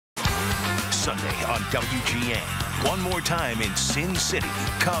Sunday on WGN. One more time in Sin City.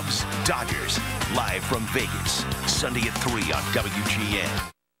 Cubs, Dodgers. Live from Vegas. Sunday at 3 on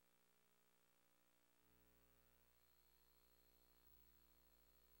WGN.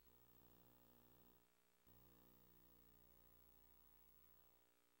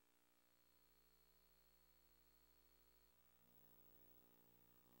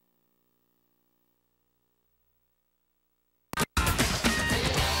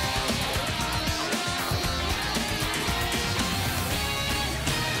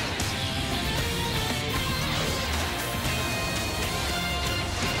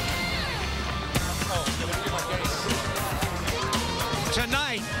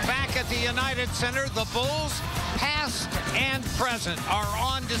 Tonight, back at the United Center, the Bulls, past and present, are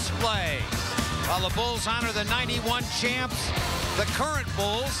on display. While the Bulls honor the 91 champs, the current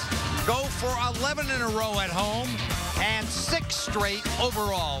Bulls go for 11 in a row at home and 6 straight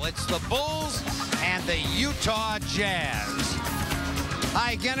overall. It's the Bulls and the Utah Jazz.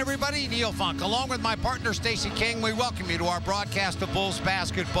 Hi again, everybody. Neil Funk, along with my partner, Stacey King. We welcome you to our broadcast of Bulls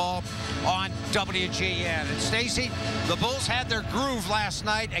basketball on WGN. And Stacey, the Bulls had their groove last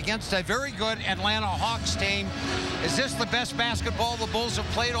night against a very good Atlanta Hawks team. Is this the best basketball the Bulls have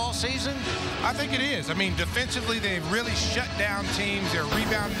played all season? I think it is. I mean, defensively, they've really shut down teams. They're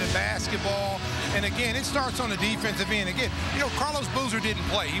rebounding the basketball. And again, it starts on the defensive end. Again, you know, Carlos Boozer didn't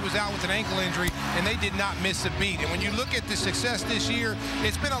play. He was out with an ankle injury, and they did not miss a beat. And when you look at the success this year,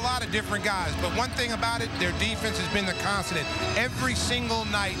 it's been a lot of different guys. But one thing about it, their defense has been the constant. Every single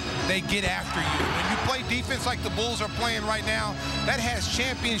night, they get after you. When you play defense like the Bulls are playing right now, that has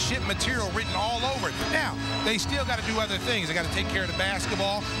championship material written all over it. Now, they still got to do other things. They got to take care of the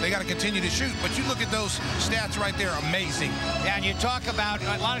basketball. They got to continue to shoot. But you look at those stats right there, amazing. Yeah, and you talk about,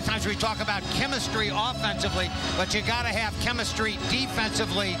 a lot of times we talk about chemistry offensively, but you got to have chemistry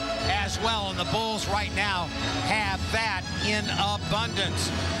defensively as well. And the Bulls right now have that in abundance.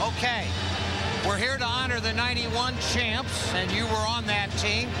 Okay, we're here to honor the 91 champs, and you were on that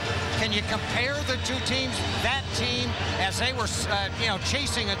team. Can you compare the two teams, that team as they were,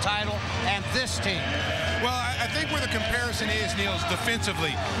 chasing a title, and this team? Well, I think where the comparison is, Neil, is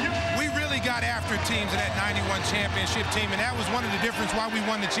defensively. We really got after teams in that 91 championship team, and that was one of the difference why we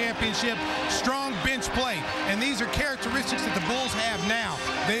won the championship. Strong bench play, and these are characteristics that the Bulls have now.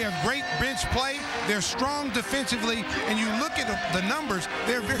 They have great bench play. They're strong defensively, and you look at the numbers,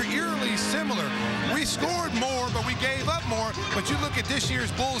 they're very eerily similar. We scored more, but we gave up more. But you look at this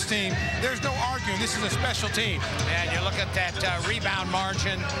year's Bulls team, there's no arguing. This is a special team. And you look at that rebound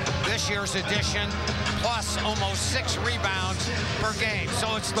margin, this year's edition, plus almost 6 rebounds per game.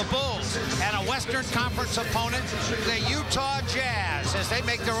 So it's the Bulls and a Western Conference opponent, the Utah Jazz, as they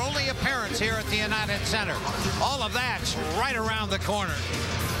make their only appearance here at the United Center. All of that's right around the corner.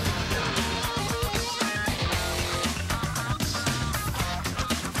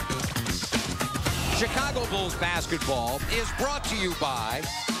 Chicago Bulls basketball is brought to you by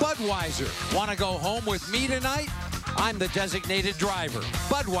Budweiser. Want to go home with me tonight? I'm the designated driver.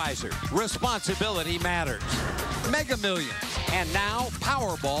 Budweiser, responsibility matters. Mega Millions, and now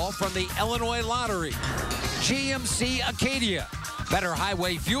Powerball from the Illinois Lottery. GMC Acadia, better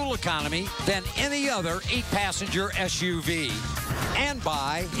highway fuel economy than any other 8-passenger SUV. And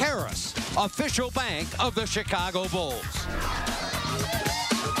by Harris, official bank of the Chicago Bulls.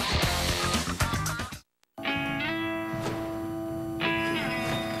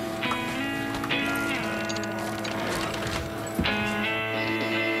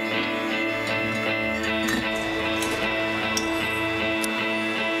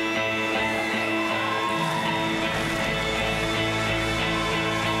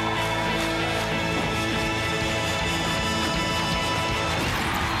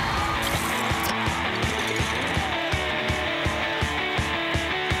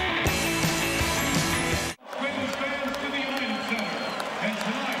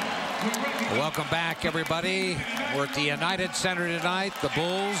 Welcome back, everybody. We're at the United Center tonight. The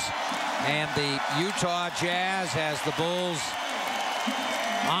Bulls and the Utah Jazz, as the Bulls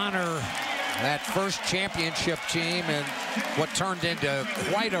honor that first championship team and what turned into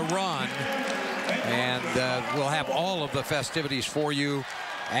quite a run. And we'll have all of the festivities for you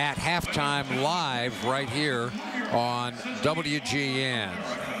at halftime live right here on WGN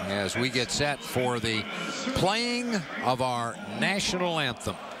as we get set for the playing of our national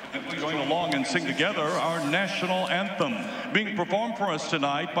anthem. Going along and sing together our national anthem, being performed for us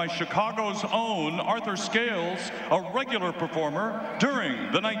tonight by Chicago's own Arthur Scales, a regular performer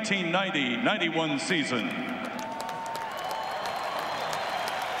during the 1990-91 season.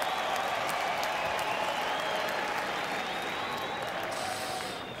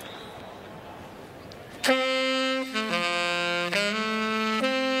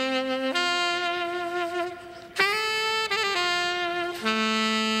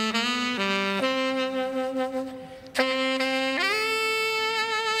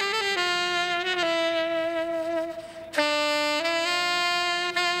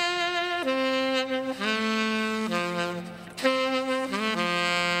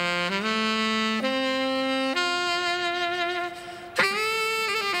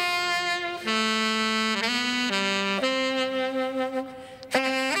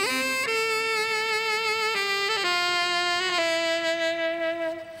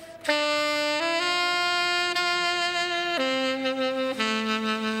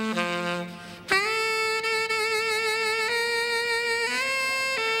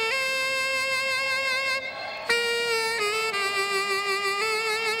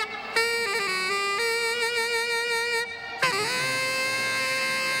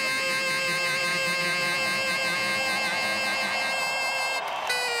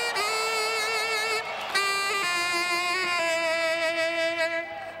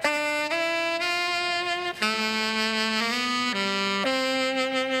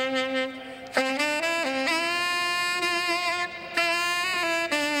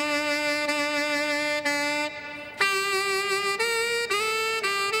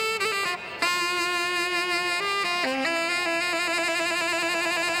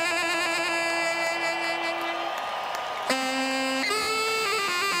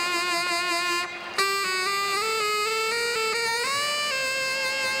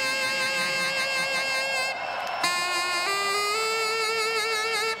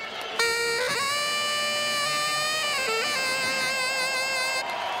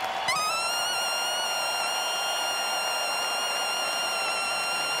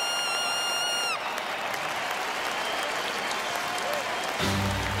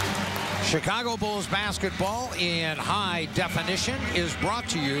 Chicago Bulls basketball in high definition is brought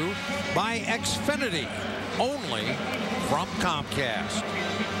to you by Xfinity, only from Comcast.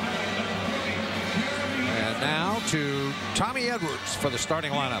 And now to Tommy Edwards for the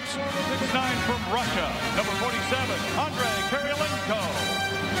starting lineups. 6'9" from Russia, number 47, Andrei Kirilenko.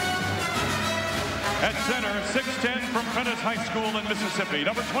 At center, 6'10" from Prentice High School in Mississippi,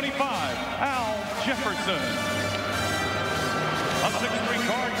 number 25, Al Jefferson. A 6'3"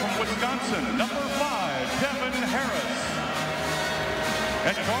 guard from Wisconsin, number 5, Devin Harris.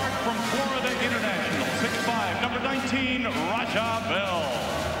 At guard from Florida International, 6'5", number 19, Raja Bell.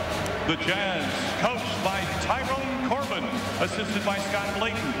 The Jazz, coached by Tyrone Corbin, assisted by Scott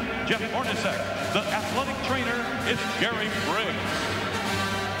Layton, Jeff Hornacek. The athletic trainer is Gary Briggs.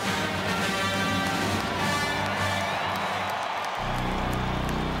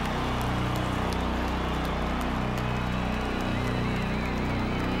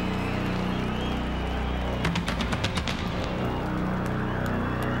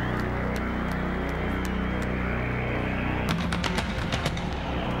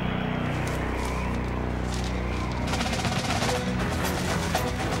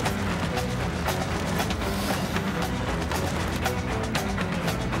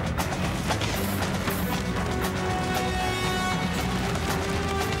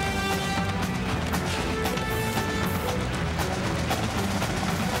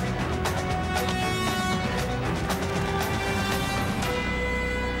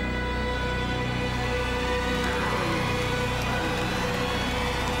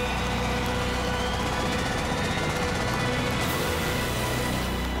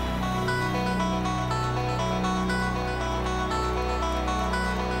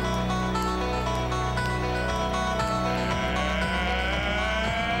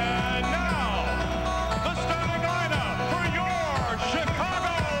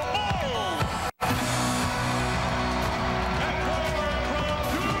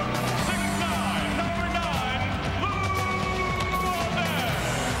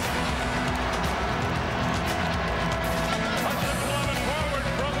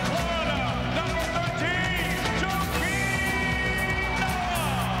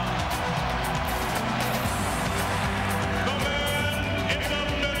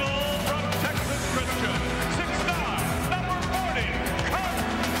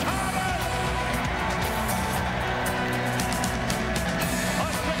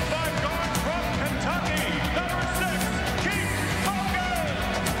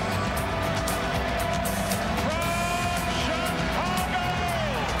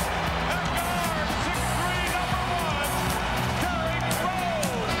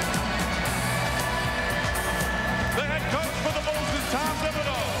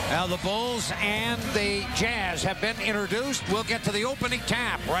 Now the Bulls and the Jazz have been introduced. We'll get to the opening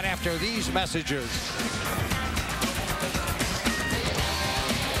tap right after these messages.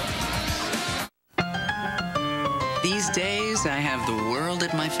 These days, I have the world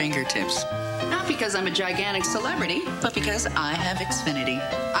at my fingertips. Not because I'm a gigantic celebrity, but because I have Xfinity.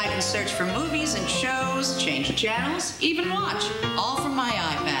 I can search for movies and shows, change channels, even watch, all from my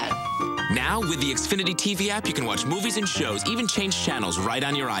iPad. Now, with the Xfinity TV app, you can watch movies and shows, even change channels right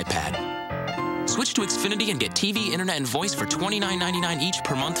on your iPad. Switch to Xfinity and get TV, internet, and voice for $29.99 each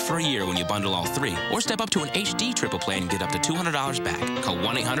per month for a year when you bundle all three. Or step up to an HD triple play and get up to $200 back. Call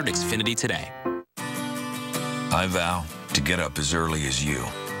 1-800-XFINITY today. I vow to get up as early as you.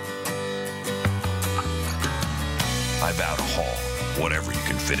 I vow to haul whatever you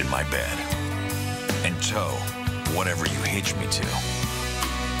can fit in my bed and tow whatever you hitch me to.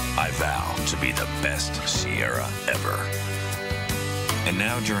 I vow to be the best Sierra ever. And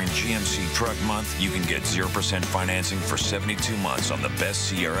now during GMC Truck Month, you can get 0% financing for 72 months on the best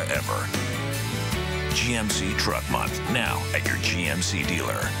Sierra ever. GMC Truck Month, now at your GMC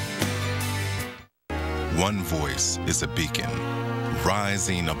dealer. One voice is a beacon,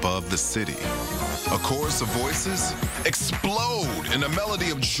 rising above the city. A chorus of voices explode in a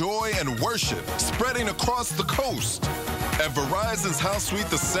melody of joy and worship, spreading across the coast. At Verizon's How Sweet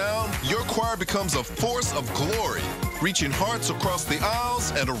the Sound, your choir becomes a force of glory, reaching hearts across the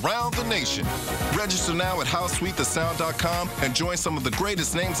aisles and around the nation. Register now at HowSweetTheSound.com and join some of the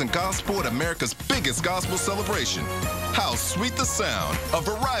greatest names in gospel at America's biggest gospel celebration. How Sweet the Sound, a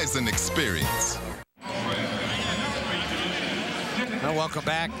Verizon experience. Well, welcome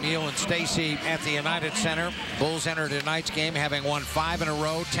back, Neil and Stacy at the United Center. Bulls enter tonight's game having won 5 in a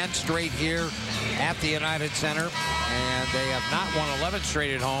row, 10 straight here at the United Center. And they have not won 11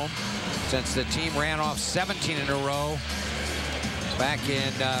 straight at home since the team ran off 17 in a row back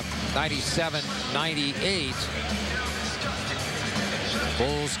in 97-98.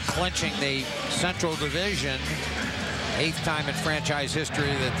 Bulls clinching the Central Division. 8th time in franchise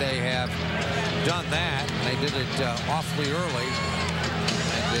history that they have done that. They did it awfully early.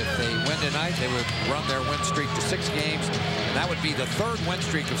 And if they win tonight, they would run their win streak to 6 games. And that would be the 3rd win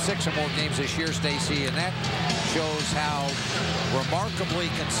streak of 6 or more games this year, Stacy. And that shows how remarkably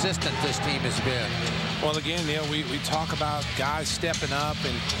consistent this team has been. Well, again, Neil, we talk about guys stepping up,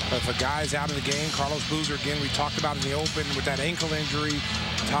 and if a guy's out of the game, Carlos Boozer, again, we talked about in the open with that ankle injury,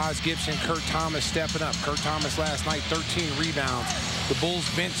 Taj Gibson, Kurt Thomas stepping up. Kurt Thomas last night, 13 rebounds. The Bulls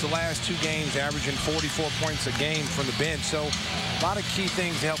bench the last 2 games, averaging 44 points a game from the bench. So a lot of key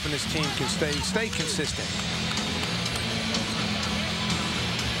things helping this team can stay consistent.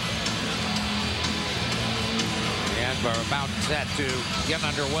 And we're about set to get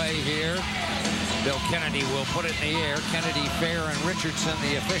underway here. Bill Kennedy will put it in the air. Kennedy, Fair, and Richardson,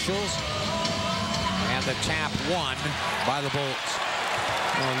 the officials. And the tap won by the Bulls.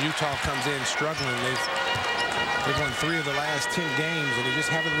 Well, Utah comes in struggling. They've won 3 of the last 10 games, and they just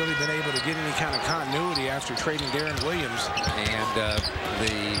haven't really been able to get any kind of continuity after trading Darren Williams. And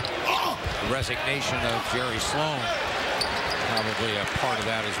the resignation of Jerry Sloan, probably a part of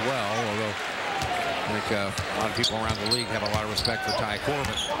that as well, although I think a lot of people around the league have a lot of respect for Ty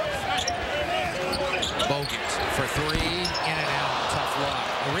Corbin. Bogans for 3, in and out, tough luck.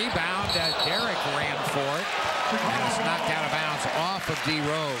 The rebound, Derek ran for it, and it's knocked out of bounds off of D.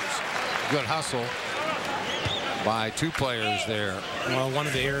 Rose. Good hustle by 2 players there. Well, one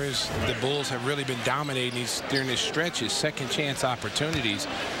of the areas the Bulls have really been dominating during this stretch is second chance opportunities.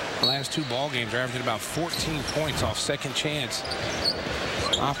 The last 2 ball games are averaging about 14 points off second chance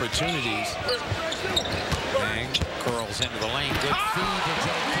opportunities. Bang, curls into the lane. Good feed to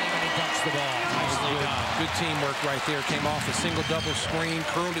Joe King, and he dunks the ball. Nicely done. Good teamwork right there. Came off a single double screen,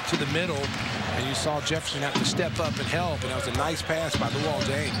 curled it to the middle, and you saw Jefferson have to step up and help, and that was a nice pass by Luol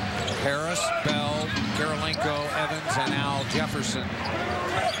Deng. Harris, Bell, Karolinko, Evans, and Al Jefferson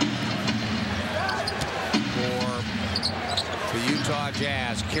for the Utah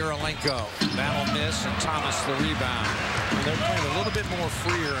Jazz. Karolinko, that'll miss, and Thomas the rebound. And they're playing a little bit more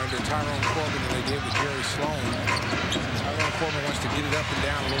freer under Tyrone Corbin than they did with Jerry Sloan. Tyrone Corbin wants to get it up and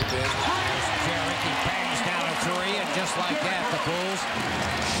down a little bit. There's Jarek, he bangs down a 3, and just like that, the Bulls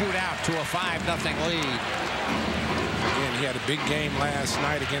shoot out to a 5-0 lead. Again, he had a big game last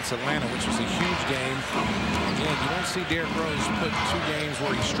night against Atlanta, which was a huge game. Again, you don't see Derrick Rose put 2 games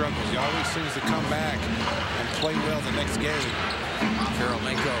where he struggles. He always seems to come back and play well the next game.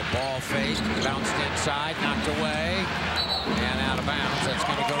 Karolinko, ball fake, bounced inside, knocked away, and out of bounds. That's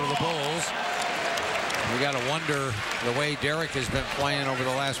going to go to the Bulls. We got to wonder the way Derrick has been playing over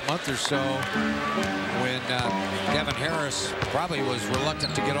the last month or so, when Devin Harris probably was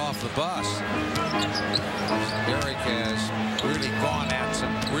reluctant to get off the bus. Derrick has really gone at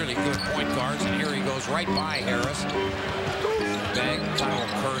some really good point guards, and here he goes right by Harris. Bang, final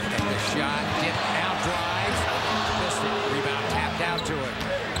Kurt and the shot. Now drives, missed it. Rebound tapped out to it.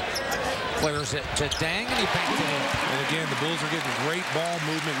 Clears it to Deng, and he backed it in. And again, the Bulls are getting great ball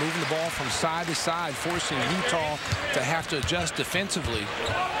movement, moving the ball from side to side, forcing Utah to have to adjust defensively.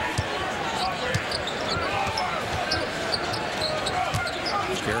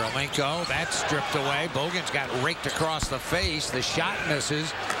 Karolinko, that's stripped away. Bogan's got raked across the face. The shot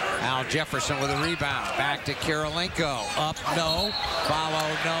misses. Al Jefferson with a rebound. Back to Karolinko. Up, no. Follow,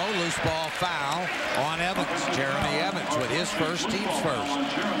 no. Loose ball foul on Evans. Jeremy Evans with his first, team's first.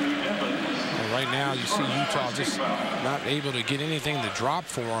 And right now, you see Utah just not able to get anything to drop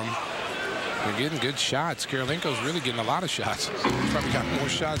for them. They're getting good shots. Karolinko's really getting a lot of shots. He's probably got more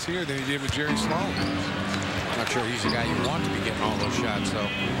shots here than he did with Jerry Sloan. Not sure he's the guy you want to be getting all those shots, though.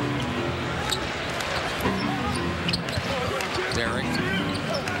 Derrick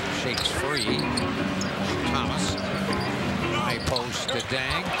shakes free. Thomas. High post to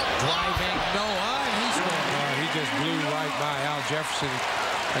Deng. Driving Noah, and he scored. He just blew right by Al Jefferson.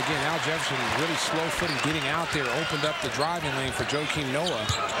 Again, Al Jefferson really slow-footed getting out there, opened up the driving lane for Joakim Noah.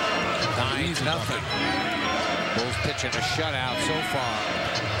 9-0. Bulls pitching a shutout so far.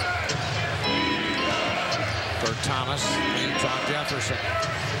 For Thomas, leads on Jefferson.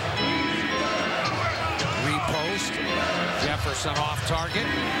 Repost. Jefferson off target.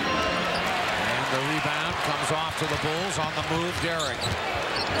 And the rebound comes off to the Bulls. On the move, Derrick.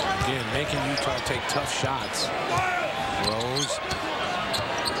 Again, making Utah take tough shots. Rose.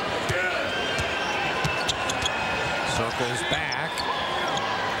 Circles back.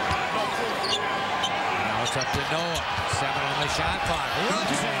 Now Post up to Noah. 7 on the shot clock.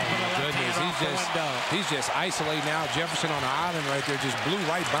 He's just isolating now. Jefferson on the island right there just blew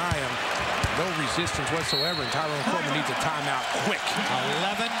right by him. No resistance whatsoever. And Tyrone Coleman needs a timeout quick.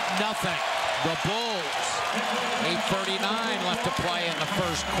 11-0. The Bulls. 8:39 left to play in the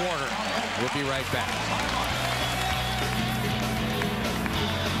first quarter. We'll be right back.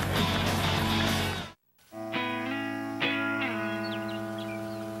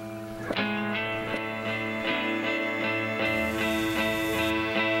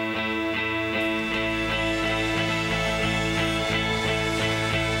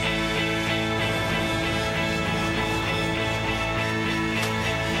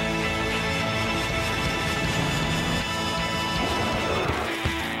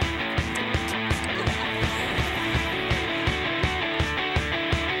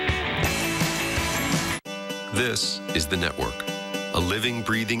 This is The Network, a living,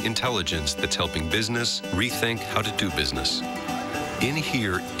 breathing intelligence that's helping business rethink how to do business. In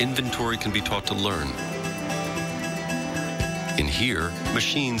here, inventory can be taught to learn. In here,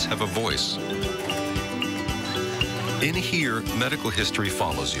 machines have a voice. In here, medical history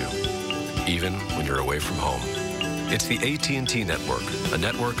follows you, even when you're away from home. It's the AT&T Network, a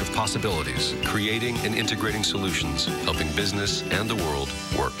network of possibilities, creating and integrating solutions, helping business and the world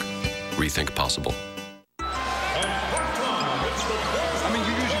work. Rethink possible.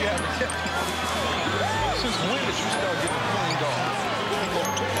 Since when did you start getting cleaned off?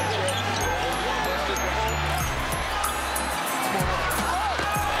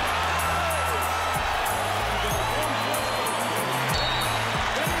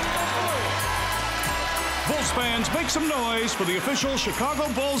 Bulls fans, make some noise for the official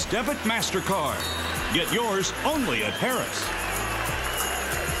Chicago Bulls Debit MasterCard. Get yours only at Harris.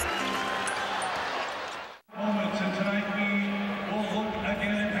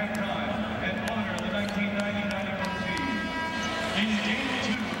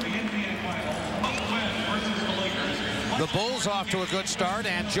 The Bulls off to a good start,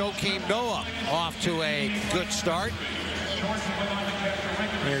 and Joakim Noah off to a good start.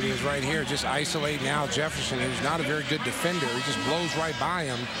 There it is right here, just isolating Al Jefferson, who's not a very good defender. He just blows right by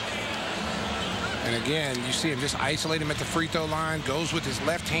him. And again, you see him just isolate him at the free throw line, goes with his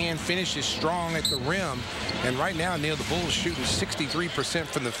left hand, finishes strong at the rim. And right now, Neil, the Bulls shooting 63%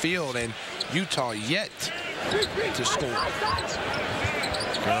 from the field, and Utah yet to score.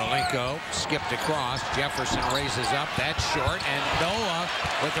 Karolinko skipped across. Jefferson raises up. That's short. And Noah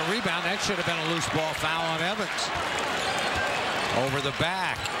with the rebound. That should have been a loose ball foul on Evans. Over the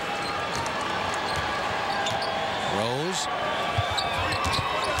back. Rose.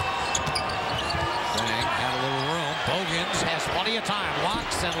 Bang, had a little room. Bogans has plenty of time.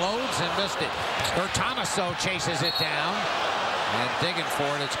 Locks and loads and missed it. Thomaso chases it down. And digging for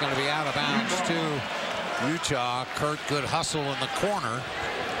it. It's going to be out of bounds to Utah. Kurt, good hustle in the corner,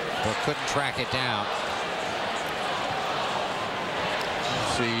 but couldn't track it down.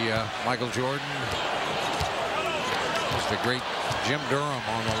 See Michael Jordan. There's the great Jim Durham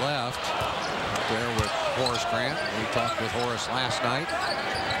on the left. There with Horace Grant. We talked with Horace last night.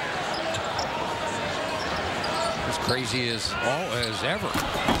 As crazy as ever.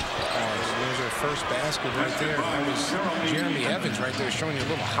 There's our first basket right there. That was Jeremy Evans right there showing you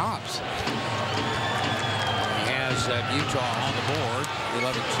little hops. He has Utah on the board,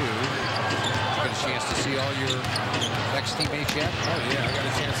 11-2. Got a chance to see all your ex-teammates yet? Oh, yeah, I got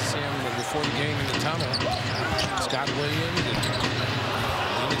a chance to see him before the game in the tunnel. Scott Williams, and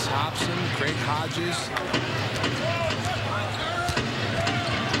Dennis Hobson, Craig Hodges.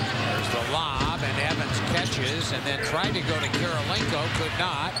 There's the lob, and Evans catches, and then tried to go to Karolinko, could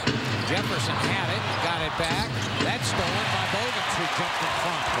not. Jefferson had it, got it back. That's stolen by Bogans, who jumped in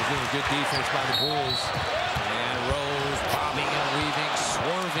front. Again, good defense by the Bulls. And Rose bobbing and weaving,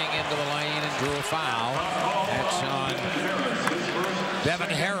 swerving into the lane, and drew a foul. That's on Devin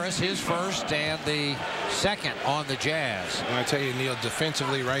Harris, his first and the second on the Jazz. And I tell you, Neil,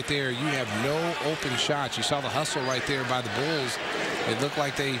 defensively right there, you have no open shots. You saw the hustle right there by the Bulls. It looked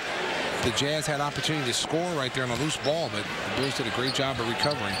like the Jazz had opportunity to score right there on a loose ball, but the Bulls did a great job of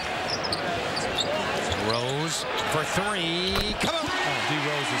recovering. Rose for three. Come on! Oh, D.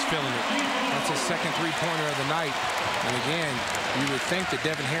 Rose is feeling it. That's his second three-pointer of the night. And again, you would think that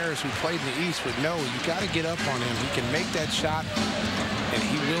Devin Harris, who played in the East, would know you got to get up on him. He can make that shot, and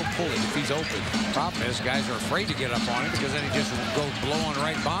he will pull it if he's open. Problem is, guys are afraid to get up on him because then he just goes blowing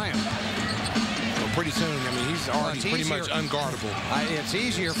right by him. So pretty soon, I mean, he's already pretty much unguardable. It's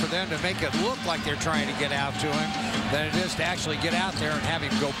easier for them to make it look like they're trying to get out to him than it is to actually get out there and have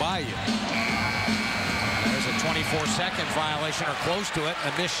him go by you. There's a 24-second violation or close to it,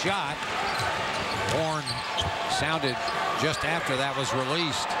 a missed shot. Horn sounded just after that was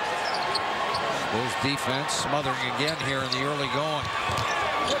released. Bulls defense smothering again here in the early going.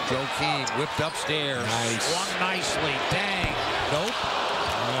 Joakim whipped upstairs. Nice. Swung nicely. Dang. Nope.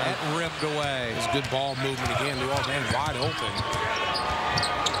 That rimmed away. It's good ball movement again. New Orleans wide open.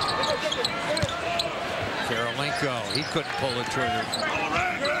 Karolinko, he couldn't pull the trigger. I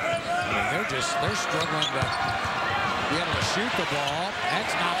mean, they're struggling to be able to shoot the ball.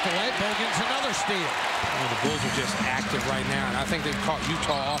 That's knocked away. Bogan's another steal. Well, the Bulls are just active right now, and I think they've caught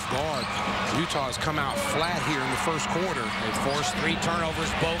Utah off guard. Utah has come out flat here in the first quarter. They forced 3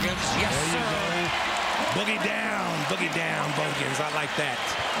 turnovers. Bogans. Yes, there you go. Boogie down, Bogans. I like that.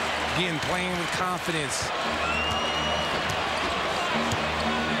 Again, playing with confidence.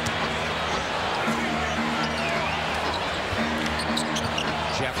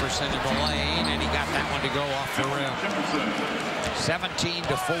 Jefferson in the lane, and he got that one to go off the rim. 17-4.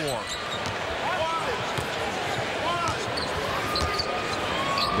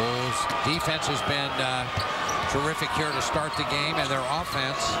 Bulls defense has been terrific here to start the game, and their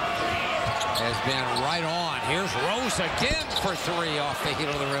offense has been right on. Here's Rose again for 3 off the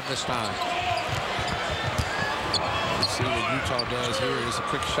heel of the rim this time. You see what Utah does here. It's a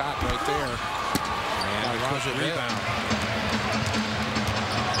quick shot right there. And Roger rebound.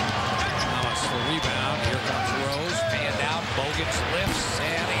 The rebound. Here comes Rose. Fanned out. Bogans lifts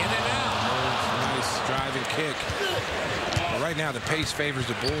and in and out. Nice driving kick. But right now, the pace favors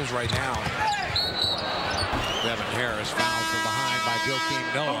the Bulls right now. Devin Harris fouled from behind by Joakim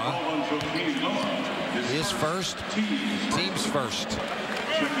Noah. His first, team's first.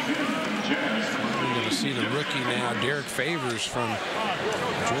 We're going to see the rookie now, Derek Favors from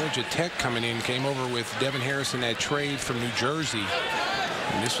Georgia Tech coming in. Came over with Devin Harris in that trade from New Jersey.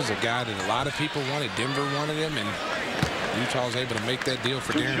 And this was a guy that a lot of people wanted. Denver wanted him, and Utah was able to make that deal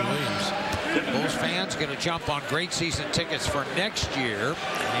for Darren Williams. Bulls fans going to jump on great season tickets for next year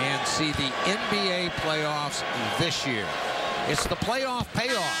and see the NBA playoffs this year. It's the playoff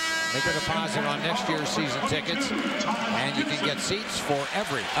payoff. Make a deposit on next year's season tickets, and you can get seats for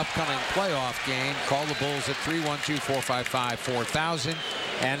every upcoming playoff game. Call the Bulls at 312-455-4000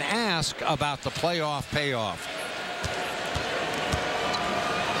 and ask about the playoff payoff.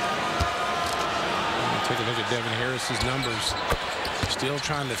 Take a look at Devin Harris's numbers. Still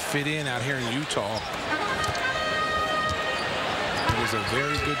trying to fit in out here in Utah. He is a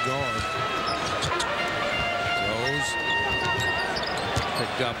very good guard. Rose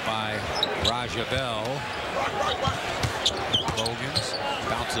picked up by Raja Bell. Bogans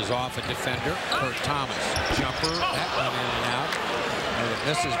bounces off a defender. Kurt Thomas. Jumper. That went in and out. And the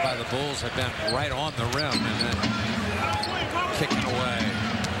misses by the Bulls have been right on the rim and then kicking away.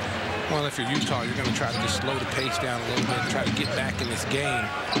 Well, if you're Utah, you're going to try to just slow the pace down a little bit and try to get back in this game.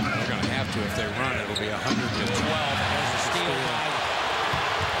 They're going to have to. If they run, it'll be 112. There's a steal by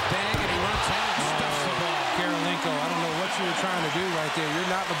Bang, and he runs out and stuffs the ball. Karolinko, I don't know what you were trying to do right there. You're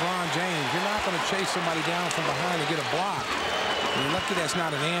not LeBron James. You're not going to chase somebody down from behind and get a block. You're lucky that's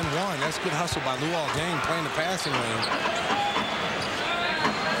not an and one. That's good hustle by Luol Deng playing the passing lane.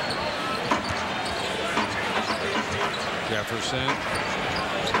 Jefferson.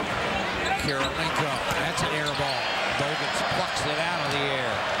 Karolinko. That's an air ball. Bogans plucks it out of the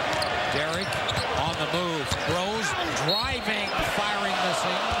air. Derek on the move. Rose driving, firing,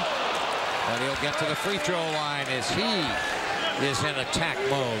 missing. But he'll get to the free throw line as he is in attack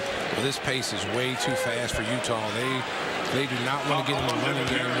mode. Well, this pace is way too fast for Utah. They do not want to get in a running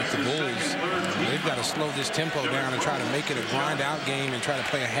game with the Bulls. They've got to slow this tempo down and try to make it a grind-out game and try to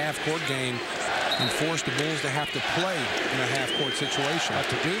play a half-court game and force the Bulls to have to play in a half-court situation. But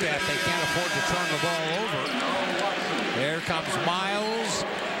to do that, they can't afford to turn the ball over. There comes Miles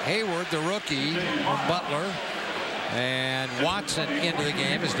Hayward, the rookie from Butler. And Watson into the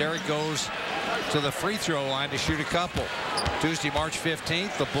game as Derek goes to the free throw line to shoot a couple. Tuesday, March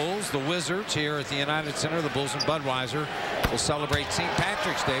 15th, the Bulls, the Wizards here at the United Center. The Bulls and Budweiser will celebrate St.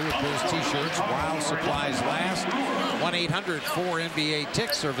 Patrick's Day with Bulls t-shirts while supplies last.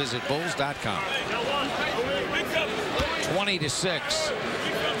 1-800-4NBA-TICKS or visit bulls.com. 20-6.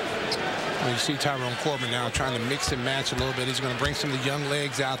 You see Tyrone Corbin now trying to mix and match a little bit. He's going to bring some of the young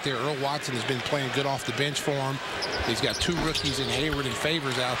legs out there. Earl Watson has been playing good off the bench for him. He's got 2 rookies in Hayward and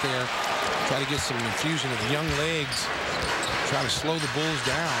Favors out there. Try to get some infusion of young legs. Try to slow the Bulls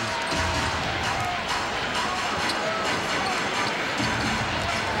down.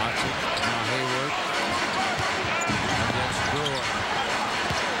 Watson, now Hayward. Against Brewer.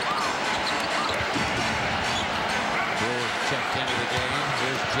 Brewer checked into the game.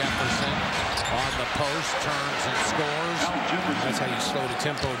 Here's Jefferson on the post, turns and scores. That's how you slow the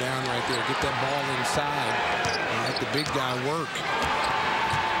tempo down right there. Get that ball inside and let the big guy work.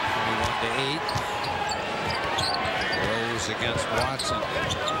 21-8. Rose against Watson.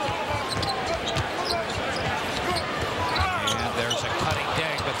 And there's a cutting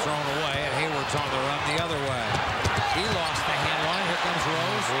dig, but thrown away, and Hayward's on the run the other way. He lost the handle. Here comes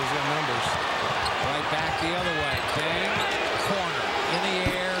Rose. Those are numbers. Right back the other way. Dang. Corner. In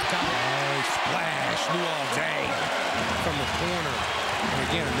the air. Nice splash. New all day from the corner. And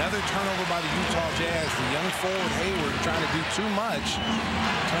again, another turnover by the Utah Jazz. The young forward Hayward trying to do too much.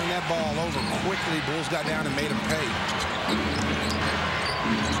 Turn that ball over quickly. Bulls got down and made him pay.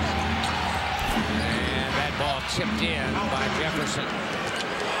 And that ball chipped in by Jefferson.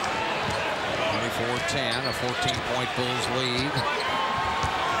 24-10, a 14-point Bulls lead.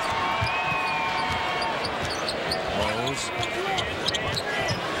 Rose.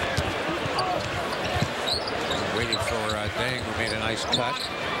 Waiting for Dang, who made a nice cut.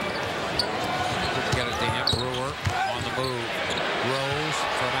 Couldn't get it to him. Brewer on the move. Rose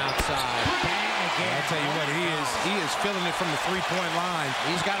from outside. Dang again. I'll tell you what, he is feeling it from the three-point line.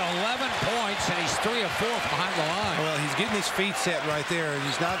 He's got 11 points, and he's 3 of 4 behind the line. Well, he's getting his feet set right there.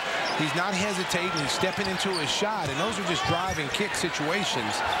 He's not hesitating. He's stepping into his shot, and those are just drive and kick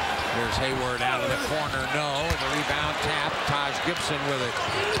situations. There's Hayward out of the corner. No. The rebound tap. Taj Gibson with it.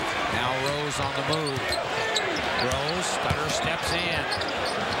 Now Rose on the move. Rose, stutter steps in.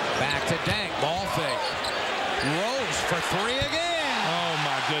 Back to Dang. Ball fake. Rose for 3 again. Oh,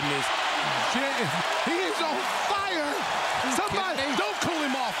 my goodness. He is on fire. Somebody, don't cool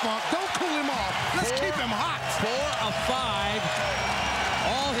him off, Funk. Don't cool him off. Let's keep him hot. 4 of 5.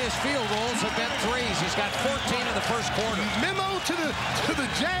 All his field goals have been threes. He's got 14 in the first quarter. Memo to the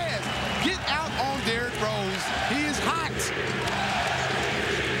Jazz. Get out on Derrick Rose. He is hot.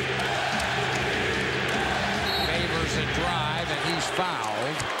 Favors a drive, and he's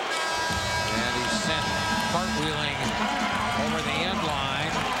fouled. And he's sent cartwheeling over the end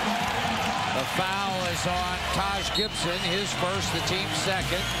line. The foul is on Taj Gibson, his first, the team's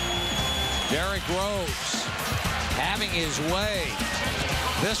second. Derrick Rose having his way.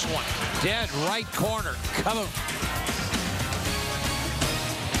 This one, dead right corner. Come on.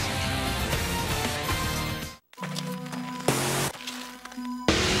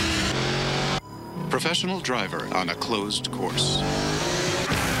 Professional driver on a closed course.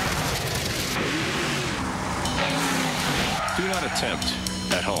 Do not attempt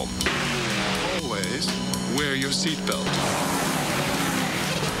at home. Always wear your seatbelt.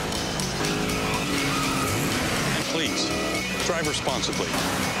 And please, drive responsibly.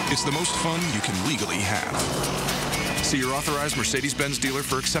 It's the most fun you can legally have. See your authorized Mercedes-Benz dealer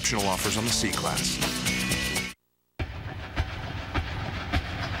for exceptional offers on the C-Class.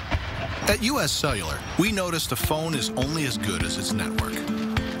 At U.S. Cellular, we noticed a phone is only as good as its network.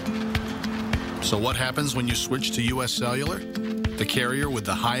 So what happens when you switch to U.S. Cellular? The carrier with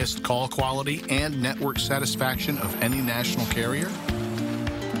the highest call quality and network satisfaction of any national carrier?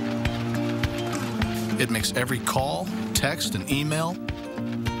 It makes every call, text, and email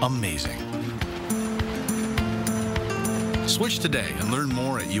amazing. Switch today and learn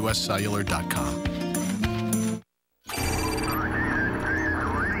more at uscellular.com.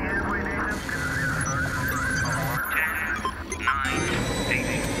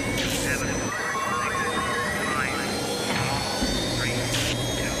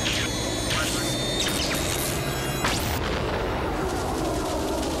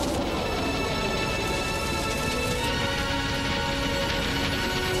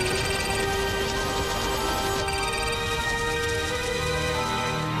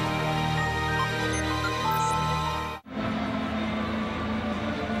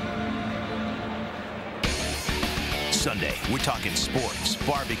 Sunday, we're talking sports,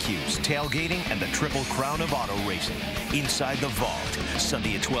 barbecues, tailgating, and the Triple Crown of auto racing. Inside the Vault,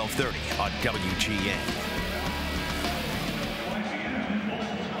 Sunday at 12:30 on WGN.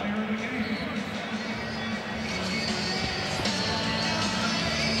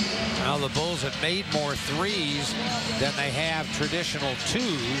 Now the Bulls have made more threes than they have traditional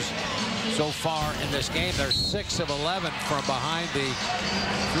twos so far in this game. They're 6 of 11 from behind the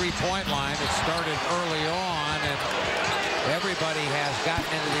three-point line. It started early on, and everybody has gotten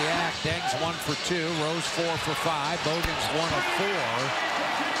into the act. Deng's 1 for 2, Rose 4 for 5, Bogan's 1 of 4.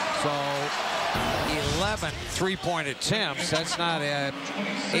 So 11 three-point attempts. That's not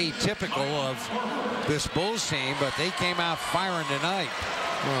atypical of this Bulls team, but they came out firing tonight.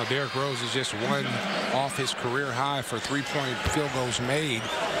 Well, Derrick Rose is just 1 off his career high for three-point field goals made.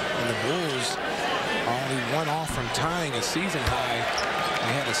 And the Bulls are only 1 off from tying a season high. And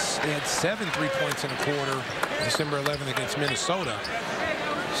They had 7 3-points in a quarter December 11th against Minnesota.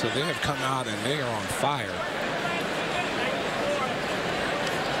 So they have come out and they are on fire.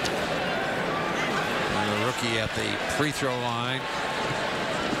 And the rookie at the free throw line.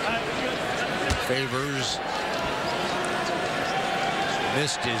 Favors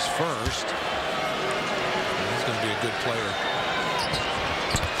missed his first. He's going to be a good player.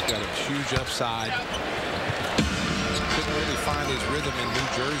 He's got a huge upside. Couldn't really find his rhythm in New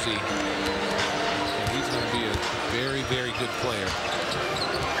Jersey. And he's going to be a very, very good player.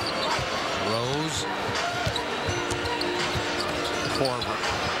 Rose. Corver.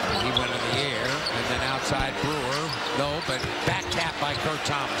 He went in the air. And then outside Brewer. No, but back tap by Kurt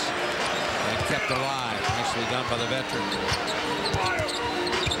Thomas. And kept alive. Nicely done by the veteran.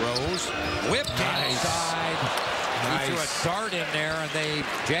 Rose. Whipped inside. Nice. He threw a dart in there, and the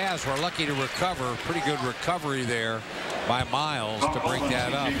Jazz were lucky to recover. Pretty good recovery there by Miles to break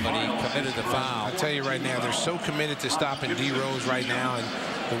that up, but he committed the foul. I'll tell you right now, they're so committed to stopping D. Rose right now, and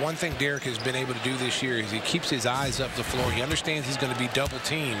the one thing Derek has been able to do this year is he keeps his eyes up the floor. He understands he's going to be double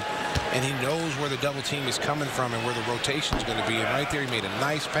teamed, and he knows where the double team is coming from and where the rotation is going to be. And right there, he made a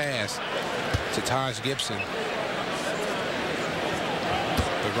nice pass to Taj Gibson.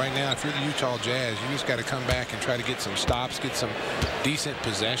 But right now, if you're the Utah Jazz, you just got to come back and try to get some stops, get some decent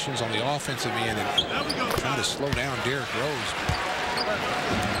possessions on the offensive end, and try to slow down Derrick Rose.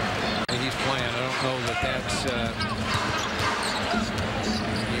 He's playing. I don't know that that's...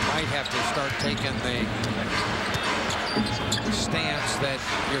 you might have to start taking the stance that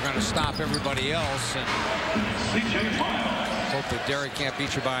you're going to stop everybody else and hope that Derrick can't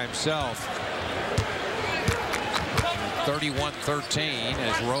beat you by himself. 31-13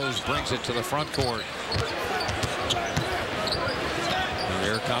 as Rose brings it to the front court. And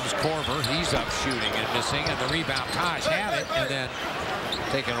here comes Corver. He's up shooting and missing, and the rebound. Taj had it and then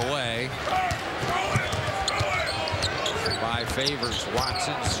taken away by Favors.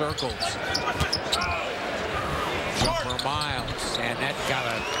 Watson circles. Jumper Miles, and that got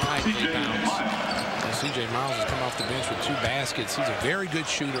a tightly bounce. C.J. Miles has come off the bench with 2 baskets. He's a very good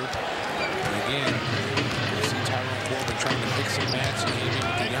shooter. And again, you see Tyrone Corbin trying to mix and match and even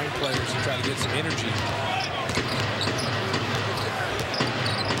with the young players to try to get some energy.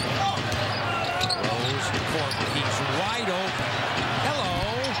 Rose, Corbin, he's wide open. Hello.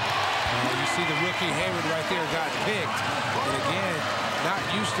 You see the rookie Hayward right there got picked. And again, not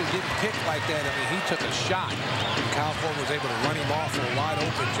used to getting picked like that. I mean, he took a shot. Kyle Korver was able to run him off for a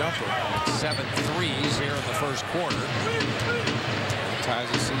wide-open jumper. 7 threes here in the first quarter. Ties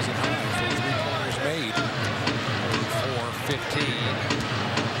the season high for 3-pointers made. 4-15.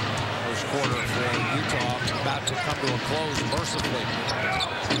 First quarter for Utah about to come to a close mercifully.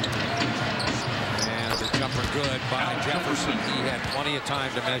 And the jumper good by Jefferson. He had plenty of time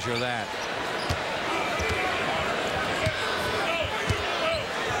to measure that.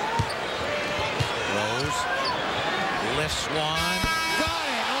 Lifts one. Got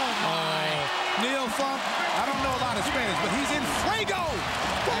it. Oh, my. Neil Funk, I don't know a lot of Spanish, but he's in fuego.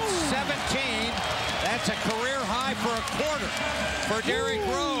 That's 17. That's a career high for a quarter for Derrick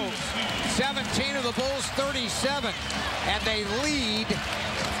Rose. 17 of the Bulls, 37. And they lead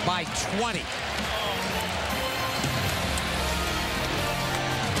by 20.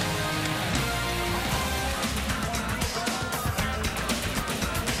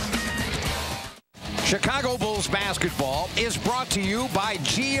 Chicago Bulls basketball is brought to you by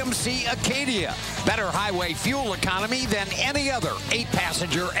GMC Acadia. Better highway fuel economy than any other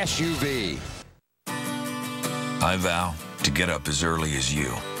 8-passenger SUV. I vow to get up as early as you.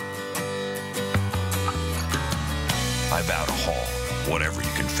 I vow to haul whatever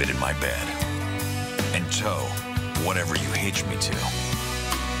you can fit in my bed and tow whatever you hitch me to.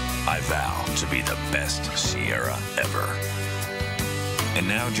 I vow to be the best Sierra ever. And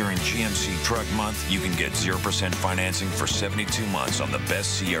now during GMC Truck Month, you can get 0% financing for 72 months on the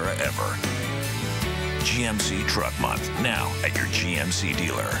best Sierra ever. GMC Truck Month, now at your GMC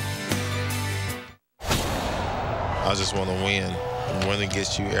dealer. I just want to win. And winning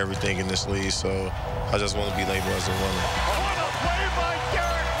gets you everything in this league, so I just want to be labeled as a winner.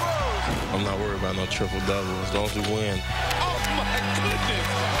 I'm not worried about no triple-double as long as we win. Oh, my goodness.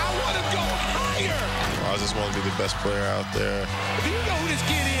 I want to go higher. I just want to be the best player out there. Do you know who this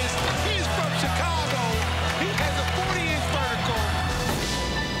kid is? He is from Chicago. He has a 40-inch vertical.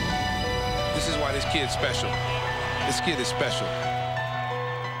 This is why this kid's special. This kid is special.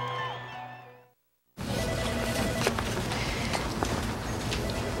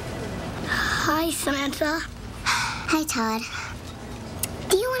 Hi, Samantha. Hi, Todd.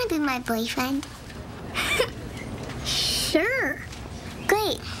 Do you want to be my boyfriend? Sure.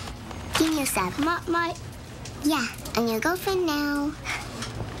 Great. Give me a sub. Yeah, I'm your girlfriend now.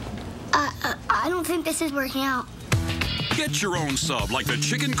 I don't think this is working out. Get your own sub like the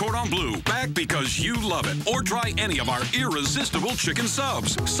Chicken Cordon Bleu, back because you love it. Or try any of our irresistible chicken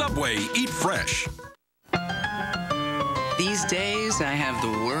subs. Subway, eat fresh. These days, I have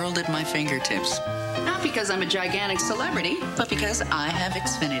the world at my fingertips. Not because I'm a gigantic celebrity, but because I have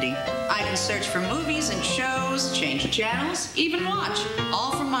Xfinity. I can search for movies and shows, change channels, even watch,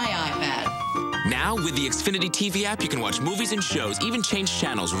 all from my iPad. Now, with the Xfinity TV app, you can watch movies and shows, even change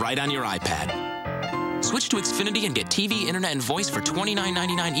channels right on your iPad. Switch to Xfinity and get TV, internet, and voice for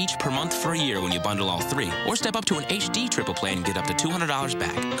 $29.99 each per month for a year when you bundle all three. Or step up to an HD triple play and get up to $200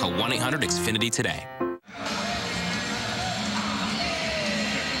 back. Call 1-800-XFINITY today.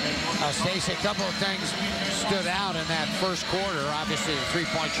 Stacey, a couple of things stood out in that first quarter. Obviously, the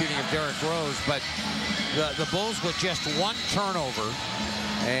three-point shooting of Derrick Rose, but the Bulls with just one turnover.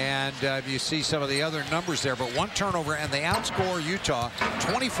 And you see some of the other numbers there, but one turnover, and they outscore Utah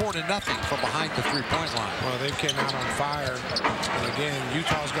 24-0 from behind the three-point line. Well, they came out on fire. And again,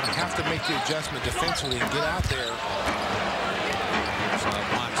 Utah's going to have to make the adjustment defensively and get out there. So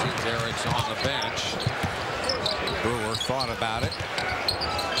Watson, Derrick's on the bench. Brewer thought about it.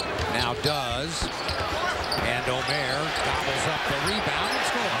 Now does. And Omer gobbles up the rebound and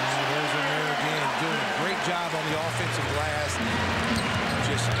scores. There's Omer again, doing a great job on the offensive glass.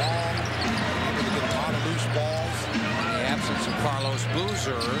 Just long, able to get a lot of loose balls. In the absence of Carlos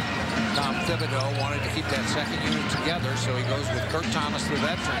Boozer, Tom Thibodeau wanted to keep that second unit together, so he goes with Kurt Thomas, the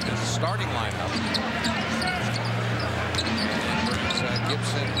veteran, as the starting lineup. And brings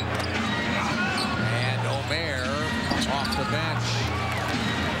Gibson and Omer off the bench.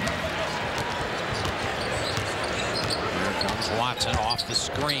 Here comes Watson off the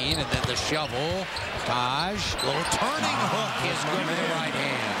screen, and then the shovel. Taj, little turning hook is good with the right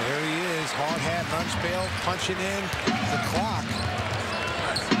hand. There he is, hard hat, lunch pail, punching in the clock.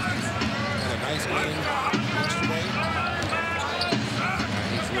 And a nice game yesterday.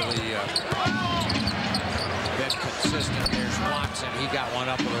 He's really been consistent. There's Watson. He got one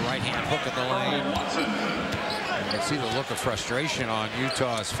up with a right hand hook in the lane. You can see the look of frustration on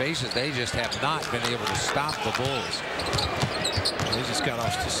Utah's faces. They just have not been able to stop the Bulls. They just got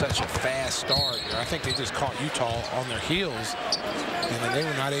off to such a fast start. I think they just caught Utah on their heels, and then they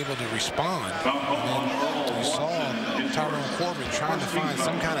were not able to respond. And then you saw Tyrone Corbin trying to find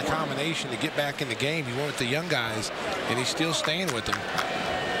some kind of combination to get back in the game. He went with the young guys, and he's still staying with them.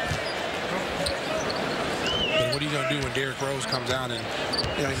 But what are you going to do when Derrick Rose comes out and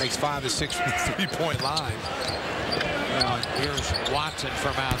he makes 5 of 6 from the three-point line? Here's Watson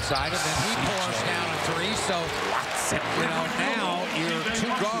from outside, and then he pours down a three. So Watson, now your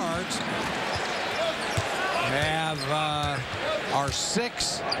two guards are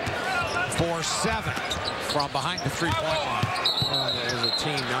 6 for 7 from behind the three-point line. There's a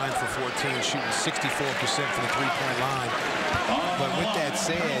team 9 for 14, shooting 64% from the three-point line. But with that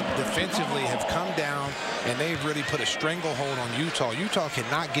said, defensively have come down, and they've really put a stranglehold on Utah. Utah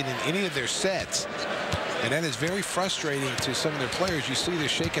cannot get in any of their sets. And that is very frustrating to some of their players. You see they're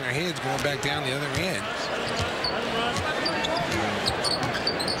shaking their heads going back down the other end.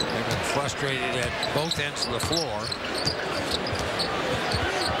 They've been frustrated at both ends of the floor.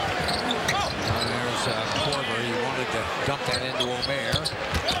 There's Korver. He wanted to dump that into Omer.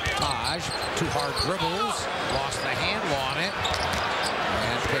 Taj, 2 hard dribbles. Lost the handle on it.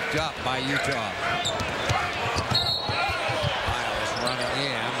 And picked up by Utah. Miles running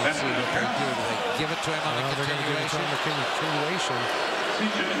in. Let's see what they do. Give it to him on the continuation.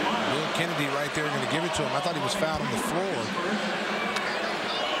 Will Kennedy right there going to give it to him. I thought he was fouled on the floor.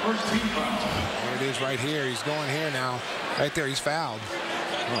 There it is right here. He's going here now. Right there, he's fouled.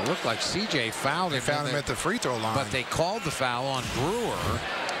 Well, it looked like CJ fouled him. They fouled him at the free throw line. But they called the foul on Brewer.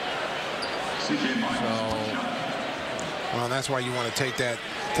 Well, that's why you want to take that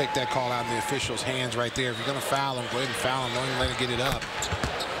call out of the official's hands right there. If you're going to foul him, go ahead and foul him. Don't even let him get it up.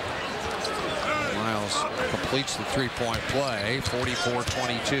 Miles completes the three-point play,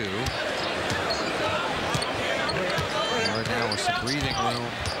 44-22. Right now with some breathing room.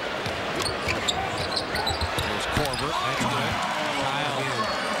 There's Korver. That's good.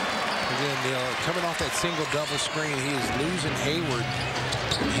 Again, Neil, coming off that single double screen, he is losing Hayward.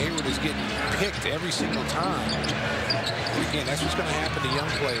 And Hayward is getting picked every single time. And again, that's what's going to happen to young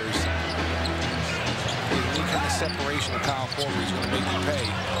players. Any kind of separation of Kyle Korver is going to make you pay.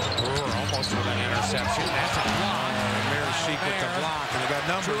 Brewer almost with an interception. That's a block. Mary Sheik with the block, and they got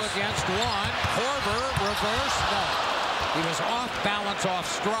numbers. 2 against 1. Korver reverse. No. He was off balance, off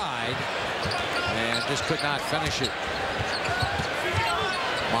stride, and just could not finish it.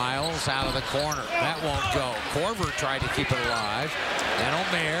 Bulls out of the corner. That won't go. Corver tried to keep it alive. And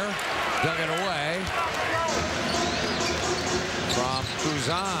Omer dug it away from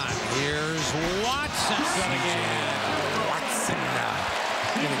Kuzan. Here's Watson again. Watson.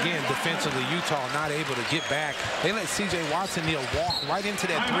 And again, defensively, Utah not able to get back. They let C.J. Watson walk right into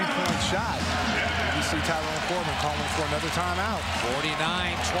that three-point shot. You see Tyrone Corbin calling for another timeout.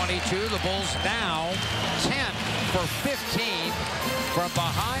 49-22. The Bulls now 10 for 15 from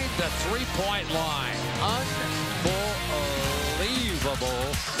behind the three-point line. Unbelievable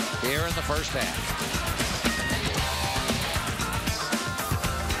here in the first half.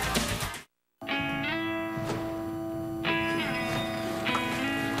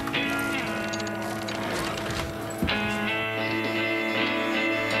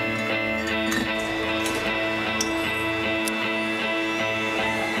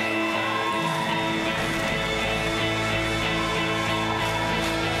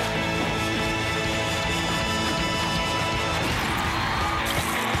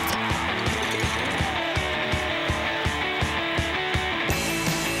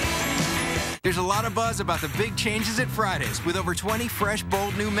 There's a lot of buzz about the big changes at Fridays with over 20 fresh,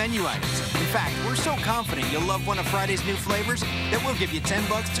 bold new menu items. In fact, we're so confident you'll love one of Friday's new flavors that we'll give you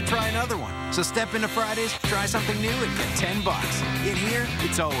 $10 to try another one. So step into Fridays, try something new, and get $10. In here,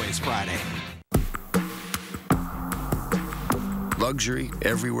 it's always Friday. Luxury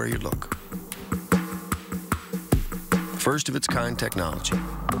everywhere you look. First of its kind technology.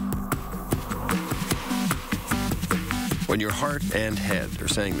 When your heart and head are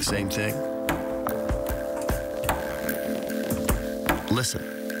saying the same thing, listen.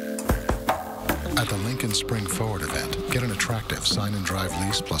 At the Lincoln Spring Forward event, get an attractive sign and drive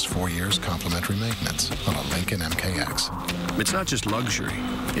lease plus 4 years complimentary maintenance on a Lincoln MKX. It's not just luxury,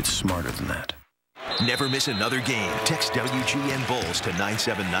 it's smarter than that. Never miss another game. Text WGN Bulls to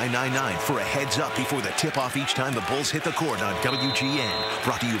 97999 for a heads up before the tip-off each time the Bulls hit the court on WGN.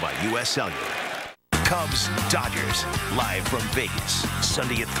 Brought to you by U.S. Cellular. Cubs, Dodgers, live from Vegas.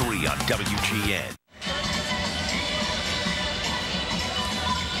 Sunday at 3 on WGN.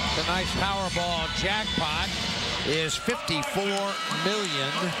 Tonight's Powerball jackpot is $54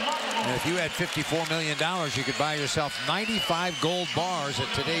 million. And if you had $54 million, you could buy yourself 95 gold bars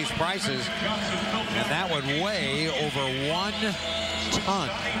at today's prices. And that would weigh over 1 ton.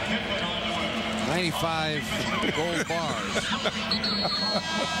 95 gold bars.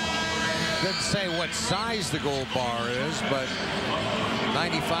 Doesn't say what size the gold bar is, but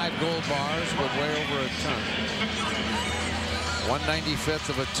 95 gold bars would weigh over a ton. 1/95th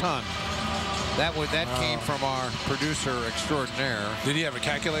of a ton. That came from our producer extraordinaire. Did he have a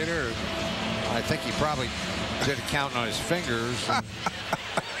calculator? Or? I think he probably did a count on his fingers.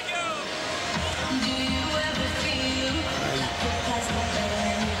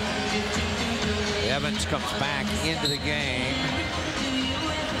 Evans comes back into the game.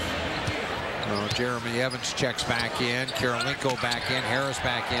 Jeremy Evans checks back in. Karolinko back in. Harris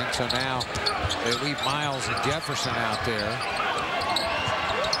back in. So now they leave Miles and Jefferson out there.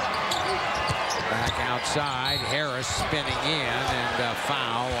 Back outside. Harris spinning in, and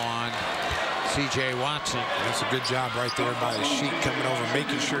foul on C.J. Watson. That's a good job right there by the Sheik coming over,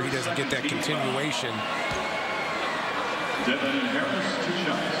 making sure he doesn't get that continuation. Devin Harris to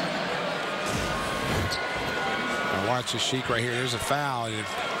shots. Now watch the Sheik right here. There's a foul.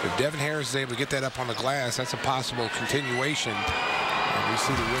 If Devin Harris is able to get that up on the glass, that's a possible continuation. And we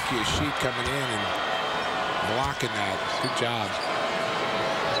see the rookie Sheik coming in and blocking that. Good job.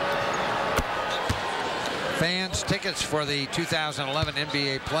 Fans, tickets for the 2011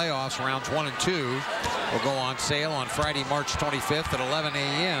 NBA playoffs, rounds 1 and 2, will go on sale on Friday, March 25th at 11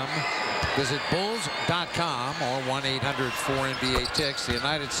 a.m. Visit Bulls.com or 1-800-4NBA-TICKS, the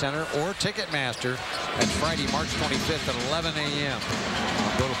United Center, or Ticketmaster. That's Friday, March 25th at 11 a.m.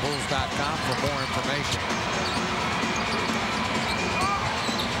 Go to Bulls.com for more information.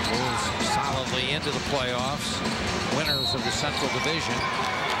 Bulls solidly into the playoffs, winners of the Central Division.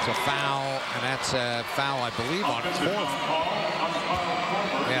 It's a foul, and that's a foul, I believe, on Corver.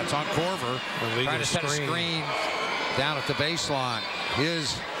 Yeah, it's on Corver. Trying to set a screen down at the baseline.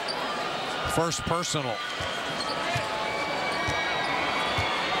 His first personal.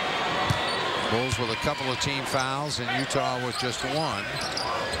 Bulls with a couple of team fouls, and Utah with just one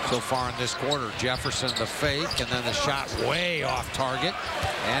so far in this quarter. Jefferson the fake, and then the shot way off target.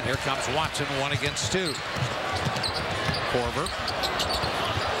 And here comes Watson, 1 against 2. Corver.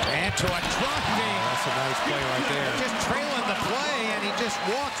 And into a driving. That's a nice play right there. Just trailing the play, and he just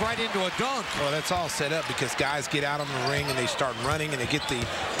walked right into a dunk. Well, that's all set up because guys get out on the ring and they start running, and they get the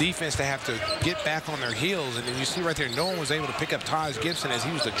defense to have to get back on their heels. And then you see right there, no one was able to pick up Taj Gibson as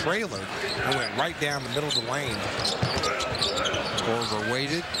he was the trailer and went right down the middle of the lane. Korver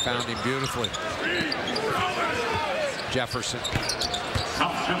waited, found him beautifully. Jefferson.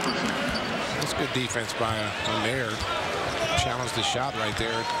 That's good defense by Omer. Challenged the shot right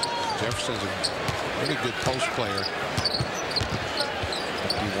there. Jefferson's a really good post player.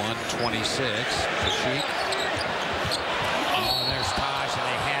 51-26. Sheik. Oh, there's Taj, and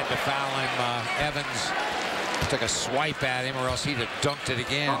they had to foul him. Evans took a swipe at him, or else he'd have dunked it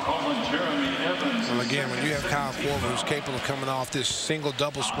again. Well, again, when you have Kyle Korver, who's capable of coming off this single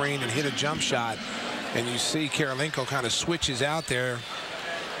double screen and hit a jump shot, and you see Karolinko kind of switches out there.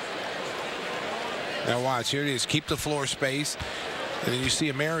 Now watch, here it is, keep the floor space. And then you see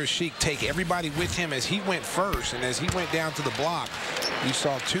Omer Sheik take everybody with him as he went first. And as he went down to the block, you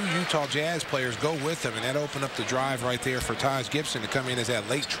saw 2 Utah Jazz players go with him. And that opened up the drive right there for Taj Gibson to come in as that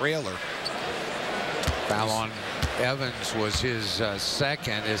late trailer. Foul on Evans was his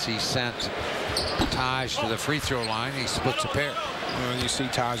second as he sent Taj to the free throw line. He splits a pair. Well, you see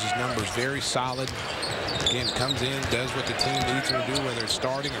Taj's numbers very solid. Again, comes in, does what the team needs him to do, whether it's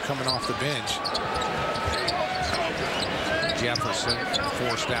starting or coming off the bench. Jefferson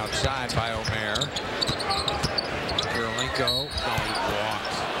forced outside by Omer. Karolinko, no, he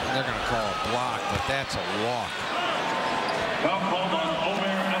walked. They're going to call a block, but that's a walk. Foul called on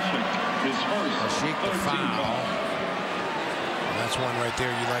Omer Sheik. His first. Sheik the foul. That's one right there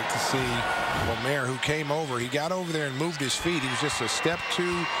you like to see. Omer, who came over, he got over there and moved his feet. He was just a step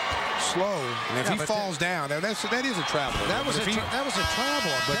too slow, and if he falls down, that is a travel. That was a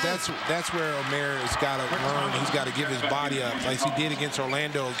travel. But that's where Omer has got to learn. He's got to give his body up, like he did against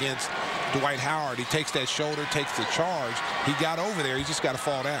Orlando against Dwight Howard. He takes that shoulder, takes the charge. He got over there. He just got to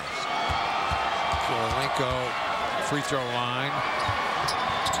fall down. Karolinko, free throw line.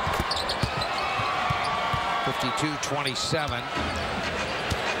 52-27.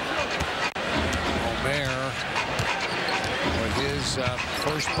 Omer with his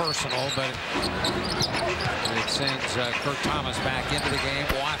first personal, but it sends Kurt Thomas back into the game.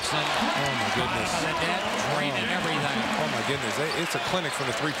 Watson. Oh my goodness. The net, draining everything. Oh my goodness. It's a clinic from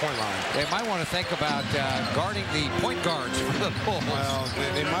the three-point line. They might want to think about guarding the point guards for the Bulls. Well,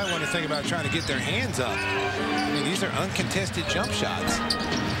 they might want to think about trying to get their hands up. I mean, these are uncontested jump shots.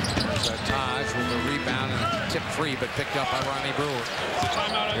 Taj with the rebound and tip free, but picked up by Ronnie Brewer.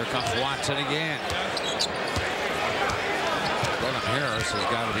 Here comes Watson again. Devin Harris has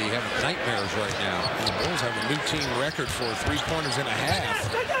got to be having nightmares right now. The Bulls have a new team record for 3-pointers and a half.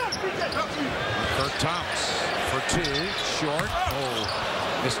 Kurt Thomas for 2, short. Oh,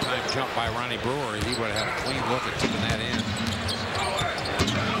 this time jump by Ronnie Brewer. He would have had a clean look at tipping that in.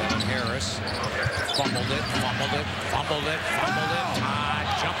 Devin Harris fumbled it.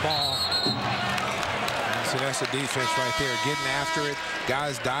 Jump ball. So that's the defense right there, getting after it.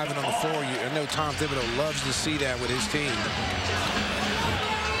 Guys diving on the floor. I know Tom Thibodeau loves to see that with his team.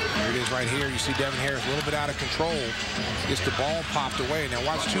 Here it is right here. You see Devin Harris a little bit out of control. Gets the ball popped away. Now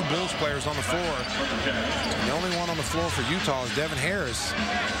watch 2 Bulls players on the floor. And the only one on the floor for Utah is Devin Harris.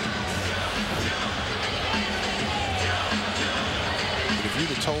 But if you'd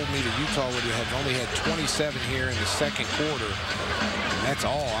have told me that Utah would have only had 27 here in the second quarter, and that's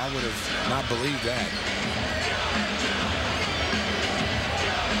all, I would have not believed that.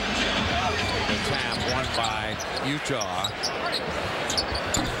 The tap won by Utah.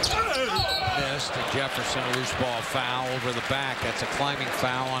 Missed, and Jefferson, loose ball foul over the back. That's a climbing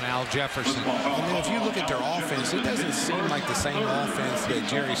foul on Al Jefferson. And then if you look at their offense, it doesn't seem like the same offense that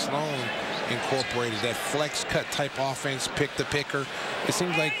Jerry Sloan incorporated, that flex cut type offense, pick the picker. It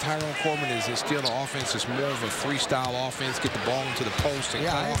seems like Tyrone Corbin is still the offense. It's more of a freestyle offense, get the ball into the post and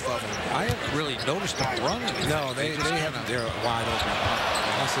come off of them. I haven't really noticed them running. No, they haven't. They're wide open.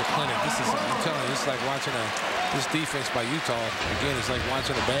 That's the clinic. I'm telling you, it's like watching this defense by Utah. Again, it's like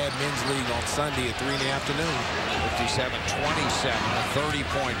watching a bad men's league on Sunday at 3 in the afternoon. 57-27, a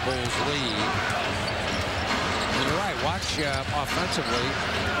 30-point Bulls lead. And you're right, watch offensively.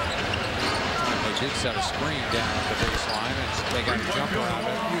 They did set a screen down at the baseline, and they got a jumper out of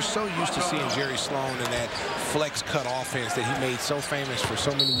it. You're so used to seeing Jerry Sloan in that flex cut offense that he made so famous for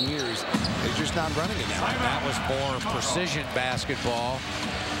so many years. They're just not running it now. That was more precision basketball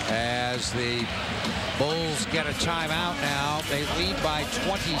as the Bulls get a timeout now. They lead by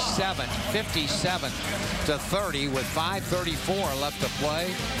 27, 57-30 with 5:34 left to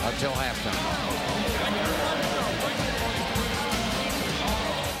play until halftime.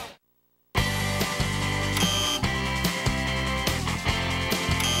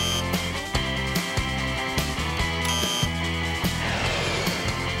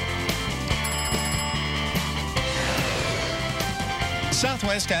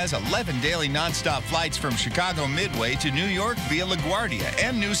 West has 11 daily nonstop flights from Chicago Midway to New York via LaGuardia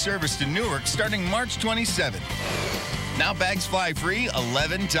and new service to Newark starting March 27th. Now bags fly free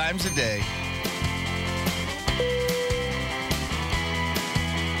 11 times a day.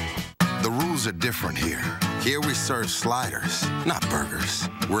 The rules are different here. Here we serve sliders, not burgers.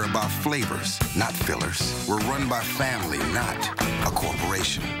 We're about flavors, not fillers. We're run by family, not a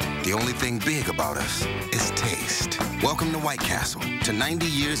corporation. The only thing big about us is taste. Welcome to White Castle, to 90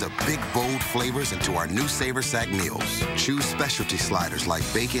 years of big, bold flavors and to our new Savor Sack meals. Choose specialty sliders like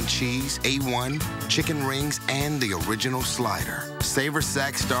bacon, cheese, A1, chicken rings, and the original slider. Savor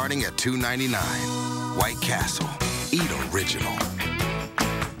Sack starting at $2.99. White Castle. Eat original.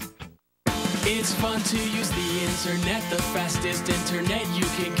 It's fun to use the internet, the fastest internet you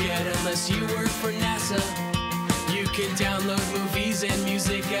can get unless you work for NASA. You can download movies and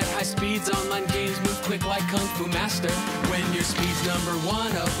music at high speeds, online games move quick like Kung Fu Master. When your speed's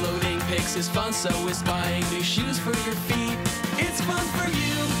 #1, uploading pics is fun, so is buying new shoes for your feet. It's fun for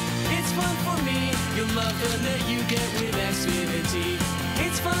you, it's fun for me. You'll love the net you get with Xfinity.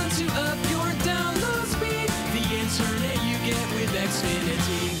 It's fun to up your download speed, the internet you get with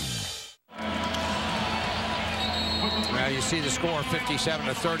Xfinity. Now you see the score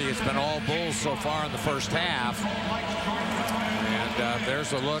 57-30. It's been all Bulls so far in the first half. And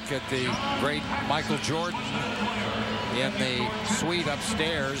there's a look at the great Michael Jordan in the suite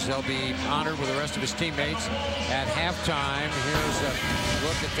upstairs. He'll be honored with the rest of his teammates at halftime. Here's a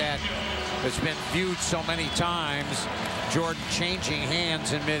look at that. It's been viewed so many times. Jordan changing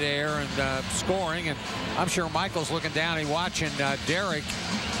hands in midair and scoring. And I'm sure Michael's looking down and watching Derek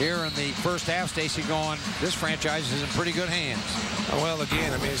here in the first half, Stacey, going, this franchise is in pretty good hands. Well,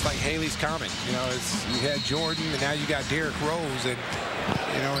 again, I mean, it's like Haley's comment. You know, you had Jordan, and now you got Derrick Rose. And,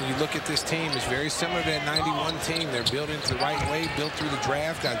 you know, you look at this team, it's very similar to that 91 team. They're built into the right way, built through the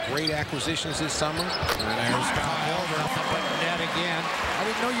draft, got great acquisitions this summer. And there's Nothing but net again. I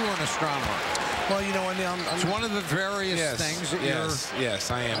didn't know you were an astronomer. Well, you know, it's one of the various things that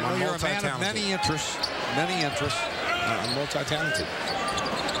yes, I am. I'm you're a man of many interests. Many interests. I'm multi-talented.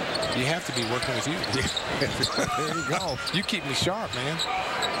 You have to be working with you. There you go. You keep me sharp, man.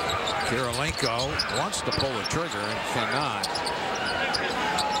 Kirilenko wants to pull the trigger and cannot.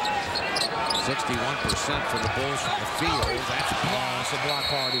 61% for the Bulls from the field. That's it's a block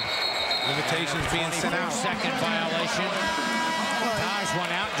party. Invitations being sent out. 24-second violation. Taj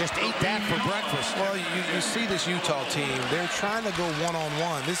went out and just ate that for breakfast. Well, you see this Utah team. They're trying to go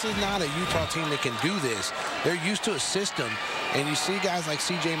one-on-one. This is not a Utah team that can do this. They're used to a system. And you see guys like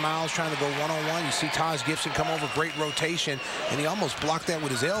C.J. Miles trying to go one-on-one. You see Taj Gibson come over, great rotation, and he almost blocked that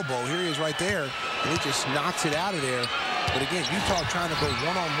with his elbow. Here he is right there, and he just knocks it out of there. But again, Utah trying to go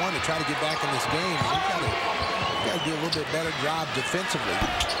one-on-one to try to get back in this game. You got to do a little bit better job defensively.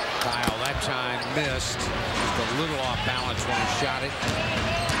 Kyle that time missed. Just a little off balance when he shot it.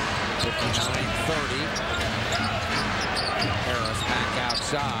 59-30. Harris back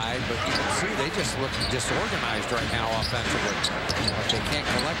outside, but you can see they just look disorganized right now offensively. But they can't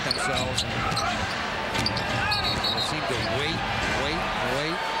collect themselves. They seem to wait,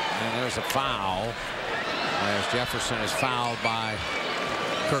 and there's a foul as Jefferson is fouled by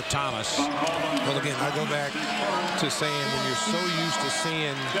Kurt Thomas. Well, again, I go back to saying when you're so used to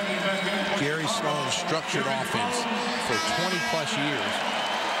seeing Gary Sloan's structured offense for 20-plus years,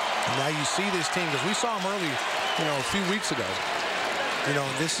 and now you see this team, because we saw him early, you know, a few weeks ago. You know,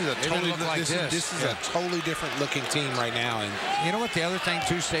 this is a totally a totally different looking team right now. And you know what the other thing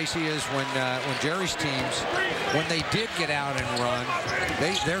too, Stacey, is when Jerry's teams, when they did get out and run,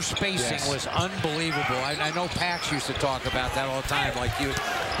 their spacing was unbelievable. I know Pax used to talk about that all the time. Like you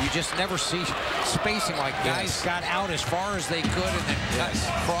just never see spacing, like guys got out as far as they could and then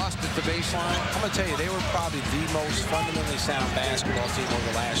crossed at the baseline. I'm gonna tell you, they were probably the most fundamentally sound basketball team over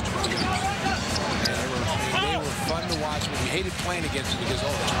the last 20 years. They were fun to watch. When you hated playing against them because,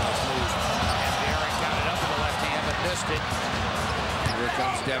 oh, that's move. And Derek got it up with the left hand but missed it. Here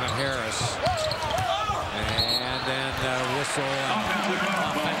comes Devin Harris. And then whistle and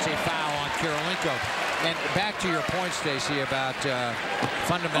offensive foul on Kirilenko. And back to your point, Stacey, about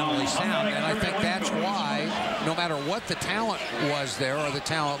fundamentally sound. And I think that's why, no matter what the talent was there or the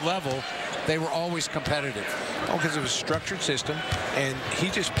talent level, they were always competitive. Oh, because it was a structured system, and he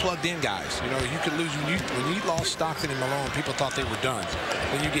just plugged in guys. You know, you could lose when you lost Stockton and Malone. People thought they were done.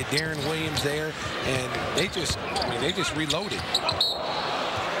 Then you get Darren Williams there, and they just reloaded.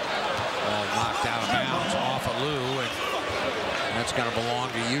 Ball knocked out of bounds off of Lou, and that's going to belong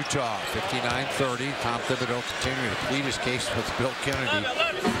to Utah. 59-30. Tom Thibodeau continuing to plead his case with Bill Kennedy.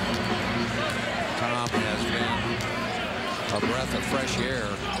 Tom has been a breath of fresh air.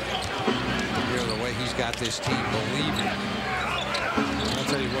 You know, the way he's got this team believing. I'll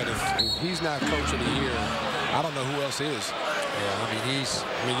tell you what, if he's not coach of the year, I don't know who else is. Yeah,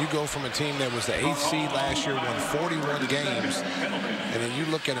 I mean, you go from a team that was the 8th seed last year, won 41 games, and then you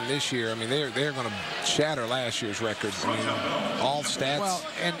look at them this year. I mean, they're going to shatter last year's record. I mean, all stats. Well,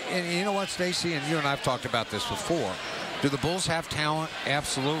 and you know what, Stacy, and you and I have talked about this before. Do the Bulls have talent?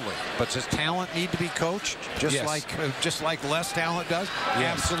 Absolutely. But does talent need to be coached? Just like less talent does?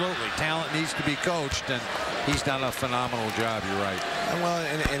 Yes. Absolutely. Talent needs to be coached, and he's done a phenomenal job. You're right. Well,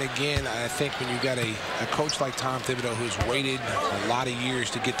 and again, I think when you got a coach like Tom Thibodeau who's waited a lot of years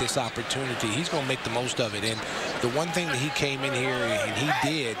to get this opportunity, he's going to make the most of it. And the one thing that he came in here and he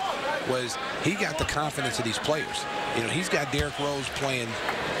did was he got the confidence of these players. You know, he's got Derrick Rose playing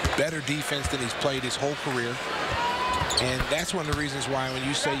better defense than he's played his whole career. And that's one of the reasons why when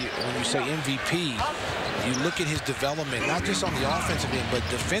you say MVP, you look at his development, not just on the offensive end, but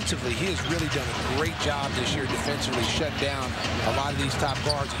defensively. He has really done a great job this year defensively, shut down a lot of these top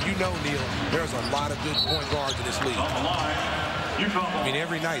guards. And you know, Neil, there's a lot of good point guards in this league. I mean,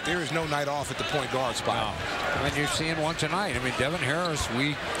 every night, there is no night off at the point guard spot. I mean, you're seeing one tonight. I mean, Devin Harris,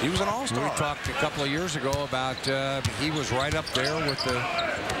 he was an all-star. We talked a couple of years ago about he was right up there with the,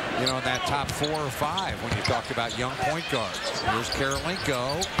 you know, in that top 4 or 5 when you talked about young point guards. Here's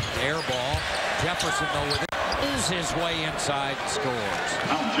Karolinko, air ball. Jefferson, though, with it, is his way inside and scores.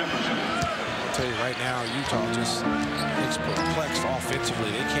 I'll tell you right now, Utah just is perplexed offensively.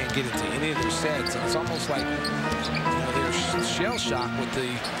 They can't get into any of their sets, and it's almost like, you know, they're shell-shocked with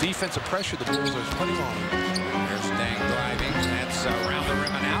the defensive pressure the Bulls are putting on them. There's Dang driving. That's around the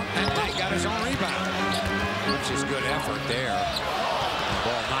rim and out, and Dang got his own rebound, which is good effort there.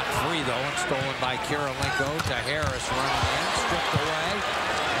 Ball not free, though, and stolen by Karolinko to Harris running in, stripped away.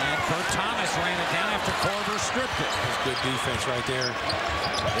 And Kurt Thomas ran it down after Korver stripped it. That's good defense right there.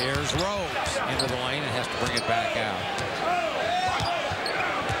 There's Rose into the lane and has to bring it back out.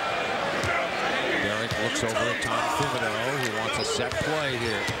 Derrick looks over at Tom Thibodeau, who wants a set play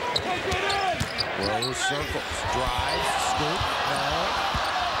here. Rose circles, drives, scoop, no.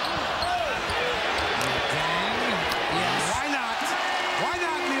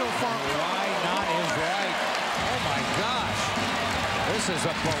 This is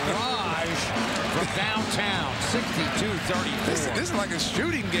a barrage from downtown, 62-34. This is like a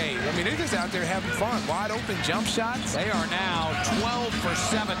shooting game. I mean, they're just out there having fun. Wide open jump shots. They are now 12 for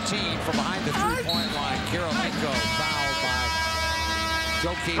 17 from behind the three-point line. Karolinko fouled by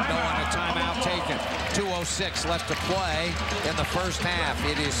Joakim Noah on a timeout taken. 2:06 left to play in the first half.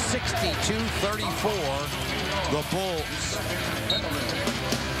 It is 62-34, the Bulls.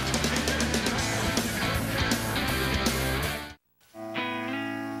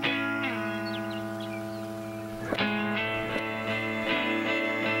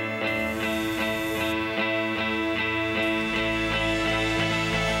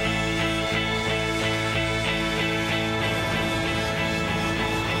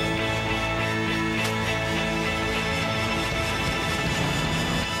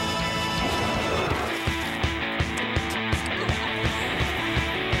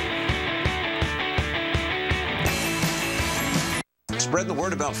 Spread the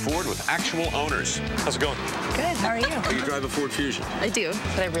word about Ford with actual owners. How's it going? Good, how are you? You drive a Ford Fusion? I do.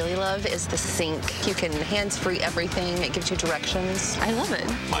 What I really love is the sync. You can hands-free everything. It gives you directions. I love it.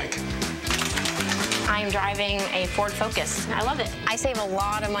 Mike. I'm driving a Ford Focus. I love it. I save a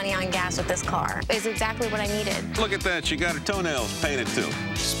lot of money on gas with this car. It's exactly what I needed. Look at that. She got her toenails painted, too.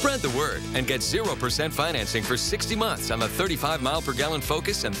 Spread the word and get 0% financing for 60 months on the 35-mile-per-gallon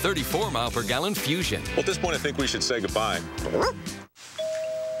Focus and 34-mile-per-gallon Fusion. Well, at this point, I think we should say goodbye.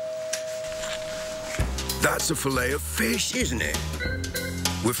 That's a fillet of fish, isn't it?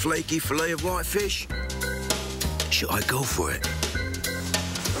 With flaky fillet of white fish? Should I go for it?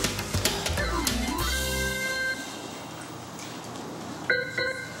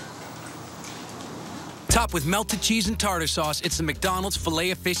 Topped with melted cheese and tartar sauce, it's the McDonald's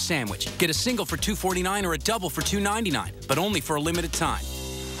Filet-O-Fish sandwich. Get a single for $2.49 or a double for $2.99, but only for a limited time.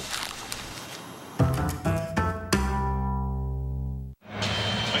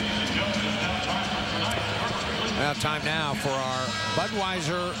 Time now for our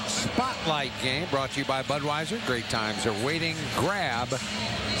Budweiser Spotlight game, brought to you by Budweiser. Great times are waiting. Grab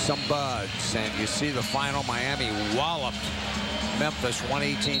some Buds. And you see the final. Miami walloped Memphis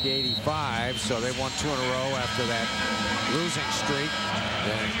 118-85, so they won 2 in a row after that losing streak.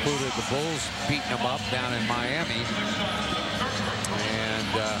 That included the Bulls beating them up down in Miami.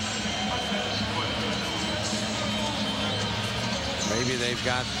 And Maybe they've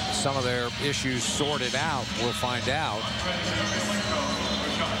got some of their issues sorted out. We'll find out.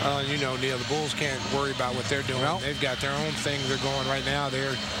 You know, Neil, the Bulls can't worry about what they're doing. They've got their own thing they're going right now.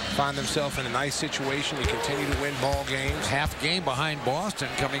 They find themselves in a nice situation to continue to win ball games. Half game behind Boston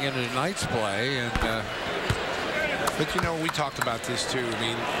coming into tonight's play. And but, you know, we talked about this, too. I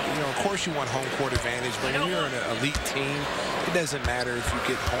mean, you know, of course you want home court advantage, but when you're an elite team, it doesn't matter if you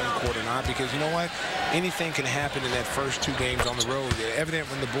get home court or not, because you know what? Anything can happen in that first 2 games on the road. Evident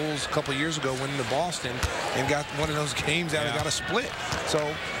when the Bulls a couple years ago went into Boston and got one of those games out and got a split.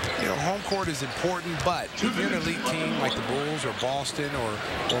 So, you know, home court is important, but if you're an elite team like the Bulls or Boston or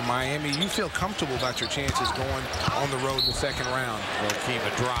Miami, you feel comfortable about your chances going on the road in the second round. Joakim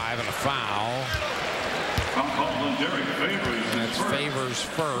a drive and a foul. That's Favors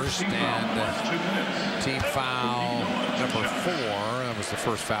first, and team foul number 4. That was the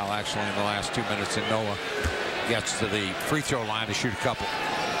first foul actually in the last 2 minutes, and Noah gets to the free throw line to shoot a couple.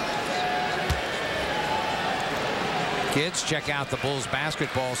 Kids, check out the Bulls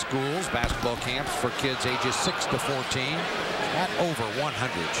basketball schools, basketball camps for kids ages 6 to 14 at over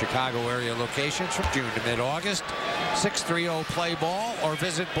 100 Chicago area locations from June to mid-August. 630 play ball or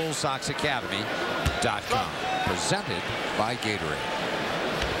visit bullsoxacademy.com. Presented by Gatorade.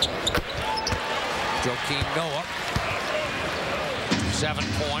 Joakim Noah, 7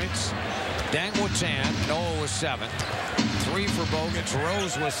 points. Deng with 10. Noah with 7. 3 for Bogans.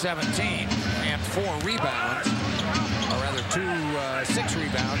 Rose with 17 and 4 rebounds, or rather 6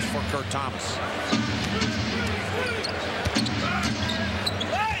 rebounds for Kurt Thomas.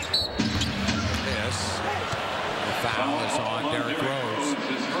 Foul is on Derrick Rose.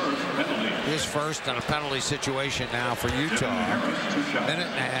 His first and a penalty situation now for Utah. Minute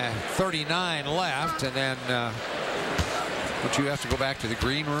and 39 left, and then would you have to go back to the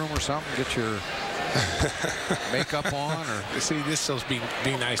green room or something, get your makeup on? Or see, this is be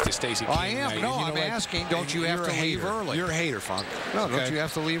nice to Stacey King. I am. No, I'm asking. Don't you have to leave early? You're a hater, Funk. No, don't you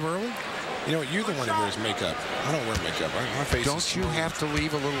have to leave early? You know what? You're the one that wears makeup. I don't wear makeup. My face. Don't you have to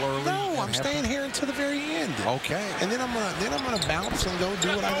leave a little early? No, I'm staying here until the very end. Okay. And then I'm gonna bounce and go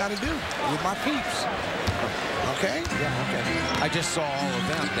do what I gotta do with my peeps. Okay. Yeah. Okay. I just saw all of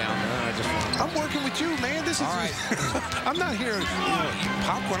them down there. I'm working with you, man. This is all right. I'm not here, eating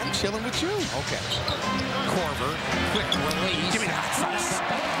popcorn. I'm chilling with you. Okay. Corver, quick release. Give me the hot sauce.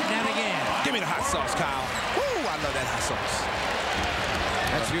 And again. Give me the hot sauce, Kyle. Woo! I love that hot sauce.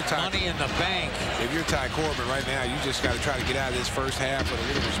 That's your money in the bank. If you're Ty Corbin right now, you just got to try to get out of this first half with a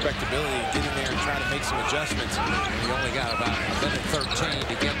little respectability and get in there and try to make some adjustments. You only got about a minute 13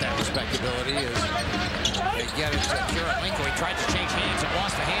 to get that respectability. As they get it to Kirilenko. He tried to change hands and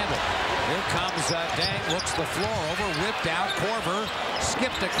lost the handle. Here comes Deng, looks the floor over, whipped out. Corver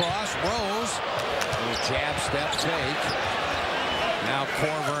skipped across. Rose, little jab step fake. Now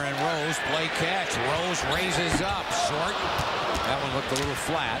Corver and Rose play catch. Rose raises up, short. That one looked a little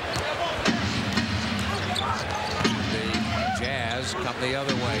flat. The Jazz come the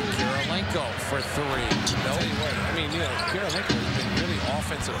other way. Kirilenko for 3. No. I mean, you know, Kirilenko has been really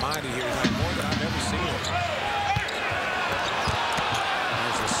offensive-minded here tonight, more than I've ever seen him.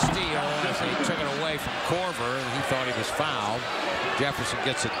 There's a steal as they took it away from Corver, and he thought he was fouled. Jefferson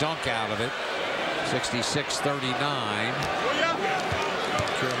gets a dunk out of it. 66-39.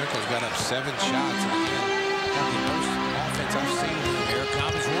 Kirilenko's got up 7 shots. I've seen. Here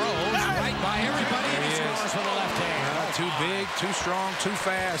comes Rose, right by everybody, and he scores with the left hand. Too big, too strong, too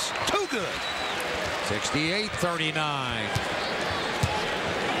fast, too good. 68-39.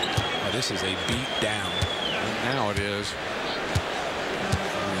 Oh, this is a beat down. And now it is.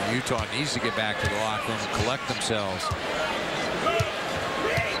 Utah needs to get back to the locker room and collect themselves.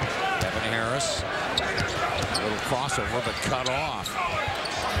 Kevin Harris, a little crossover, but cut off.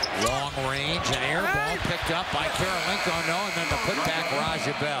 Long range, an air ball picked up by Kirilenko, no, and then the putback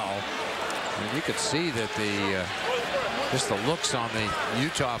Raja Bell. And you could see that just the looks on the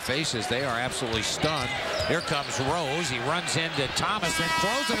Utah faces, they are absolutely stunned. Here comes Rose, he runs into Thomas and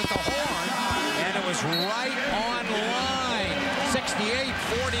throws it at the horn, and it was right on line.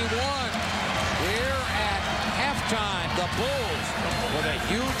 68-41. We're at halftime. The Bulls with a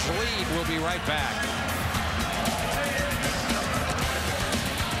huge lead. We'll be right back.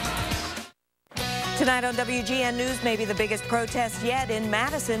 Tonight on WGN News, maybe the biggest protest yet in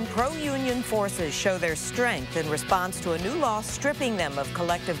Madison. Pro-union forces show their strength in response to a new law stripping them of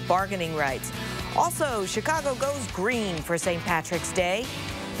collective bargaining rights. Also, Chicago goes green for St. Patrick's Day.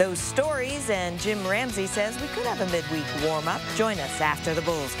 Those stories, and Jim Ramsey says we could have a midweek warm-up. Join us after the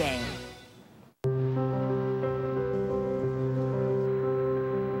Bulls game.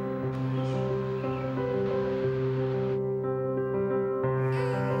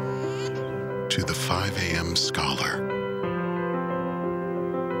 to the 5 a.m. scholar.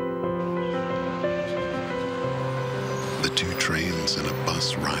 The 2 trains and a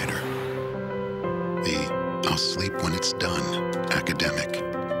bus rider. The I'll sleep when it's done academic.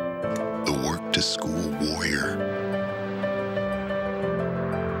 The work to school warrior.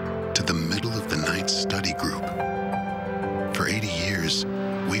 To the middle of the night study group. For 80 years,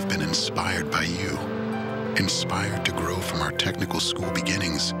 we've been inspired by you. Inspired to grow from our technical school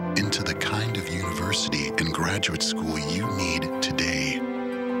beginnings into the kind of university and graduate school you need today.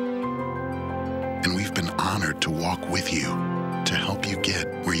 And we've been honored to walk with you to help you get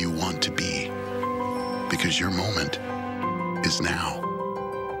where you want to be. Because your moment is now.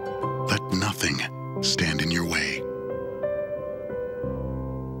 Let nothing stand in your way.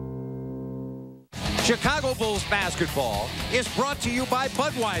 Chicago Bulls basketball is brought to you by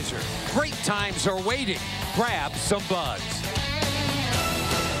Budweiser. Great times are waiting. Grab some Buds.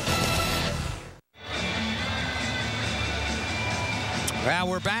 Well,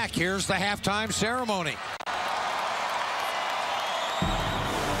 we're back. Here's the halftime ceremony.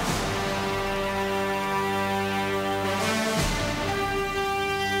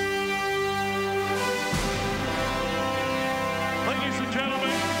 Ladies and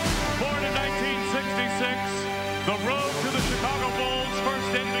gentlemen, born in 1966, the road to the Chicago Bulls' first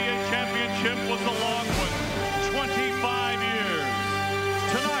NBA championship was a long one, 25 years.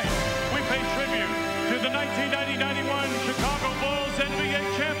 Tonight, we pay tribute to the 1990-91 Chicago Bulls NBA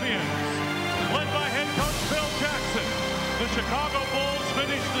champions. Led by head coach Phil Jackson, the Chicago Bulls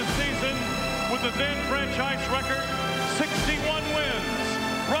finished the season with a then franchise record 61 wins,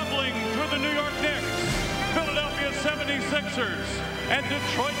 rumbling through the New York Knicks, Philadelphia 76ers, and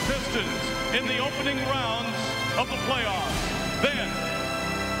Detroit Pistons in the opening rounds of the playoffs. Then,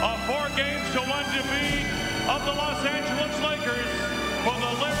 a 4 games to 1 defeat of the Los Angeles Lakers for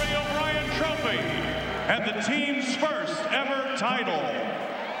the Larry O'Brien Trophy and the team's first ever title.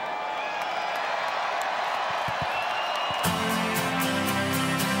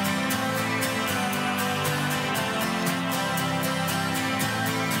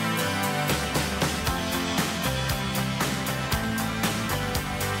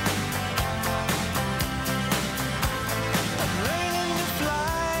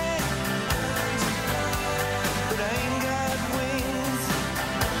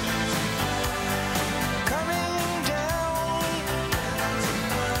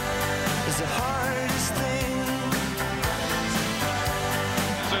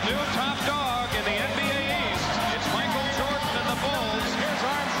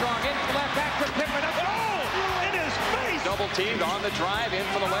 Teamed on the drive, in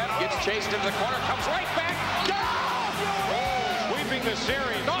for the left, gets chased into the corner, comes right back. Bulls sweeping the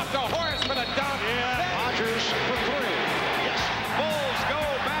series. Off to Horace for the dunk. Yeah. Hodges for 3. Yes. Bulls go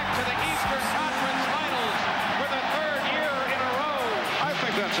back to the Eastern Conference Finals for the 3rd year in a row. I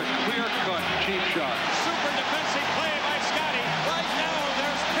think that's a clear-cut cheap shot. Super defensive play by Scotty. Right now,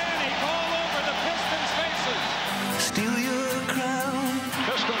 there's panic all over the Pistons' faces. Steal your crown.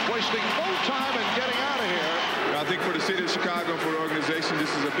 Pistons wasting no time in getting out of here. I think for the city of Chicago, for the organization, this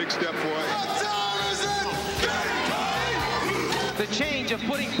is a big step for us. The change of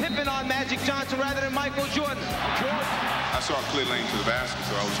putting Pippen on Magic Johnson rather than Michael Jordan. I saw a clear lane to the basket,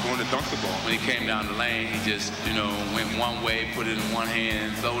 so I was going to dunk the ball. When he came down the lane, he just, went one way, put it in one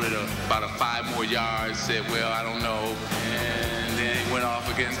hand, floated about 5 more yards, said, well, I don't know, and then he went off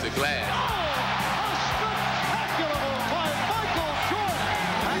against the glass.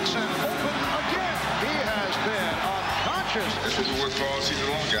 This was the worst ball season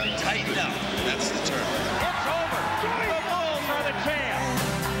long, guys. Tighten up. That's the term. It's over. The Bulls are the champs.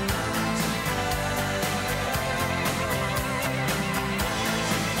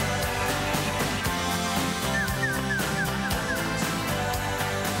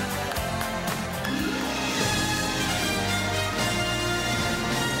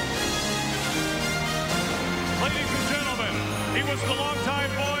 Ladies and gentlemen, he was the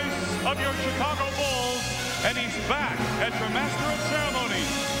longtime voice of your Chicago Bulls. And he's back as your master of ceremonies.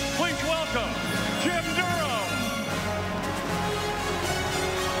 Please welcome Jim Durham.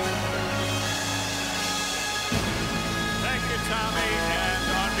 Thank you, Tommy. And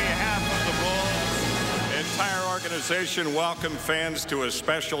on behalf of the Bulls, entire organization, welcome fans to a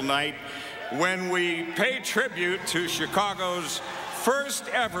special night when we pay tribute to Chicago's first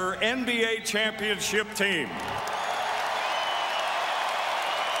ever NBA championship team.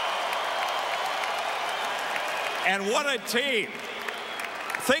 And what a team.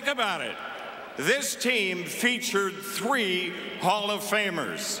 Think about it. This team featured 3 Hall of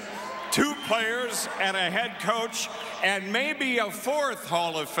Famers. 2 players and a head coach, and maybe a 4th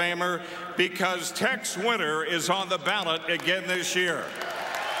Hall of Famer, because Tex Winter is on the ballot again this year.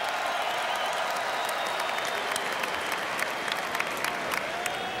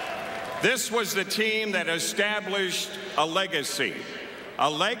 This was the team that established a legacy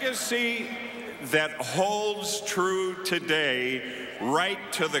that holds true today right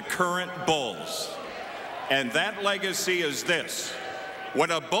to the current Bulls. And that legacy is this: when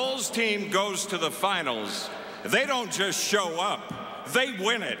a Bulls team goes to the finals, they don't just show up, they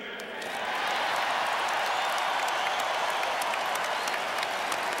win it.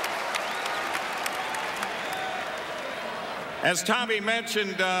 As Tommy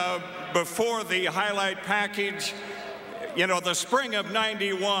mentioned before the highlight package, you know, the spring of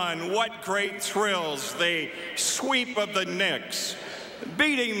 '91, what great thrills. The sweep of the Knicks,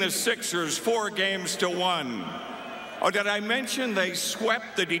 beating the Sixers 4-1. Oh, did I mention they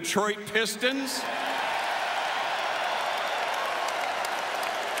swept the Detroit Pistons?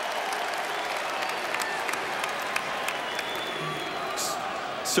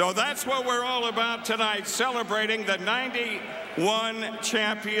 So that's what we're all about tonight, celebrating the '91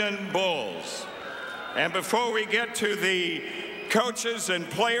 champion Bulls. And before we get to the coaches and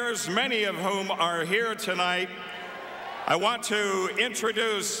players, many of whom are here tonight, I want to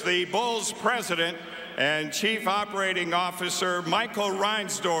introduce the Bulls president and Chief Operating Officer, Michael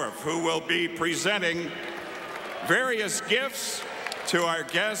Reinsdorf, who will be presenting various gifts to our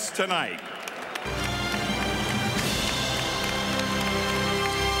guests tonight.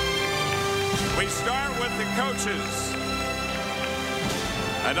 We start with the coaches.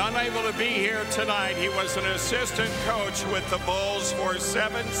 And unable to be here tonight, he was an assistant coach with the Bulls for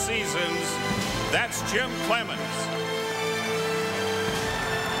 7 seasons. That's Jim Clemens.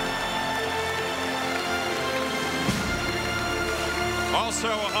 Also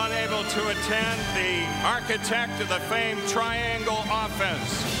unable to attend, the architect of the famed Triangle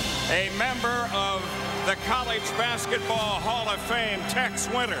Offense, a member of the College Basketball Hall of Fame, Tex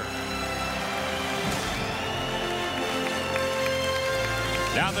Winter.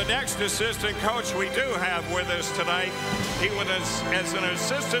 Now, the next assistant coach we do have with us tonight, he was as an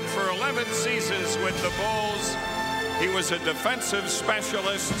assistant for 11 seasons with the Bulls. He was a defensive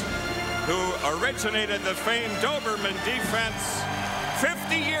specialist who originated the famed Doberman defense.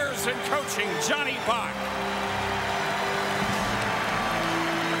 50 years in coaching, Johnny Bach.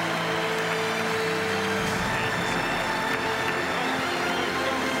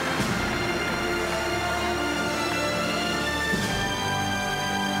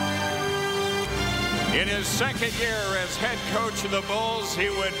 In his second year as head coach of the Bulls, he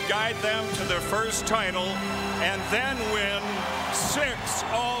would guide them to their first title and then win 6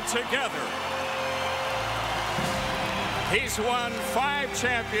 altogether. He's won 5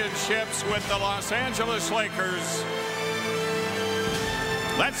 championships with the Los Angeles Lakers.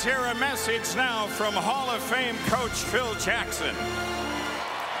 Let's hear a message now from Hall of Fame coach Phil Jackson.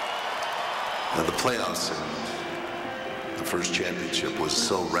 Now, the playoffs and the first championship was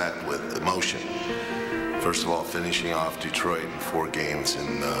so wrapped with emotion. First of all, finishing off Detroit in 4 games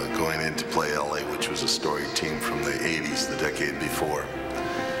and going in to play LA, which was a storied team from the 80s, the decade before.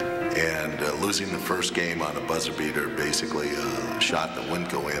 And losing the first game on a buzzer beater, basically a shot that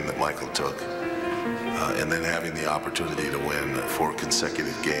wouldn't go in that Michael took. And then having the opportunity to win 4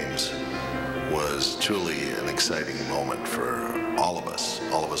 consecutive games was truly an exciting moment for all of us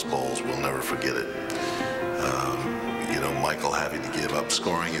Bulls. We'll never forget it. You know, Michael having to give up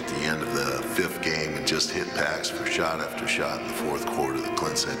scoring at the end of the 5th game and just hit packs for shot after shot in the 4th quarter that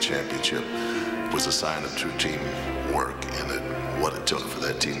clinched that championship was a sign of true teamwork and what it took for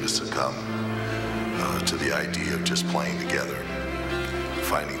that team to succumb to the idea of just playing together,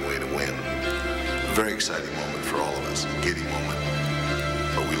 finding a way to win. A very exciting moment for all of us, a giddy moment.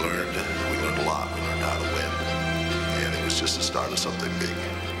 But we learned a lot. We learned how to win. And it was just the start of something big.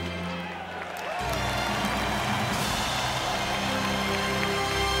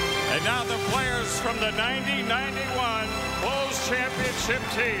 And now the players from the 90-91 Bulls championship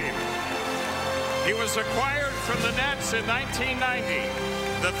team. He was acquired from the Nets in 1990,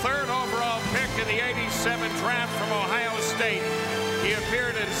 the 3rd overall pick in the '87 draft from Ohio State. He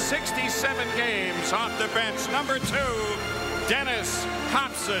appeared in 67 games off the bench. Number 2, Dennis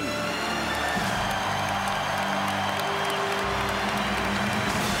Hobson.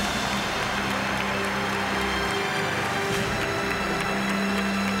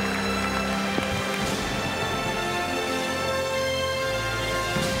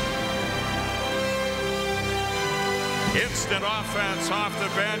 Instant offense off the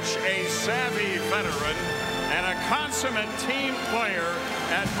bench, a savvy veteran and a consummate team player,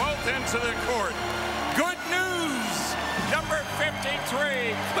 at both ends of the court. Good news, number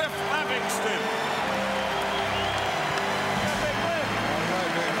 53, Cliff Livingston.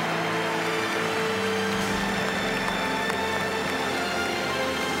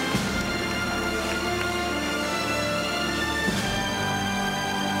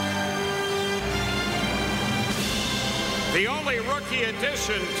 The only rookie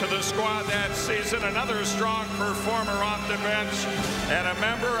addition to the squad that season, another strong performer off the bench, and a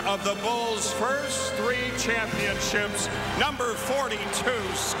member of the Bulls' first 3 championships, number 42,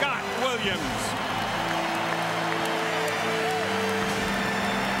 Scott Williams.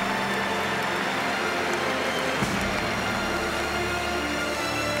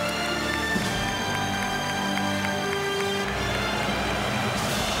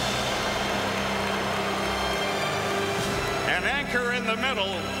 In the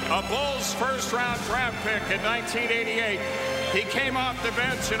middle, a Bulls first-round draft pick in 1988. He came off the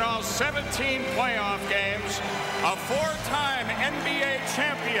bench in all 17 playoff games, a 4-time NBA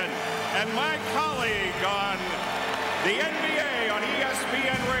champion, and my colleague on the NBA on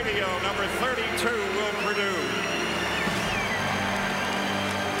ESPN Radio, number 32, Will Purdue.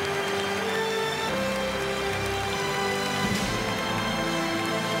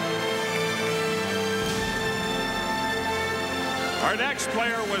 Our next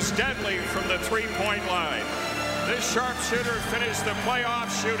player was deadly from the three-point line. This sharpshooter finished the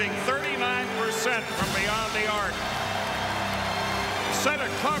playoffs shooting 39% from beyond the arc. Set a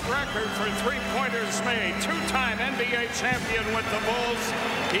club record for three-pointers made. 2-time NBA champion with the Bulls.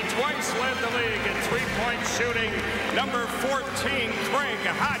 He twice led the league in three-point shooting. Number 14, Craig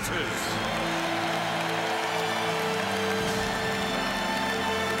Hodges.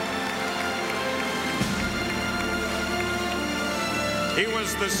 He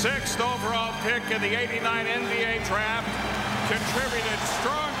was the 6th overall pick in the '89 NBA draft, contributed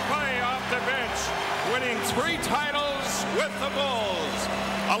strong play off the bench, winning 3 titles with the Bulls.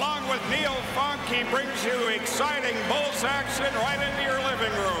 Along with Neil Funk, he brings you exciting Bulls action right into your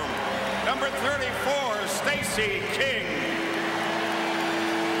living room. Number 34, Stacey King.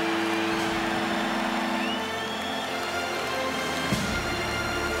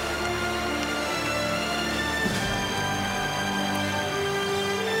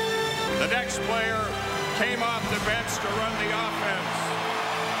 The next player came off the bench to run the offense,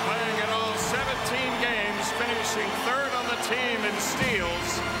 playing in all 17 games, finishing 3rd on the team in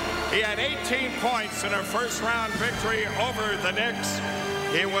steals. He had 18 points in a first-round victory over the Knicks.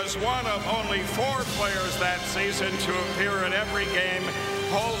 He was one of only 4 players that season to appear in every game,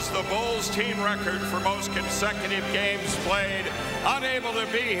 holds the Bulls team record for most consecutive games played. Unable to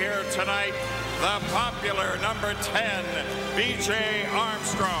be here tonight, the popular number 10, B.J.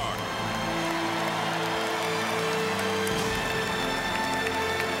 Armstrong.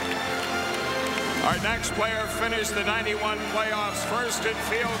 Our next player finished the '91 playoffs 1st in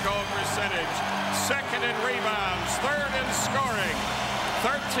field goal percentage, 2nd in rebounds, 3rd in scoring,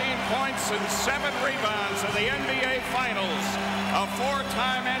 13 points and 7 rebounds in the NBA Finals. A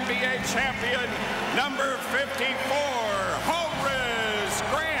 4-time NBA champion, number 54, Horace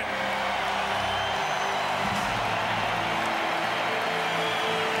Grant.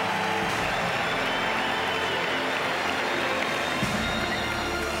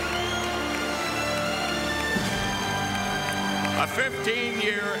 A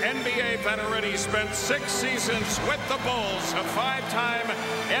 15-year NBA veteran, he spent 6 seasons with the Bulls, a 5-time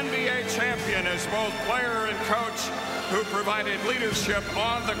NBA champion as both player and coach, who provided leadership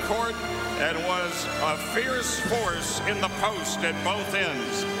on the court and was a fierce force in the post at both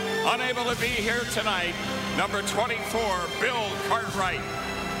ends. Unable to be here tonight, number 24, Bill Cartwright.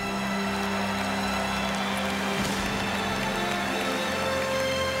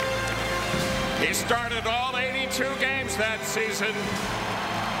 He started all 82 games that season.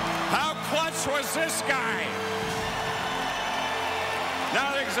 How clutch was this guy?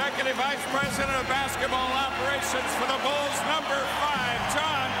 Now the Executive Vice President of Basketball Operations for the Bulls, number 5,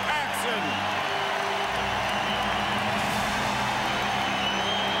 John Paxson.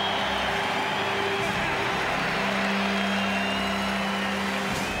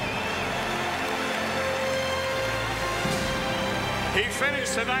 He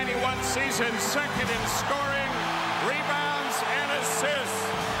finished the '91 season 2nd in scoring, rebounds, and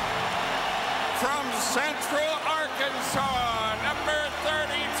assists. From Central Arkansas, number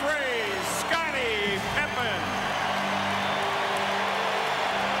 33, Scottie Pippen.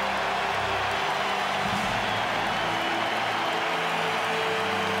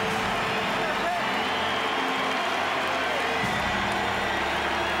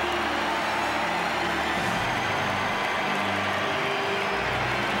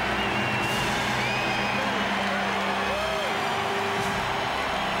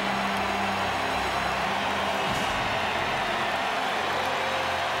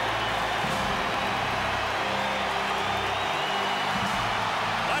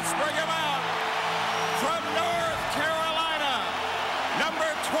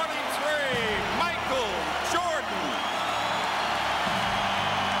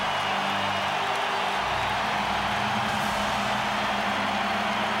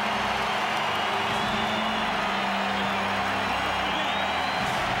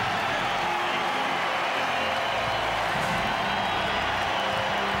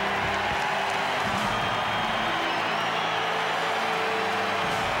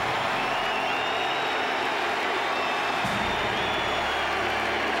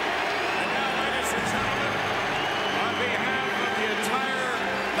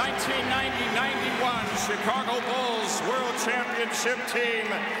 1991 Chicago Bulls World Championship team,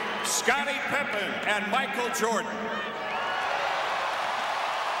 Scottie Pippen and Michael Jordan.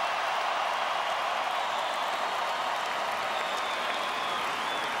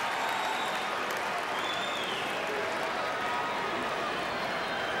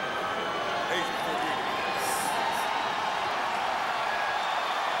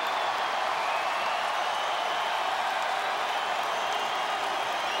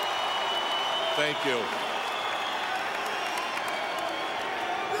 Thank you.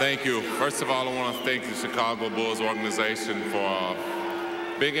 Thank you. First of all, I want to thank the Chicago Bulls organization for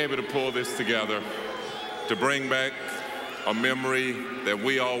being able to pull this together, to bring back a memory that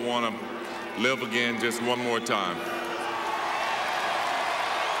we all want to live again just one more time.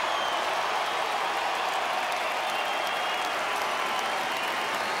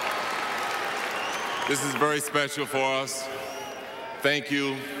 This is very special for us. Thank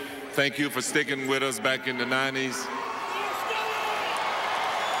you. Thank you for sticking with us back in the 90s.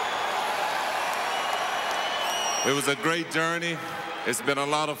 It was a great journey. It's been a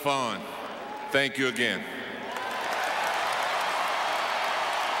lot of fun. Thank you again.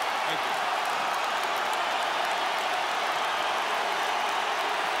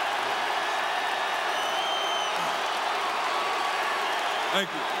 Thank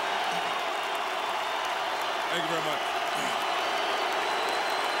you. Thank you very much.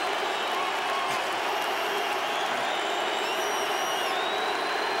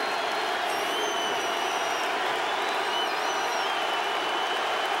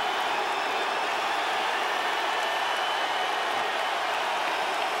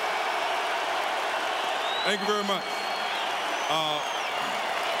 Thank you very much.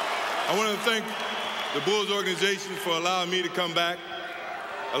 I want to thank the Bulls organization for allowing me to come back,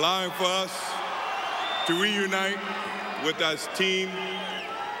 allowing for us to reunite with our team.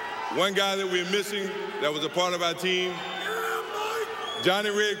 One guy that we're missing that was a part of our team, Johnny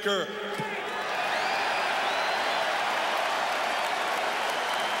Red Kerr.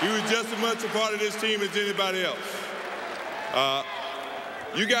 He was just as much a part of this team as anybody else.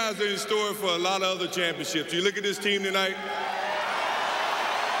 You guys are in store for a lot of other championships. You look at this team tonight.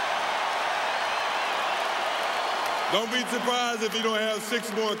 Don't be surprised if you don't have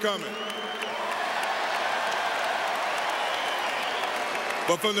 6 more coming.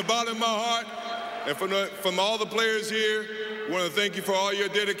 But from the bottom of my heart and from all the players here, I want to thank you for all your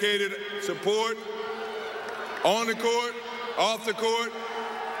dedicated support on the court, off the court,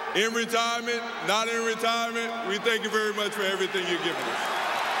 in retirement, not in retirement. We thank you very much for everything you've given us.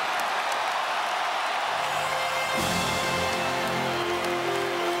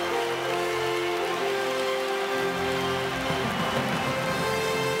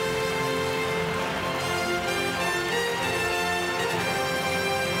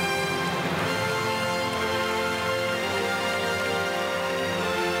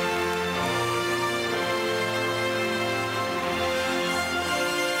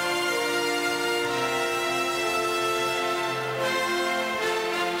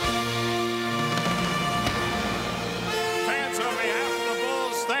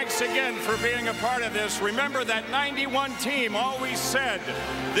 Again for being a part of this. Remember that 91 team always said,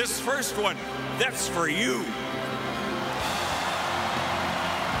 this first one, that's for you.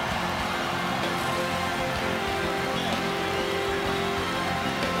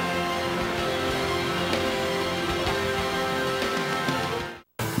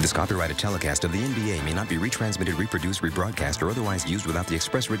 This copyrighted telecast of the NBA may not be retransmitted, reproduced, rebroadcast, or otherwise used without the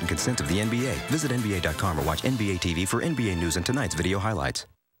express written consent of the NBA. Visit NBA.com or watch NBA TV for NBA news and tonight's video highlights.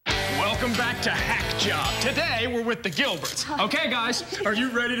 Welcome back to Hack Job. Today, we're with the Gilberts. Okay, guys, are you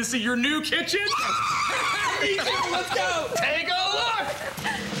ready to see your new kitchen? Me too, let's go. Take a look.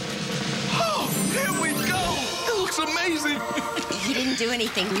 Oh, here we go. It looks amazing. You didn't do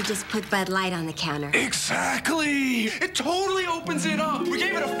anything. You just put Bud Light on the counter. Exactly. It totally opens it up. We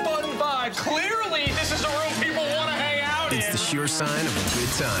gave it a fun vibe. Clearly, this is a room people want to hang out in. It's the sure sign of a good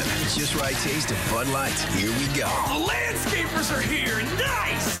time. It's just right taste of Bud Light. Here we go. The landscapers are here.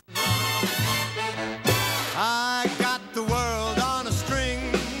 Nice. I got the world on a string,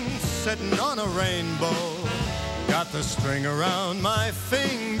 sitting on a rainbow. Got the string around my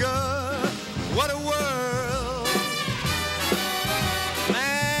finger. What a world.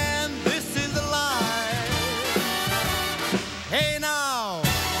 Man, this is a life. Hey now,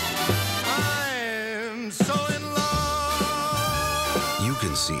 I'm so in love. You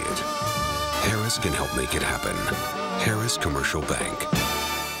can see it. Harris can help make it happen. Harris Commercial Bank.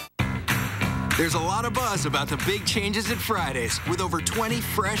 There's a lot of buzz about the big changes at Fridays with over 20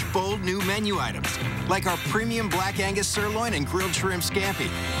 fresh, bold new menu items, like our premium Black Angus sirloin and grilled shrimp scampi.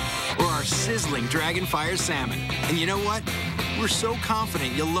 or our sizzling Dragon Fire salmon. And you know what? We're so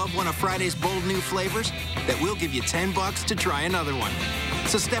confident you'll love one of Friday's bold new flavors that we'll give you $10 to try another one.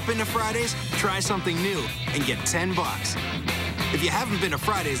 So step into Fridays, try something new, and get $10. If you haven't been to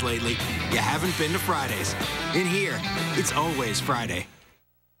Fridays lately, you haven't been to Fridays. In here, it's always Friday.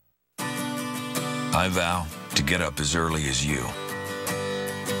 I vow to get up as early as you.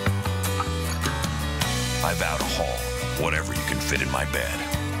 I vow to haul whatever you can fit in my bed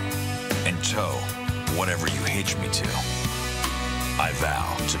and tow whatever you hitch me to. I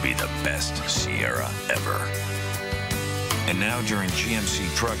vow to be the best Sierra ever. And now during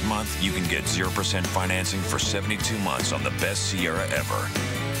GMC Truck Month, you can get 0% financing for 72 months on the best Sierra ever.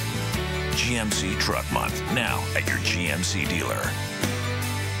 GMC Truck Month, now at your GMC dealer.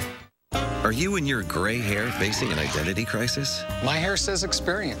 Are you and your gray hair facing an identity crisis? My hair says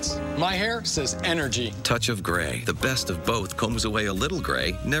experience. My hair says energy. Touch of Gray. The best of both combs away a little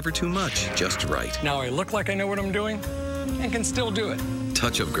gray, never too much, just right. Now I look like I know what I'm doing and can still do it.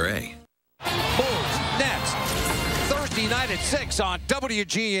 Touch of Gray. Bulls next. Thursday night at 6 on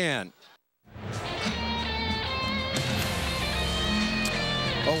WGN.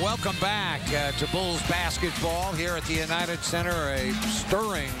 Well, welcome back to Bulls basketball here at the United Center. A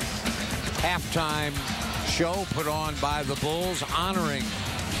stirring halftime show put on by the Bulls honoring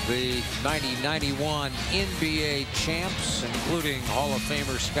the 90-91 NBA champs, including Hall of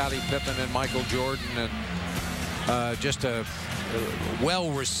Famers Scottie Pippen and Michael Jordan, and just a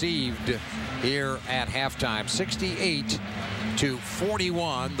well received here at halftime.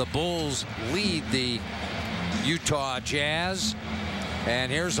 68-41. The Bulls lead the Utah Jazz.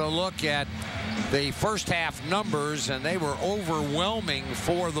 And here's a look at the first half numbers, and they were overwhelming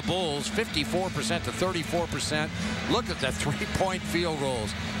for the Bulls, 54% to 34%. Look at the three-point field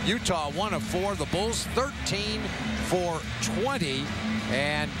goals. Utah 1 of 4, the Bulls 13 for 20,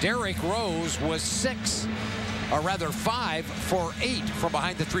 and Derrick Rose was 5 for 8 from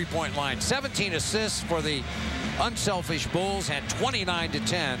behind the three-point line. 17 assists for the unselfish Bulls, and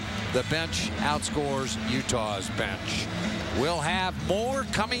 29-10. The bench outscores Utah's bench. We'll have more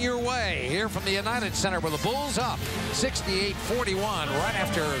coming your way here from the United Center, where the Bulls up 68-41 right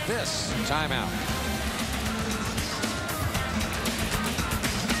after this timeout.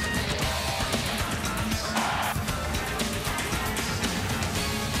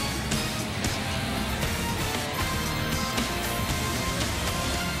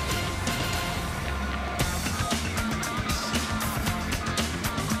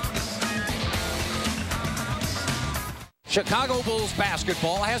 Chicago Bulls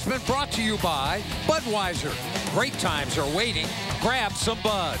basketball has been brought to you by Budweiser. Great times are waiting. Grab some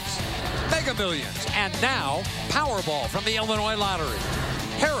Buds. Mega Millions, and now Powerball from the Illinois Lottery.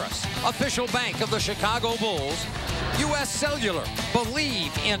 Harris, official bank of the Chicago Bulls. U.S. Cellular,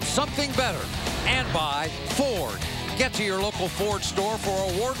 believe in something better. And by Ford. Get to your local Ford store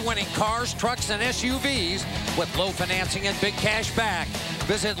for award-winning cars, trucks, and SUVs with low financing and big cash back.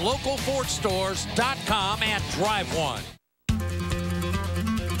 Visit localfordstores.com and drive one.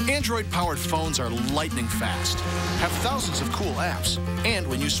 Android-powered phones are lightning fast, have thousands of cool apps, and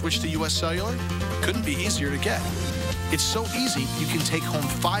when you switch to U.S. Cellular, couldn't be easier to get. It's so easy, you can take home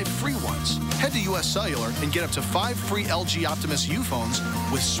 5 free ones. Head to U.S. Cellular and get up to 5 free LG Optimus U phones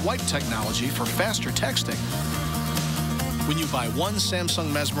with swipe technology for faster texting. When you buy one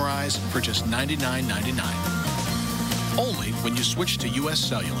Samsung Mesmerize for just $99.99. Only when you switch to U.S.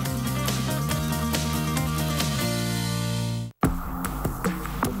 Cellular.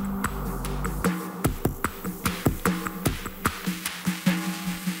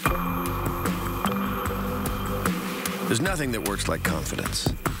 There's nothing that works like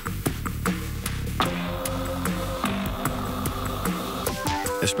confidence.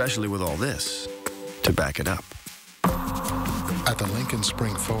 Especially with all this to back it up. At the Lincoln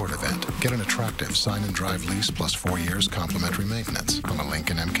Spring Forward event, get an attractive sign and drive lease plus 4 years complimentary maintenance on a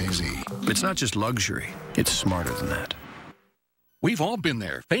Lincoln MKZ. It's not just luxury, it's smarter than that. We've all been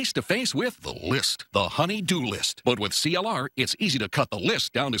there, face-to-face with the list, the honey-do list. But with CLR, it's easy to cut the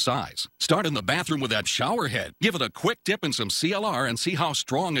list down to size. Start in the bathroom with that shower head. Give it a quick dip in some CLR and see how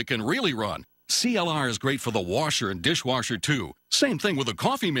strong it can really run. CLR is great for the washer and dishwasher, too. Same thing with a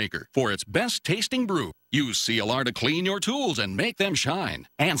coffee maker. For its best-tasting brew, use CLR to clean your tools and make them shine.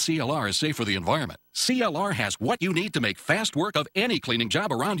 And CLR is safe for the environment. CLR has what you need to make fast work of any cleaning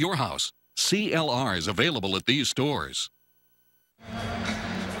job around your house. CLR is available at these stores.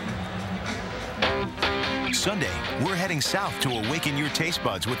 Sunday, we're heading south to awaken your taste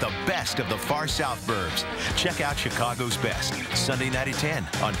buds with the best of the far south burbs. Check out Chicago's Best, Sunday night at 10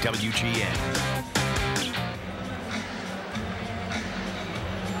 on WGN.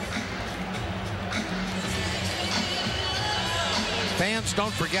 Fans,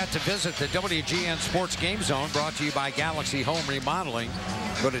 don't forget to visit the WGN Sports Game Zone, brought to you by Galaxy Home Remodeling.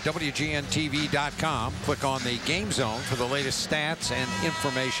 Go to WGNTV.com, click on the Game Zone for the latest stats and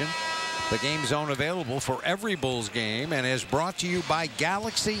information. The Game Zone available for every Bulls game and is brought to you by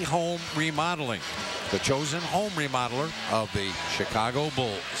Galaxy Home Remodeling, the chosen home remodeler of the Chicago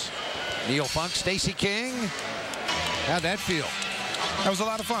Bulls. Neil Funk, Stacey King, how'd that feel? That was a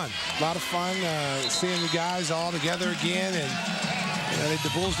lot of fun. A lot of fun seeing the guys all together again. And the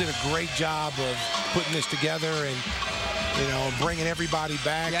Bulls did a great job of putting this together and, bringing everybody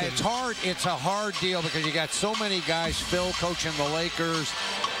back. Yeah, it's hard. It's a hard deal because you got so many guys. Phil coaching the Lakers,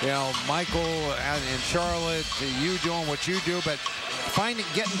 Michael in Charlotte, you doing what you do, but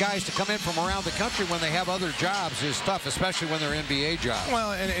getting guys to come in from around the country when they have other jobs is tough, especially when they're NBA jobs.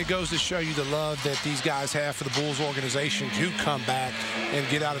 Well, and it goes to show you the love that these guys have for the Bulls organization to come back and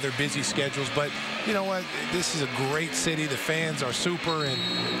get out of their busy schedules. But you know what? This is a great city. The fans are super, and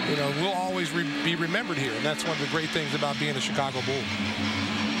we'll always be remembered here. And that's one of the great things about being a Chicago Bull.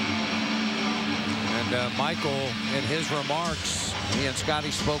 And Michael, in his remarks, he and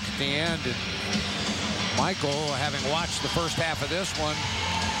Scotty spoke at the end. And Michael, having watched the first half of this one,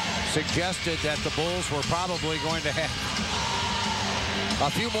 suggested that the Bulls were probably going to have a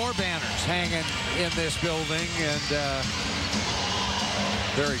few more banners hanging in this building, and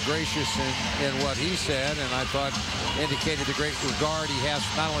very gracious in what he said, and I thought indicated the great regard he has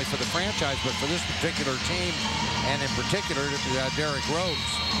not only for the franchise but for this particular team, and in particular Derrick Rose.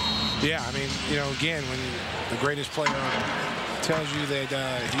 Yeah, I mean, again, when the greatest player tells you that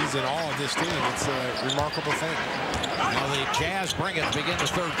he's in awe of this team, it's a remarkable thing. Now the Jazz bring it to begin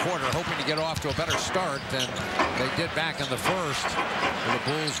the third quarter, hoping to get off to a better start than they did back in the first. And the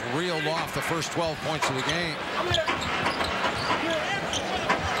Bulls reeled off the first 12 points of the game.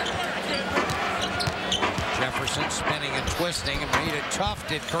 Jefferson spinning and twisting and made it tough,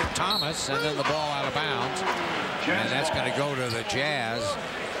 did Kurt Thomas, and then the ball out of bounds. And that's going to go to the Jazz.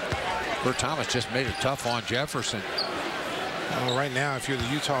 Kurt Thomas just made it tough on Jefferson. Well, right now, if you're the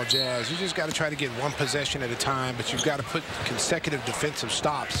Utah Jazz, you just got to try to get one possession at a time, but you've got to put consecutive defensive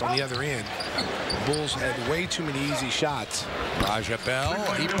stops on the other end. The Bulls had way too many easy shots. Raja Bell,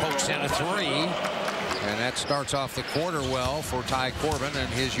 he pokes in a three, and that starts off the quarter well for Ty Corbin and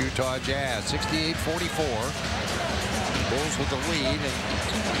his Utah Jazz. 68-44. Bulls with the lead, and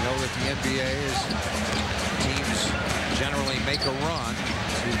we know that the NBA is teams generally make a run.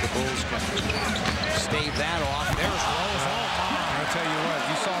 See if the Bulls can stave that off. There's Rose. I'll tell you what,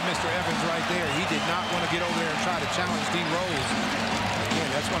 you saw Mr. Evans right there. He did not want to get over there and try to challenge D. Rose. Again,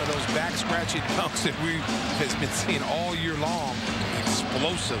 that's one of those back-scratching dunks that we has been seeing all year long.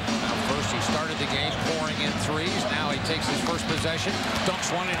 Explosive. Now first he started the game pouring in threes. Now he takes his first possession,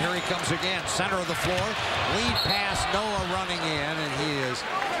 dunks one, and here he comes again. Center of the floor. Lead pass, Noah running in, and he has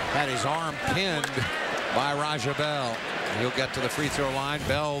had his arm pinned by Raja Bell. He'll get to the free throw line.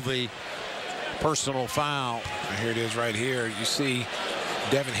 Bell, the personal foul. Here it is right here. You see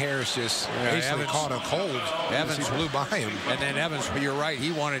Devin Harris just basically caught a cold. Evans blew by him. And then Evans, you're right,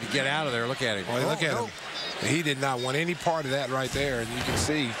 he wanted to get out of there. Look at him. Well, look at him. He did not want any part of that right there. And you can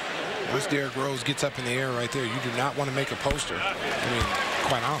see once Derrick Rose gets up in the air right there, you do not want to make a poster. I mean,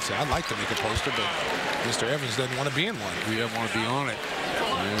 quite honestly, I'd like to make a poster, but Mr. Evans doesn't want to be in one. He doesn't want to be on it.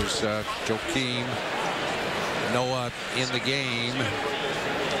 There's Joakim Noah in the game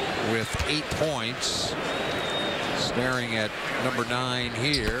with 8 points. Staring at number 9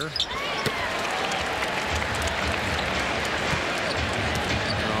 here.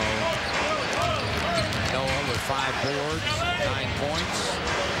 Noah with 5 boards, 9 points.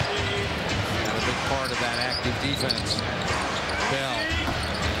 And a big part of that active defense. Bell,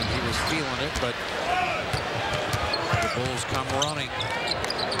 and he was feeling it, but the Bulls come running.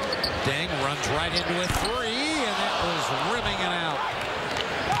 Deng runs right into a three, and that was rimming it out.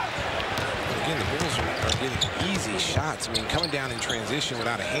 Again, the Bulls are getting easy shots. I mean, coming down in transition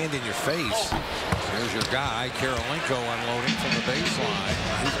without a hand in your face. There's your guy, Karolinko, unloading from the baseline.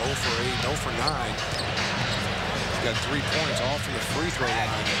 He's 0 for 8, 0 for 9. He's got 3 points, all from the free throw line.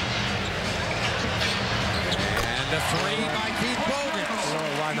 And a three by Keith Bogans.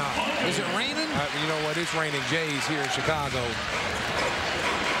 Why not? Is it raining? You know what? It's raining Jays here in Chicago.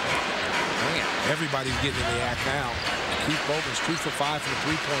 Man, everybody's getting in the act now. Keith Bogans 2 for 5 from the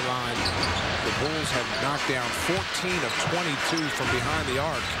three-point line. The Bulls have knocked down 14 of 22 from behind the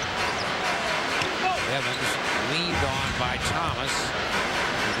arc. Evans leaned on by Thomas.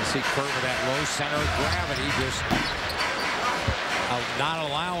 You can see Kurt with that low center of gravity, just not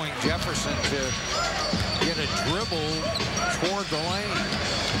allowing Jefferson to get a dribble toward the lane.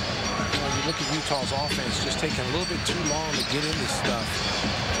 Well, you look at Utah's offense, just taking a little bit too long to get into stuff.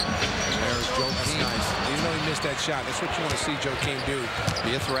 There's Joe That's Keane. nice. Even though he missed that shot, that's what you want to see Joe Keane do.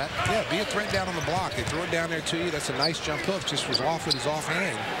 Be a threat. Yeah, be a threat down on the block. They throw it down there to you. That's a nice jump hook. Just was off with his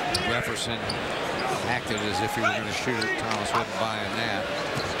offhand. Jefferson acted as if he were going to shoot it. Thomas wouldn't buy in that.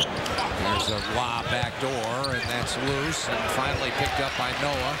 There's a lob back door, and that's loose, and finally picked up by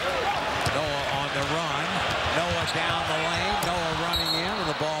Noah. Noah on the run. Noah down the lane. Noah running in, and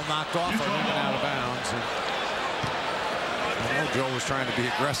the ball knocked off of him and out of bounds. And I know Joe was trying to be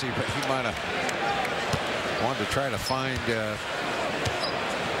aggressive, but he might have wanted to try to find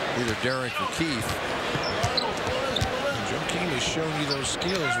either Derek or Keith. Joe Keane is showing you those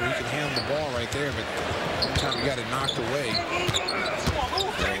skills where he can handle the ball right there, but sometimes you got it knocked away.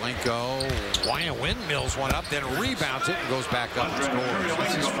 Linko, windmills one up, then rebounds it and goes back up and scores.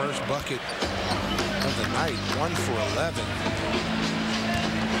 That's his first bucket of the night, 1 for 11.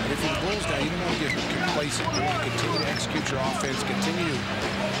 And if you're the Bulls now, you don't want to get complacent. You want to continue to execute your offense, continue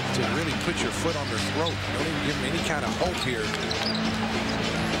to really put your foot on their throat. Don't even give them any kind of hope here.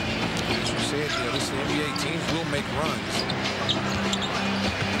 As you said, this NBA teams will make runs.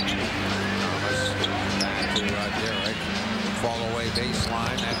 Derek. Fall away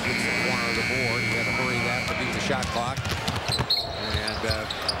baseline. That hits the corner of the board. You got to hurry that to beat the shot clock. And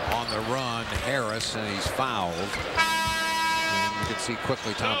on the run, Harris, and he's fouled. And you can see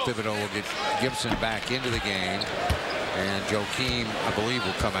quickly Tom Thibodeau will get Gibson back into the game. And Joakim, I believe,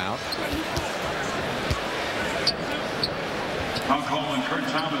 will come out. I'm calling Kurt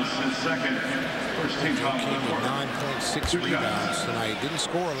Thomas his second. First team foul. Joakim with 9.6 rebounds tonight. Didn't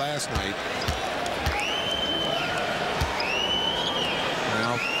score last night.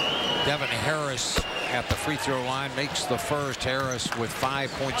 Devin Harris at the free throw line makes the first. Harris with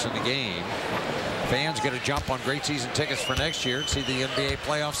 5 points in the game. Fans get a jump on great season tickets for next year. See the NBA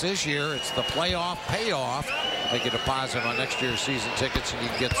playoffs this year. It's the playoff payoff. Make a deposit on next year's season tickets and you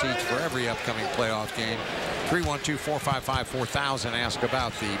can get seats for every upcoming playoff game. 312-455-4000. Ask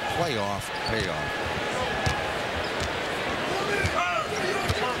about the playoff payoff.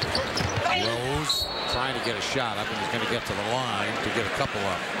 Rose trying to get a shot up and he's going to get to the line to get a couple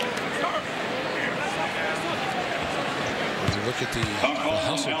up. When you look at the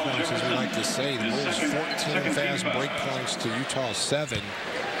hustle points, as we like to say, the Bulls 14 fast break points to Utah's 7.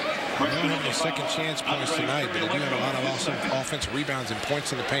 They don't have any second chance points tonight, but they do have a lot of awesome offensive rebounds and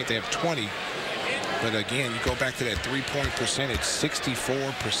points in the paint. They have 20. But again, you go back to that three-point percentage,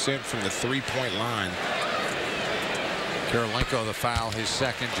 64% from the three-point line. Karolinko the foul, his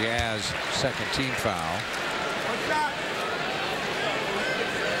second. Jazz second team foul.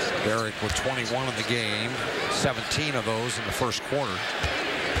 Derek with 21 in the game, 17 of those in the first quarter.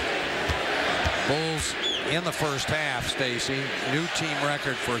 Bulls in the first half, Stacy, new team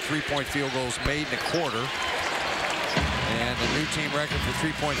record for three-point field goals made in a quarter, and a new team record for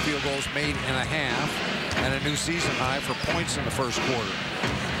three-point field goals made in a half, and a new season high for points in the first quarter.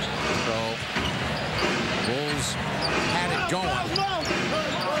 So Bulls had it going,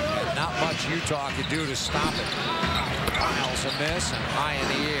 and not much Utah could do to stop it. Miles a miss, and high in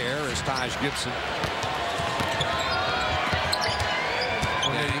the air is Taj Gibson.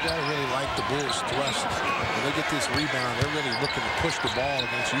 Yeah, you got to really like the Bulls' thrust. When they get this rebound, they're really looking to push the ball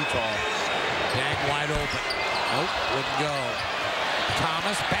against Utah. Dag wide open. Nope, wouldn't go.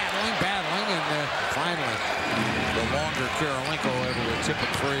 Thomas battling, and finally the longer Karolinko able to tip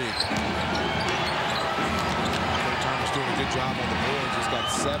it free. Thomas doing a good job on the boards. He's got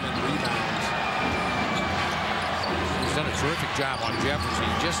 7 rebounds. He's done a terrific job on Jefferson.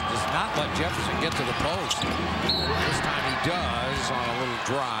 He just does not let Jefferson get to the post. This time he does on a little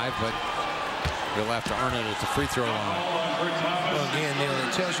drive, but he'll have to earn it at the free throw line. Well, again, Neil,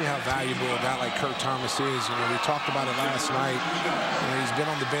 it tells you how valuable a guy like Kurt Thomas is. You know, we talked about it last night. You know, he's been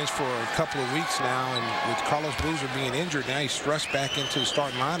on the bench for a couple of weeks now, and with Carlos Boozer being injured, now he's thrust back into the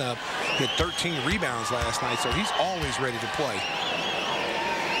starting lineup. He had 13 rebounds last night, so he's always ready to play.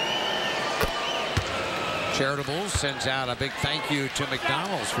 Charitables sends out a big thank you to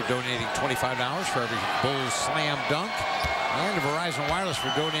McDonald's for donating $25 for every Bulls slam dunk, and to Verizon Wireless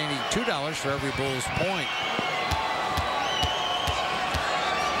for donating $2 for every Bulls point.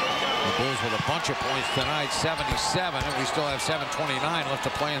 The Bulls with a bunch of points tonight, 77, and we still have 7:29 left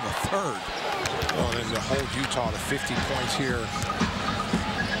to play in the third. Well, then to hold Utah to 50 points here in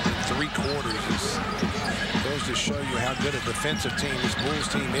 3 quarters goes to show you how good a defensive team this Bulls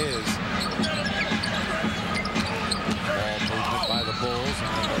team is. Ball movement by the Bulls,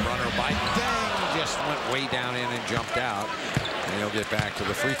 and then the runner by Deng just went way down in and jumped out. And he'll get back to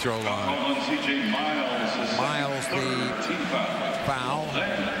the free throw line. Miles, the foul.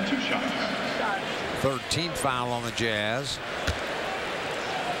 13th foul on the Jazz.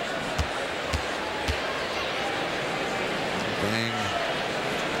 Bang.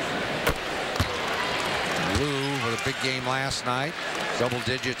 Lou with a big game last night. Double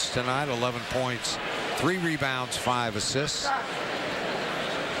digits tonight, 11 points, 3 rebounds, 5 assists.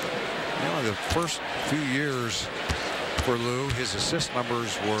 You know, the first few years for Lou, his assist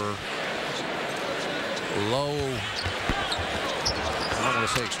numbers were low. I don't want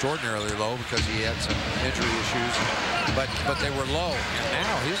to say extraordinarily low because he had some injury issues, but they were low. And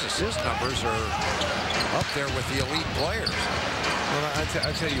now his assist numbers are up there with the elite players. Well,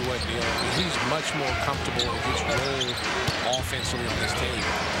 I tell you what, Neil, he's much more comfortable in his role offensively on this team.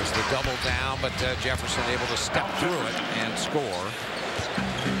 It's the double down, but Jefferson able to step through it and score.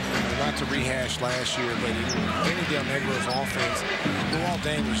 Not to rehash last year, but Danny Del Negro's offense, Luol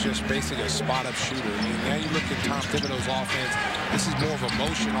Deng was just basically a spot-up shooter. I mean, now you look at Tom Thibodeau's offense, this is more of a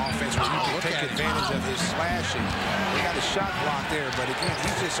motion offense where you can take advantage of his slashing. He got a shot block there, but again,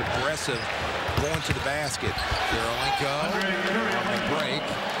 he's just aggressive going to the basket. Karolinko on the break.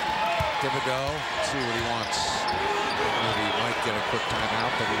 Thibodeau, see what he wants. Maybe he might get a quick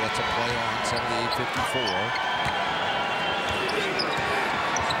timeout, but he lets it play on. 78-54.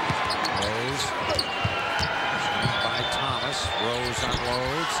 Rose by Thomas. Rose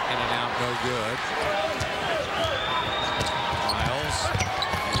unloads. In and out, no good. Miles.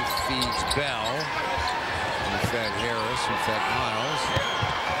 He feeds Bell. He fed Harris. He fed Miles.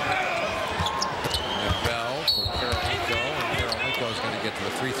 And Bell for Karolinko. And Karolinko's going to get to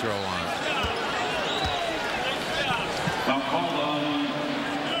the free throw line. Now called on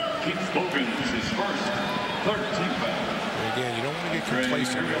Keith Bogans, his first, 13th foul. Again, you don't want to get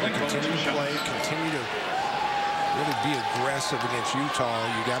complacent. You want to continue to play, continue to really be aggressive against Utah.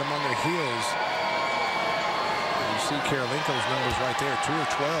 You got them on their heels. You see Karolinko's numbers right there, 2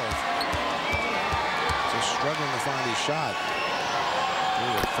 of 12. Just struggling to find his shot. 3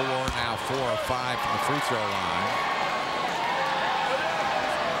 of 4, now 4 of 5 from the free throw line.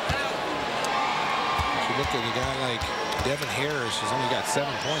 If you look at a guy like Devin Harris, has only got 7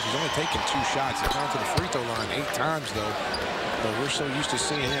 points. He's only taken 2 shots. He's gone to the free throw line 8 times, though. But we're so used to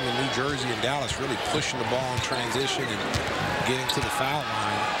seeing him in New Jersey and Dallas really pushing the ball in transition and getting to the foul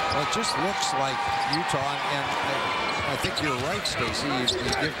line. Well, it just looks like Utah, and I think you're right, Stacey. You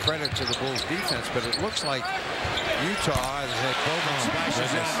give credit to the Bulls defense, but it looks like Utah, as Bogan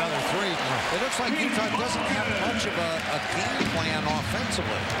splashes in another 3, it looks like Utah doesn't have much of a game plan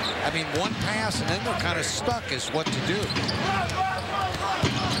offensively. I mean, one pass, and then they're kind of stuck as what to do.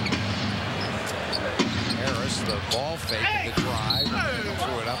 Harris, the ball fake in the drive,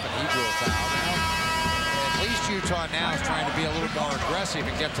 threw it up, and he drew a foul. Now, at least Utah now is trying to be a little more aggressive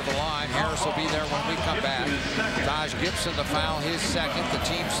and get to the line. Harris will be there when we come back. Taj Gibson, the foul, his second, the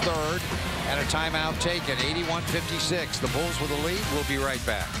team's third, and a timeout taken, 81-56. The Bulls with the lead. We'll be right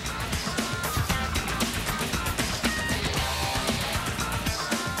back.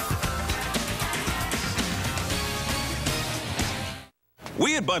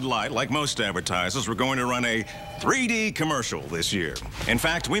 We at Bud Light, like most advertisers, were going to run a 3D commercial this year. In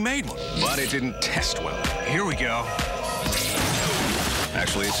fact, we made one, but it didn't test well. Here we go.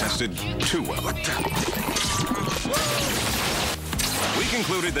 Actually, it tested too well. We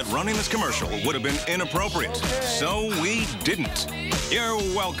concluded that running this commercial would have been inappropriate, so we didn't. You're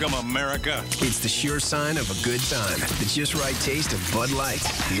welcome, America. It's the sure sign of a good time. The just right taste of Bud Light.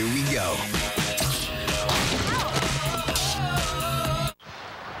 Here we go.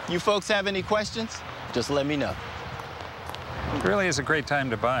 You folks have any questions? Just let me know. It really is a great time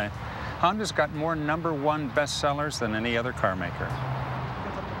to buy. Honda's got more #1 bestsellers than any other car maker.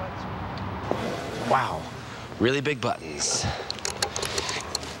 Wow. Really big buttons.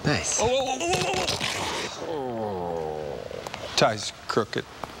 Nice. Oh. Tie's crooked.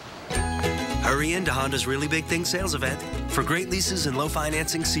 Hurry into Honda's Really Big Things sales event. For great leases and low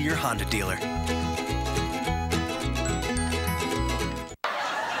financing, see your Honda dealer.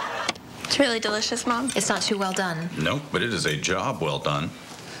 It's really delicious, Mom. It's not too well done. Nope, but it is a job well done.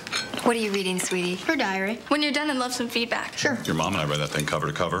 What are you reading, sweetie? Her diary. When you're done, I'd love some feedback. Sure. Your mom and I read that thing cover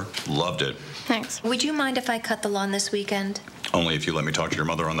to cover. Loved it. Thanks. Would you mind if I cut the lawn this weekend? Only if you let me talk to your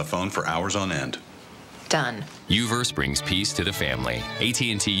mother on the phone for hours on end. Done. Uverse brings peace to the family.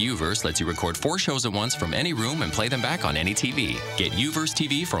 AT&T Uverse lets you record 4 shows at once from any room and play them back on any TV. Get Uverse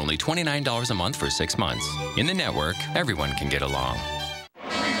TV for only $29 a month for 6 months. In the network, everyone can get along.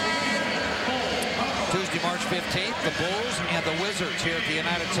 Tuesday, March 15th, the Bulls and the Wizards here at the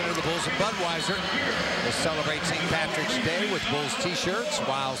United Center. The Bulls and Budweiser will celebrate St. Patrick's Day with Bulls t-shirts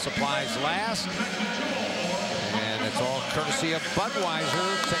while supplies last. And it's all courtesy of Budweiser.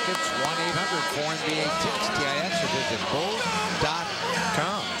 Tickets 1-800-4NBA-TIX, TIX, or visit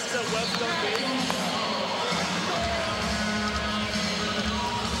bulls.com.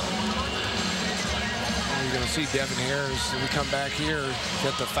 You're going to see Devin Harris, and we come back here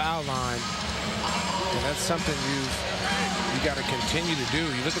at the foul line. And that's something you got to continue to do.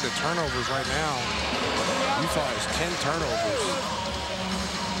 You look at the turnovers right now. Utah has 10 turnovers.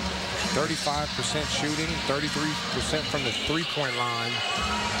 35% shooting, 33% from the three-point line.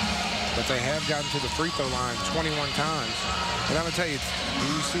 But they have gotten to the free throw line 21 times. And I'm going to tell you,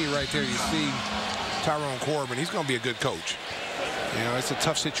 you see right there, you see Tyrone Corbin. He's going to be a good coach. You know, it's a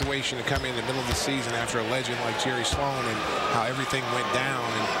tough situation to come in the middle of the season after a legend like Jerry Sloan and how everything went down,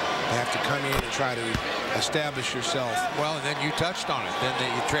 and to have to come in and try to establish yourself. Well, and then you touched on it. Then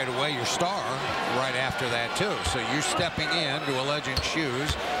you trade away your star right after that, too. So you're stepping into a legend's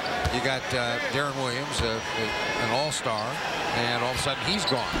shoes. You got Darren Williams, an all-star, and all of a sudden he's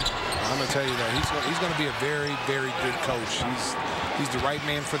gone. I'm going to tell you that he's going to be a very, very good coach. He's the right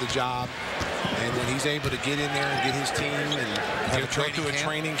man for the job. And when he's able to get in there and get his team and go through a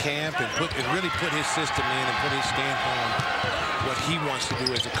training camp and really put his system in and put his stamp on what he wants to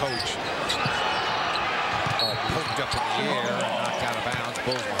do as a coach. Poked up in the air and knocked out of bounds.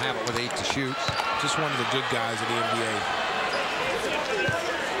 Bulls will have it with 8 to shoot. Just one of the good guys in the NBA.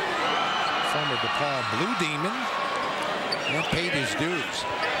 Former DePaul Blue Demon. And paid his dues.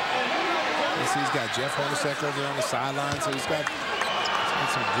 You see he's got Jeff Hornacek over there on the sideline, so he's got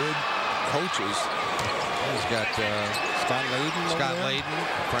some good coaches. He's got Scott Layden,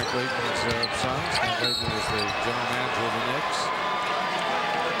 Frank Layden's son. Scott Layden is the general manager of the Knicks.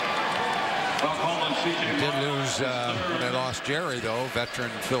 They did lose when they lost Jerry, though,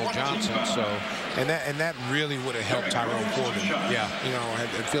 veteran Phil Johnson. So, and that really would have helped Tyrone Corbin. Yeah, you know, had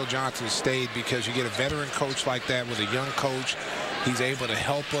Phil Johnson stayed, because you get a veteran coach like that with a young coach. He's able to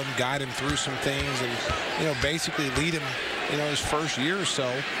help him, guide him through some things, and basically lead him, his first year or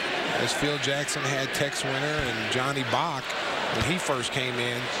so. As Phil Jackson had Tex Winter and Johnny Bach when he first came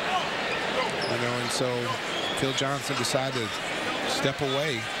in, and so Phil Johnson decided to step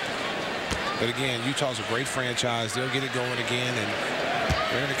away. But again, Utah's a great franchise. They'll get it going again, and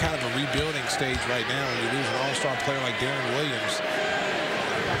they're in a kind of a rebuilding stage right now. When you lose an all-star player like Darren Williams,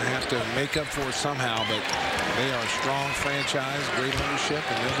 they have to make up for it somehow, but they are a strong franchise, great ownership,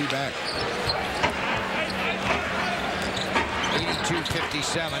 and they'll be back.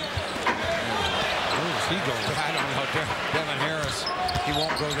 82-57. Where's he going? I don't know. Devin Harris, he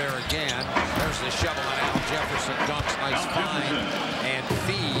won't go there again. There's the shovel, and Al Jefferson dunks. Nice find and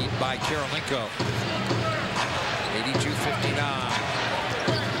feed by Karolinko. 82-59.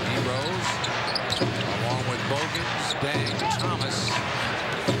 D. Rose, along with Bogans, Dang, Thomas,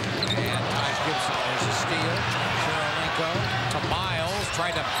 and Taj Gibson. There's a steal. Karolinko to Miles,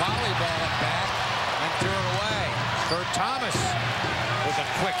 tried to volleyball it back and threw it away. For Thomas with a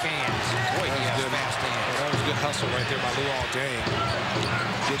quick hands. Boy, he has fast hands. Well, that was a good hustle right there by Luol Deng.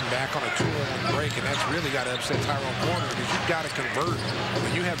 Getting back on a 2-on-1 break, and that's really got to upset Tyrone Corbin, because you've got to convert.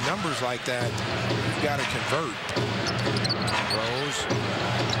 When you have numbers like that, you've got to convert. Rose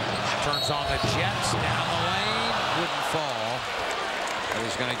turns on the Jets down the lane. Wouldn't fall. But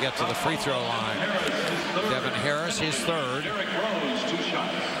he's going to get to the free throw line. Devin Harris, his third.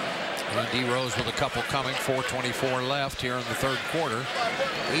 And D. Rose with a couple coming. 4:24 left here in the third quarter.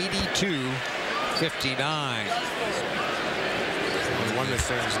 82-59. One of the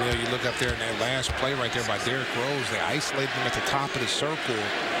things, Neil, you look up there in that last play right there by Derrick Rose, they isolated him at the top of the circle,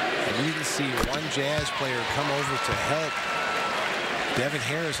 and you didn't see one Jazz player come over to help Devin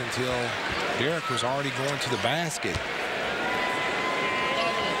Harris until Derrick was already going to the basket.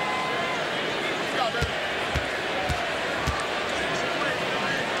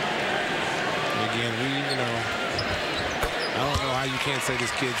 Again, I don't know how you can't say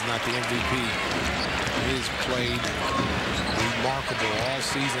this kid's not the MVP. He has played remarkable all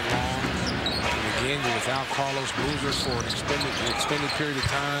season long. And again, you're without Carlos Boozer for an extended period of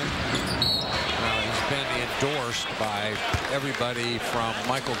time. He's been endorsed by everybody from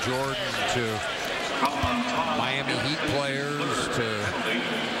Michael Jordan to Miami Heat players to,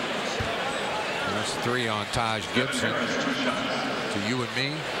 that's 3 on Taj Gibson, to you and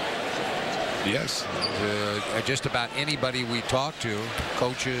me. Yes. Just about anybody we talk to,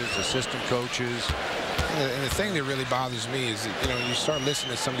 coaches, assistant coaches. And the thing that really bothers me is that, you start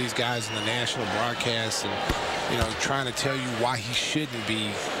listening to some of these guys in the national broadcasts and, trying to tell you why he shouldn't be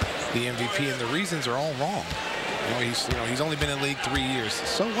the MVP, and the reasons are all wrong. He's only been in the league 3 years.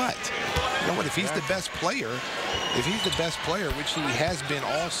 So what? You know what? If he's the best player, which he has been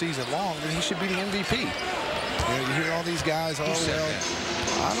all season long, then he should be the MVP. You hear all these guys, oh,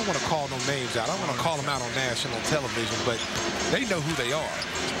 well, I don't want to call no names out. I don't want to call them out on national television, but they know who they are.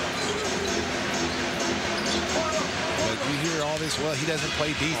 But you hear all this, well, he doesn't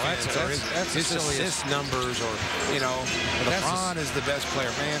play defense, or his assist numbers, or, LeBron is the best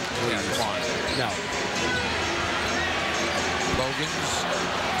player. Man, please. Come on. No. Logan's.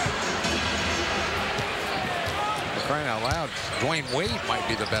 Crying out loud, Dwayne Wade might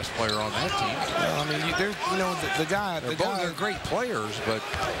be the best player on that team. Well, I mean, they're great players, but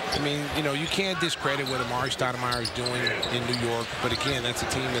I mean, you can't discredit what Amari Stoudemire is doing in New York. But again, that's a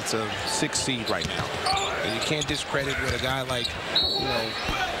team that's a 6th seed right now, and you can't discredit what a guy like,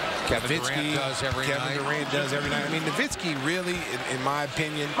 Kevin Durant does every night. I mean, Nowitzki really, in my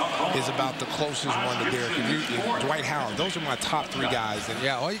opinion, is about the closest one to Derek. Dwight Howard, those are my top 3 guys. And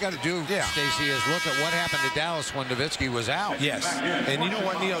yeah, all you got to do, Stacey, is look at what happened to Dallas when Nowitzki was out. Yes, and you know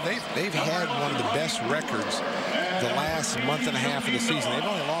what, Neil? They've had one of the best records the last month and a half of the season. They've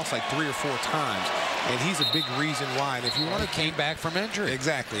only lost like 3 or 4 times, and he's a big reason why. And if you want to came back from injury,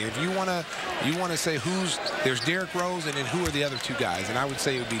 exactly. If you want to say there's Derrick Rose, and then who are the other 2 guys? And I would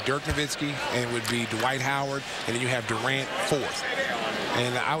say it would be Dirk Nowitzki, and it would be Dwight Howard, and then you have Durant 4th.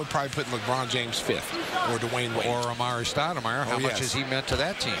 And I would probably put LeBron James 5th, or Dwayne Wade. Or Amari Stoudemire. How much has he meant to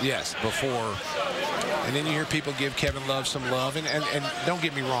that team? Yes. Before. And then you hear people give Kevin Love some love. And don't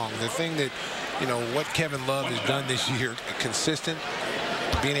get me wrong. The thing that, what Kevin Love has done this year, consistent,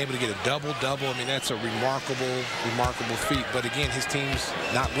 being able to get a double-double, I mean, that's a remarkable feat. But again, his team's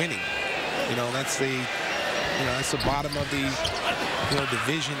not winning. That's the bottom of the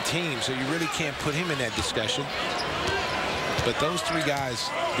division team, so you really can't put him in that discussion. But those 3 guys,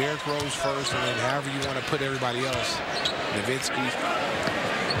 Derrick Rose first, and then however you want to put everybody else, Nowitzki,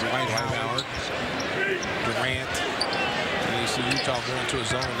 Dwight Howard, Durant, and you see Utah going to a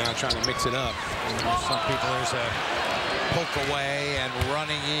zone now, trying to mix it up. Some people, there's a poke away and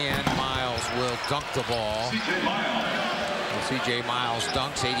running in. Miles will dunk the ball. C.J. Miles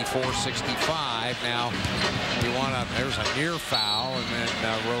dunks 84-65. Now, there's a near foul, and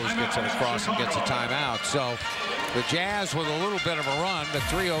then Rose gets it across and gets a timeout. So the Jazz with a little bit of a run, but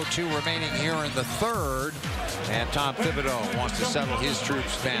 3:02 remaining here in the 3rd. And Tom Thibodeau wants to settle his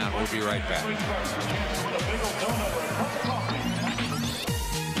troops down. We'll be right back.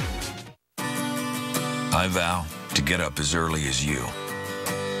 I vow to get up as early as you.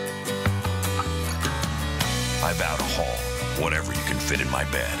 I vow to haul whatever you can fit in my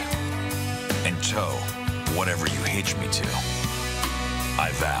bed, and tow whatever you hitch me to. I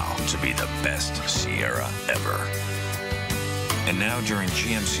vow to be the best Sierra ever. And now during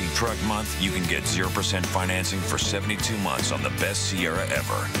GMC Truck Month, you can get 0% financing for 72 months on the best Sierra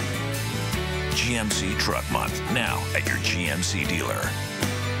ever. GMC Truck Month, now at your GMC dealer.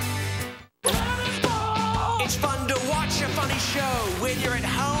 It's fun to watch a funny show when you're at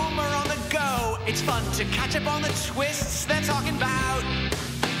home or on the go. It's fun to catch up on the twists they're talking about.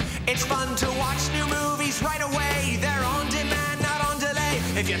 It's fun to watch new movies right away. They're on demand, not on delay.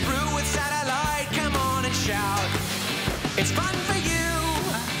 If you're through with satellite, come on and shout. It's fun for you.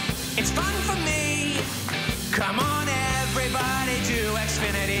 It's fun for me. Come on, everybody, to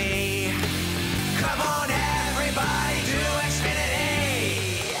Xfinity. Come on, everybody, to Xfinity.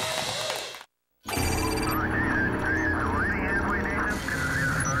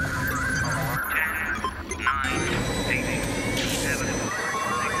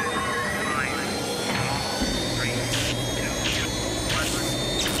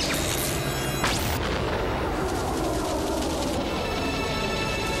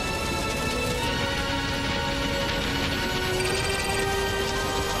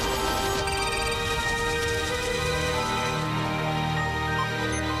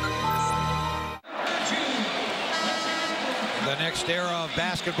 Era of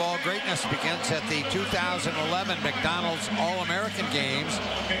basketball greatness begins at the 2011 McDonald's All-American Games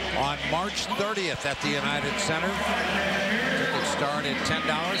on March 30th at the United Center. Tickets start at $10.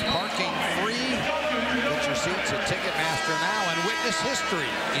 Parking free. Get your seats at Ticketmaster now and witness history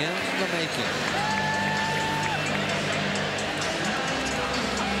in the making.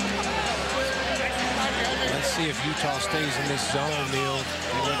 Let's see if Utah stays in this zone, Neil.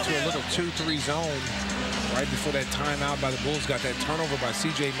 They went to a little 2-3 zone right before that timeout by the Bulls. Got that turnover by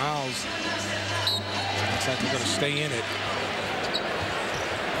C.J. Miles. Looks like they're going to stay in it.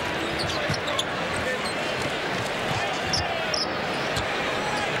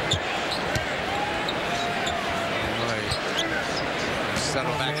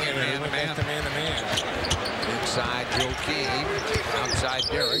 Settle back in man. the man-to-man. Inside Joakim, outside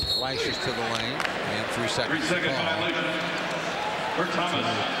Derek, flashes to the lane, and 3 seconds. 3 second violation. For Thomas.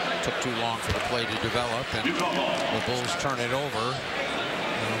 Took too long for the play to develop, and the Bulls turn it over.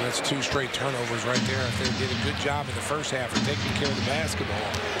 Well, that's 2 straight turnovers right there. If they did a good job in the first half of taking care of the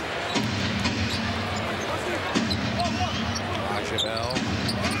basketball. Bell,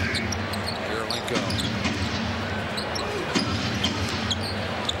 Kirilenko.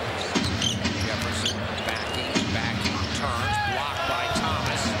 Jefferson backing, turns, blocked by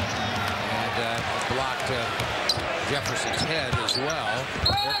Thomas, and blocked Jefferson's head as well.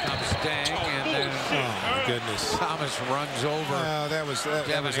 Here comes Dang, and then oh my goodness, Thomas runs over. That was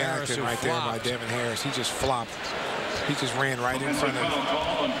acting right there by Devin Harris. He just flopped. He just ran right in front of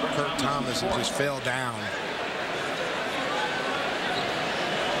Kurt Thomas and just fell down.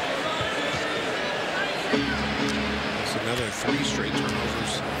 It's another 3 straight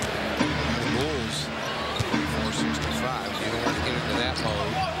turnovers. The Bulls, 465. You don't want to get into that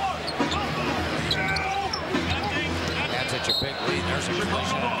mode. That's such a big lead. There's a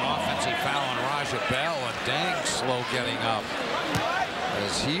collision, an offensive foul on Raja Bell, and Dang slow getting up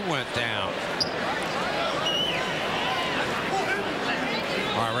as he went down.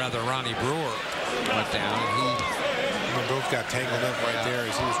 Or rather, Ronnie Brewer went down, and they both got tangled up right there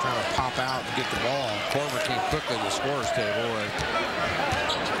as he was trying to pop out and get the ball. Corver came quickly to the scorer's table.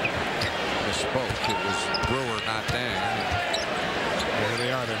 Misspoke. It was Brewer, not Dang. There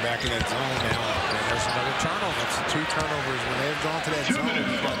they are. They're back in that zone now. And there's another turnover. It's 2 turnovers. When they've gone to that zone,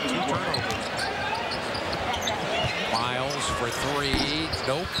 they've got 2 turnovers. Miles for 3.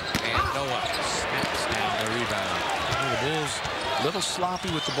 Nope. And Noah snaps down the rebound. The Bulls a little sloppy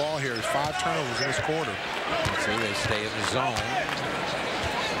with the ball here. There's 5 turnovers in this quarter. Let's see, they stay in the zone.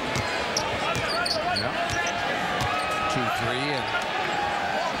 Yep. 2-3, and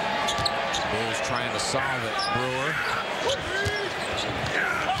Bulls trying to solve it. Brewer.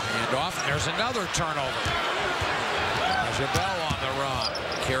 And off, and there's another turnover. Jabel on the run.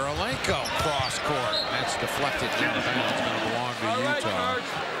 Kirilenko cross court. That's deflected down the bounds. It's going to belong to Utah.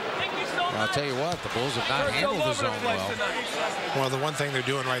 I'll tell you what, the Bulls have not handled the zone well. Well, the one thing they're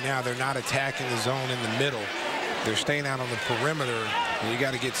doing right now, they're not attacking the zone in the middle. They're staying out on the perimeter. And you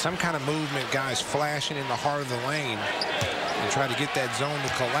got to get some kind of movement, guys flashing in the heart of the lane and try to get that zone to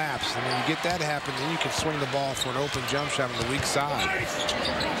collapse. And when you get that to happen, then you can swing the ball for an open jump shot on the weak side.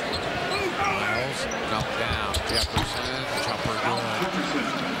 Miles, jump down. Jefferson, jumper good.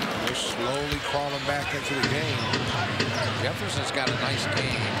 They're slowly crawling back into the game. Jefferson's got a nice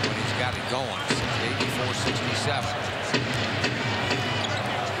game when he's got it going. 84-67.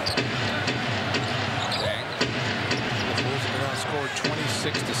 Dang. The Bulls have been outscored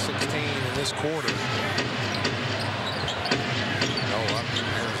 26-16 in this quarter. Noah,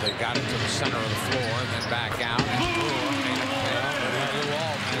 they got it to the center of the floor and then back out. And Brewer made him pay. Lou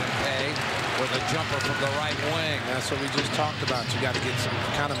Alt made him pay with a jumper from the right wing. That's what we just talked about. You got to get some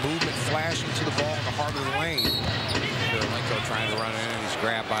kind of movement flashing to the ball in the heart of the lane. Kirilenko trying to run in. He's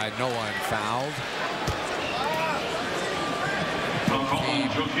grabbed by Noah and fouled.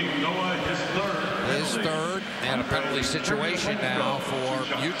 Joakim Noah, his third. And a penalty situation now for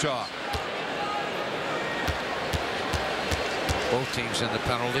Utah. Both teams in the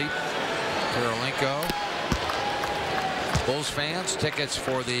penalty. Kirilenko. Bulls fans, tickets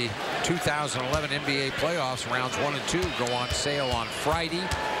for the 2011 NBA playoffs rounds 1 and 2 go on sale on Friday,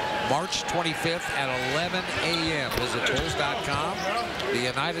 March 25th at 11 a.m. Visit Bulls.com, the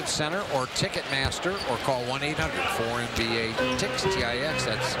United Center, or Ticketmaster, or call 1-800-4NBA-TIX, TIX.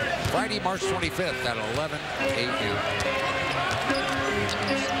 That's Friday, March 25th at 11 a.m.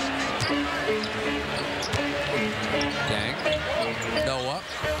 Dang. Noah.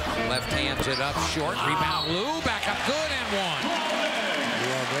 Left hands it up short. Rebound Lou. Back up good and one.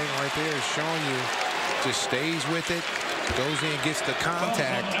 Yeah, Dang right there is showing you. Just stays with it. Goes in, gets the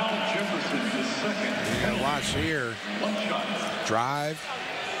contact. And watch here. Drive.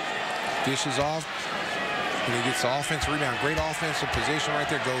 Dishes off. And he gets the offensive rebound. Great offensive position right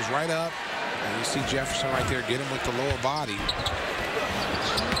there. Goes right up. And you see Jefferson right there. Get him with the lower body.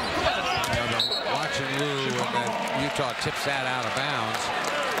 Watching Lou, and then Utah tips that out of bounds.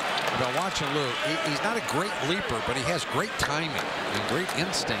 But watching Lou, he's not a great leaper, but he has great timing and great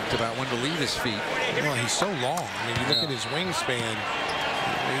instinct about when to leave his feet. Well, he's so long. I mean, you look at his wingspan.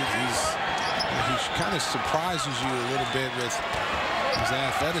 He kind of surprises you a little bit with his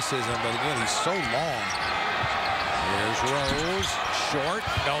athleticism, but again, he's so long. Here's Rose, short,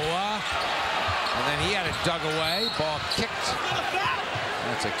 Noah, and then he had it dug away. Ball kicked.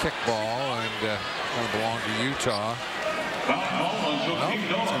 That's a kick ball, and going to belong to Utah.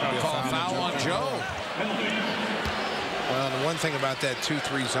 Foul on Joe. Well, the one thing about that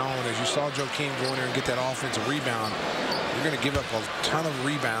 2-3 zone, as you saw Joakim go in there and get that offensive rebound, you're going to give up a ton of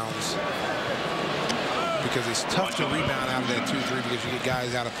rebounds because it's tough to rebound out of that 2-3 because you get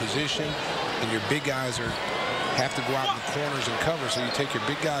guys out of position and your big guys have to go out in the corners and cover, so you take your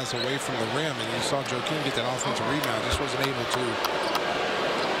big guys away from the rim, and you saw Joakim get that offensive rebound. Just wasn't able to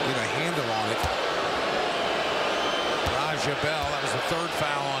get a handle on it. Raja Bell, that was the third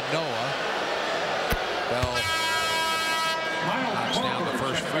foul on Noah. Bell knocks down the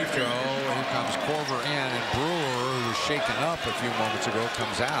first free throw. Here comes Korver in, and Brewer, who was shaken up a few moments ago,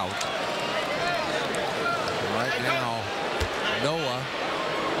 comes out. And right now, Noah,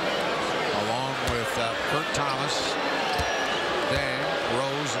 along with Kurt Thomas, Dang,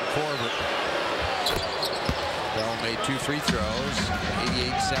 Rose, and Korver. Bell made 2 free throws,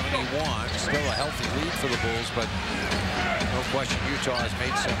 88-71. Still a healthy lead for the Bulls, but no question Utah has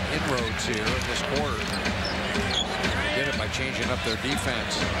made some inroads here in this quarter. They did it by changing up their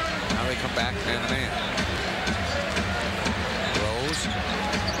defense. Now they come back man-to-man. Rose.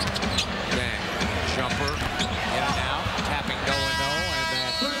 Dang. Jumper. In and out. Tapping no, and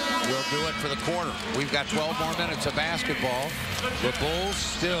that will do it for the quarter. We've got 12 more minutes of basketball. The Bulls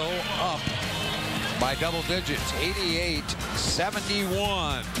still up by double digits,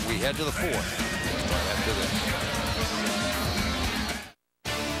 88-71. We head to the fourth right after this.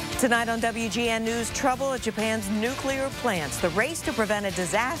 Tonight on WGN News, trouble at Japan's nuclear plants, the race to prevent a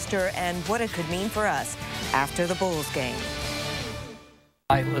disaster, and what it could mean for us after the Bulls game.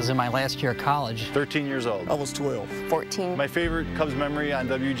 I was in my last year of college. 13 years old. I was 12. 14. My favorite Cubs memory on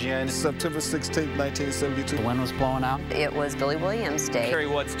WGN. September 16, 1972. The wind was blowing out. It was Billy Williams' day. Kerry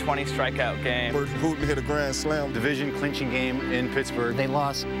Wood's 20 strikeout game. Bert Hooten hit a grand slam. Division clinching game in Pittsburgh. They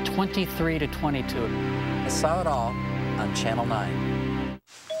lost 23-22. I saw it all on Channel 9.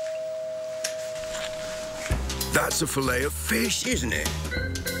 That's a fillet of fish, isn't it?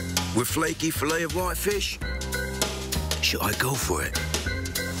 With flaky fillet of white fish? Should I go for it?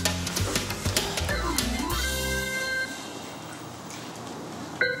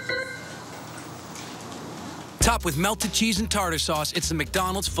 Topped with melted cheese and tartar sauce, it's the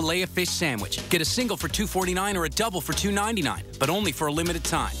McDonald's Filet-O-Fish sandwich. Get a single for $2.49 or a double for $2.99, but only for a limited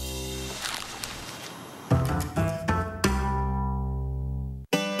time.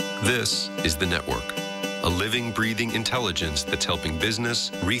 This is The Network, a living, breathing intelligence that's helping business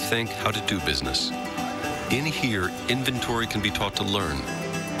rethink how to do business. In here, inventory can be taught to learn.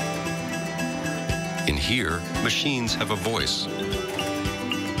 In here, machines have a voice.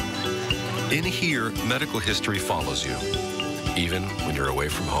 In here, medical history follows you, even when you're away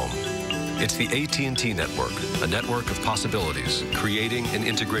from home. It's the AT&T Network, a network of possibilities, creating and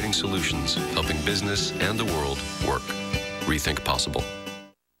integrating solutions, helping business and the world work. Rethink possible.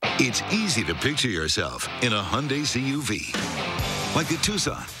 It's easy to picture yourself in a Hyundai CUV. Like the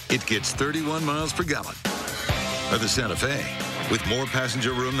Tucson, it gets 31 miles per gallon. Or the Santa Fe, with more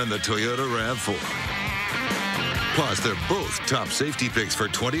passenger room than the Toyota RAV4. Plus, they're both top safety picks for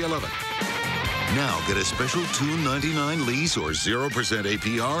 2011. Now get a special $299 lease or 0%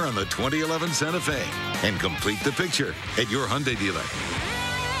 APR on the 2011 Santa Fe and complete the picture at your Hyundai dealer.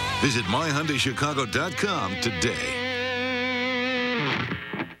 Visit myhyundaichicago.com today.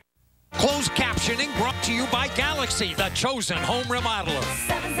 Closed captioning brought to you by Galaxy, the chosen home remodeler.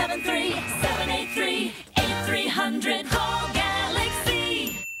 773-783-8300. Call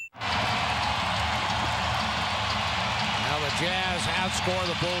Galaxy. Now the Jazz outscore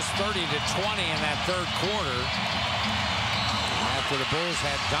the Bulls 30-20 in that third quarter. After the Bulls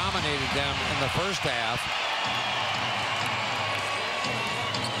had dominated them in the first half.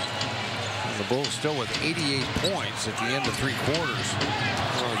 The Bulls still with 88 points at the end of 3 quarters.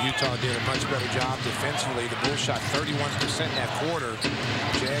 Well, Utah did a much better job defensively. The Bulls shot 31% in that quarter.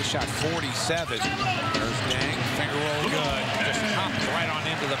 Jazz shot 47. There's Dang, finger roll good. Just popped right on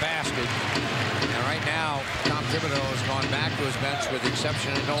into the basket. And right now, Tom Thibodeau has gone back to his bench with the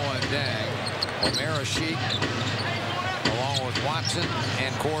exception of Noah and Dang. Omer Asik, along with Watson and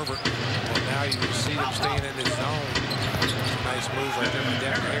Korver. Well, now you see them staying in his zone. Nice move right there by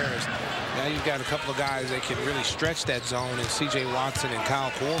Devin Harris. Now you've got a couple of guys that can really stretch that zone, and C.J. Watson and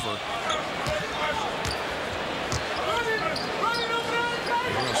Kyle Korver.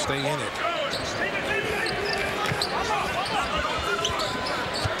 They're going to stay in it.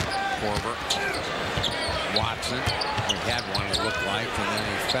 Korver. Watson. He had one, it looked like, and then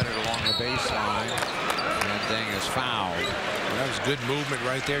he fed it along the baseline. And Dang is fouled. That was good movement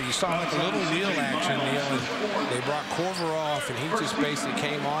right there. You saw like a little wheel action, Neil, and they brought Korver off, and he just basically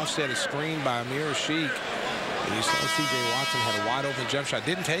came off, set a screen by Omer Asik, And you saw C.J. Watson had a wide open jump shot.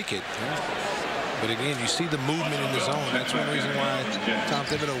 Didn't take it. But again, you see the movement in the zone. That's one reason why Tom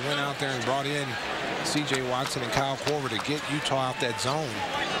Thibodeau went out there and brought in C.J. Watson and Kyle Korver to get Utah out that zone.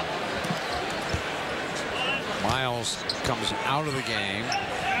 Miles comes out of the game.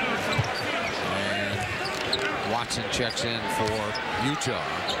 And Watson checks in for Utah.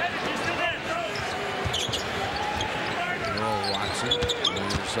 Watson.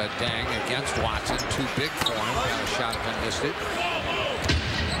 There's Dang against Watson. Too big for him. Got a shot up and missed it.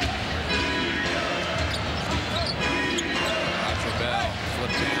 Roger Bell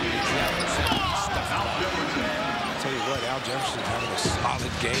flipped down to Jefferson. I'll tell you what, Al Jefferson's having a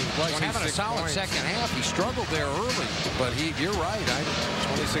solid game. Well, he's having a solid second half. He struggled there early, but you're right.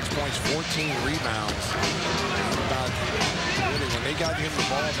 26 points, 14 rebounds. Really, when they got him the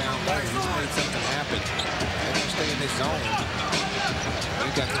ball down low, he's made something happen. They don't stay in this zone. They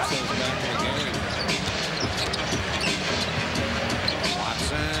got themselves back in the game.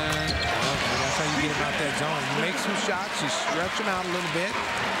 Watson. Well, that's how you get him out that zone. You make some shots, you stretch him out a little bit.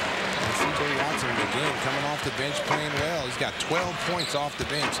 And C.J. Watson, again, coming off the bench, playing well. He's got 12 points off the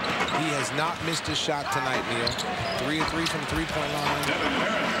bench. He has not missed a shot tonight, Neil. 3 of 3 from the three-point line.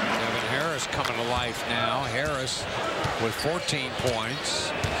 Devin Harris coming to life now. Harris with 14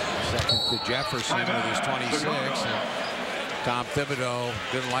 points. Second to Jefferson with his 26. And Tom Thibodeau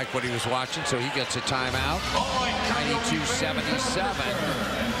didn't like what he was watching, so he gets a timeout. 92-77.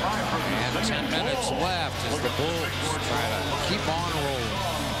 And 10 minutes left as the Bulls try to keep on rolling.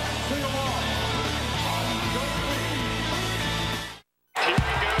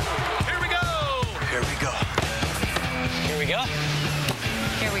 Here we go. Here we go. Here we go.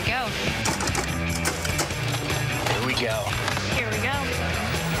 Here we go. Here we go. Here we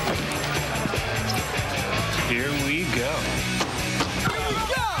go. Here we go.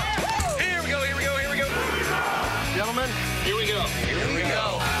 Here we go. Here we go. Here we go. Gentlemen, Here we go. here we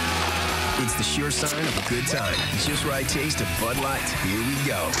go. It's the sure sign of a good time. Just right taste of Bud Light. Here we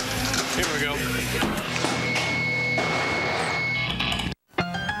go. Here we go.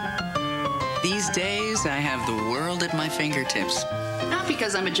 These days, I have the world at my fingertips. Not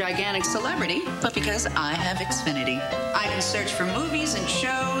because I'm a gigantic celebrity, but because I have Xfinity. I can search for movies and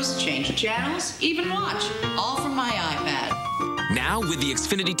shows, change channels, even watch, all from my iPad. Now, with the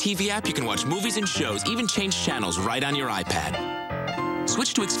Xfinity TV app, you can watch movies and shows, even change channels right on your iPad.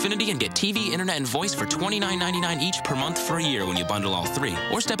 Switch to Xfinity and get TV, internet, and voice for $29.99 each per month for a year when you bundle all three.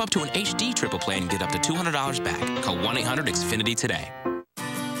 Or step up to an HD triple play and get up to $200 back. Call 1-800-XFINITY today.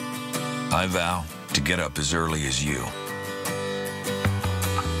 I vow to get up as early as you.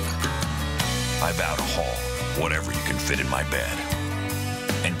 I vow to haul whatever you can fit in my bed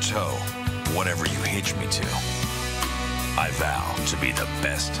and tow whatever you hitch me to. I vow to be the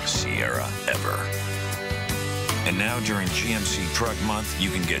best Sierra ever. And now during GMC Truck Month, you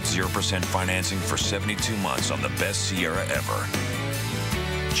can get 0% financing for 72 months on the best Sierra ever.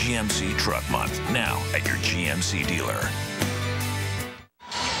 GMC Truck Month, now at your GMC dealer.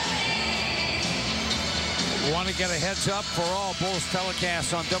 Want to get a heads up for all Bulls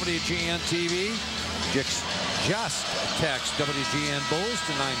telecasts on WGN TV? Just text WGN Bulls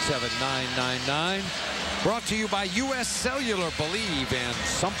to 97999. Brought to you by U.S. Cellular. Believe in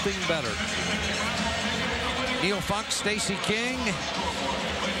something better. Neil Funk, Stacey King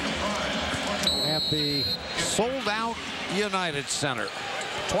at the sold-out United Center.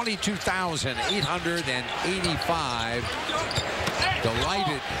 22,885.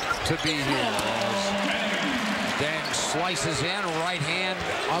 Delighted to be here. Dang slices in, right hand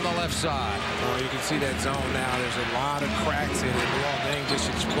on the left side. Oh, you can see that zone now. There's a lot of cracks in it. Luol Deng just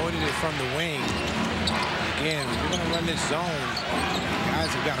exploited it from the wing. Again, if you're going to run this zone, guys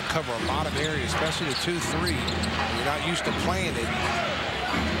have got to cover a lot of areas, especially the 2-3. You're not used to playing it.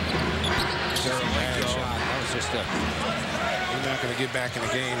 Just a bad shot. That was just a... You're not going to get back in the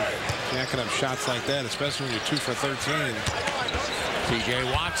game jacking up shots like that, especially when you're 2 for 13. T.J.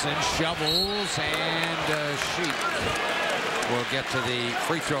 Watson shovels, and Sheik will get to the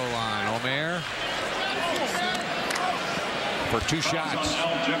free throw line. Omer for 2 shots.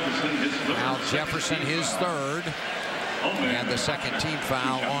 Al Jefferson, his third, and the second team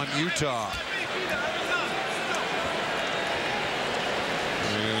foul on Utah.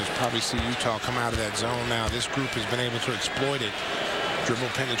 You'll probably see Utah come out of that zone now. This group has been able to exploit it. Dribble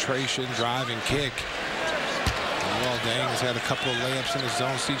penetration, drive, and kick. Luol Deng has had a couple of layups in the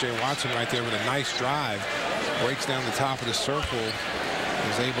zone. C.J. Watson right there with a nice drive. Breaks down the top of the circle.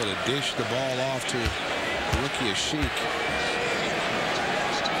 Is able to dish the ball off to rookie Sheik.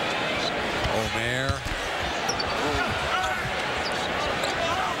 Omer.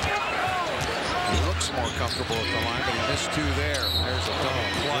 He looks more comfortable missed 2 there. There's a double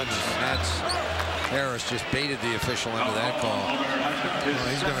clutch, and that's Harris just baited the official into that call. Well,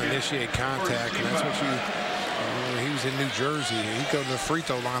 he's going to initiate contact, and that's what he was in New Jersey. He'd go to the free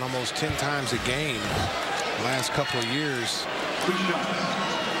throw line almost 10 times a game the last couple of years.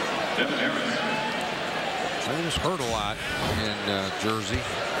 He was hurt a lot in Jersey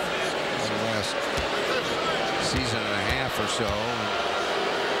in the last season and a half or so.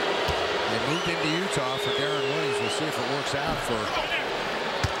 They moved into Utah for Darren Williams. We'll see if it works out for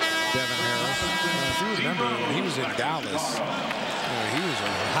Devin Harris. If you remember, when he was in Dallas, he was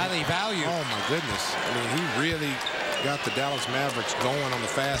highly valued. Oh, my goodness. I mean, he really got the Dallas Mavericks going on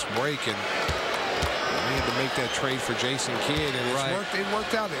the fast break, and they had to make that trade for Jason Kidd, and it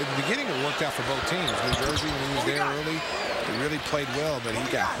worked out. At the beginning, it worked out for both teams. New Jersey, when he was there early, he really played well, but he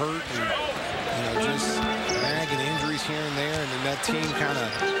got hurt and just nagging injuries here and there, and then that team kind of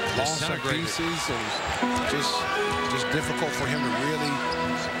lost some pieces, and just difficult for him to really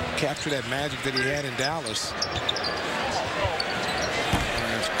capture that magic that he had in Dallas.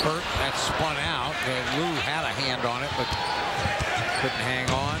 There's Kurt, that spun out, and Lou had a hand on it, but couldn't hang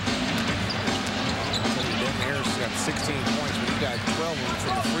on. Devin Harris got 16 points, but he got 12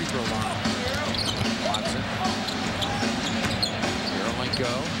 from the free throw line. Watson.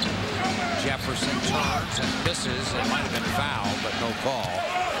 Go. Jefferson turns and misses. It might have been foul, but no call.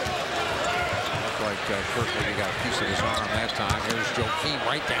 Looked like Kurt maybe got a piece of his arm that time. Here's Joakim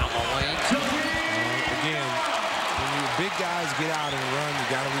right down the lane. Again, when you big guys get out and run, you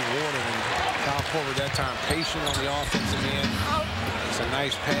got to reward them. And Kyle Korver that time patient on the offensive end. It's a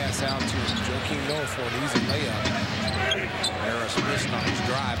nice pass out to Joakim Noah for an easy layup. Harris missed on his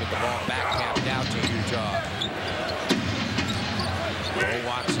drive, but the ball back tapped out to Utah. Will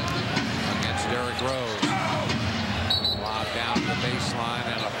Watson against Derrick Rose. Lob down to the baseline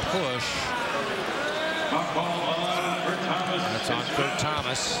and a push. That's on Kurt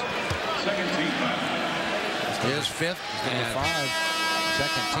Thomas. His 5th and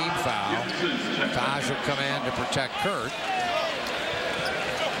 2nd team foul. Taj will come in to protect Kurt.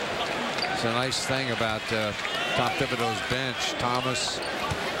 It's a nice thing about Tom Thibodeau's bench. Thomas,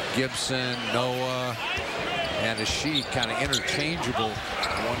 Gibson, Noah, and a sheet kind of interchangeable.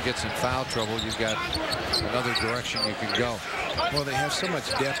 One gets in foul trouble, you've got another direction you can go. Well, they have so much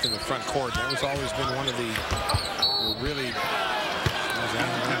depth in the front court. That was always been one of the really,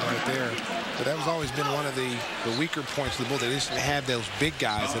 right there. But that was always been one of the weaker points of the Bulls. They just didn't have those big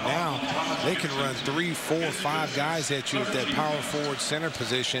guys, and now they can run 3, 4, 5 guys at you at that power forward center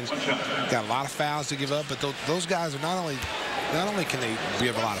position. Got a lot of fouls to give up, but those guys are not only can they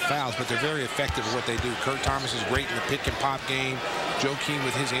give a lot of fouls, but they're very effective at what they do. Kurt Thomas is great in the pick and pop game. Joakim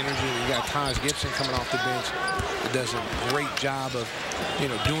with his energy. And you got Taj Gibson coming off the bench. It does a great job of,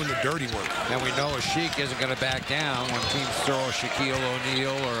 doing the dirty work. And we know a Sheik isn't going to back down when teams throw a Shaquille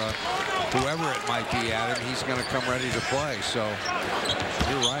O'Neal or whoever it might be at him. He's going to come ready to play. So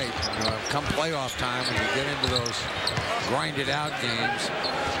you're right. Come playoff time, when you get into those grinded out games,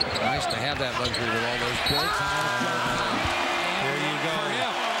 nice to have that luxury with all those bigs. There you go.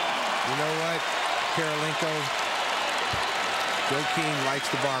 You know what, Karolinko? Joakim likes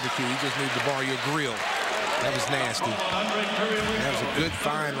the barbecue. He just needs to borrow your grill. That was nasty. That was a good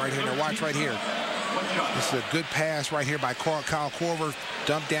find right here. Now watch right here. This is a good pass right here by Kyle Korver.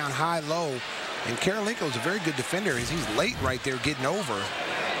 Dumped down high, low. And Karolinko is a very good defender. He's late right there getting over.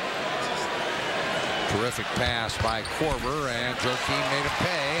 Terrific pass by Korver, and Joakim made a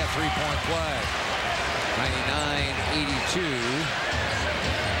pay. A three-point play. 99-82.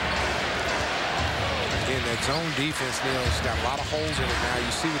 Again, that zone defense, Neil's got a lot of holes in it now.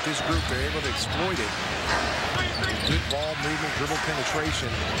 You see with this group, they're able to exploit it. Good ball movement, dribble penetration.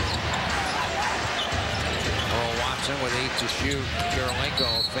 Earl Watson with 8 to shoot.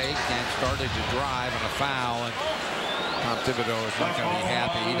 Karolinko fake and started to drive and a foul. And Tom Thibodeau is not going to be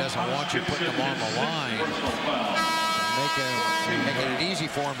happy. He doesn't want you putting them on the line. Making it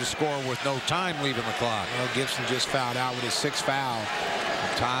easy for him to score with no time leaving the clock. Well, Gibson just fouled out with his 6th foul.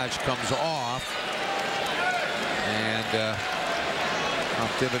 And Taj comes off. And Tom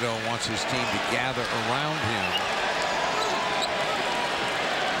Thibodeau wants his team to gather around him.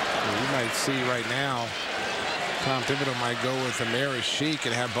 Well, you might see right now, Tom Thibodeau might go with Amaris Sheik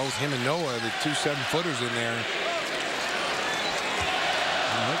and have both him and Noah, the 2 7-footers in there.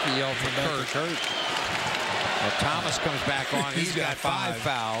 I think he yelled for Kurt. Well, Thomas comes back on. He's got 5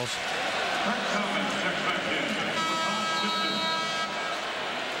 fouls.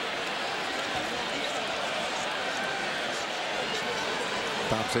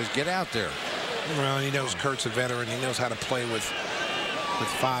 Tom says, get out there. Well, he knows Kurt's a veteran. He knows how to play with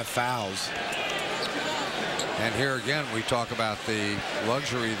 5 fouls. And here again, we talk about the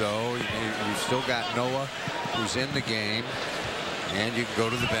luxury, though. You've still got Noah, who's in the game, and you can go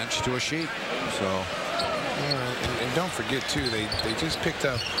to the bench to a sheet. So, and don't forget too, they just picked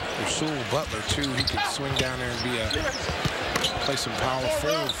up Rasul Butler too. He could swing down there and play some power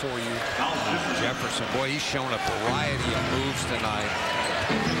forward for you. Jefferson, boy, he's shown a variety of moves tonight.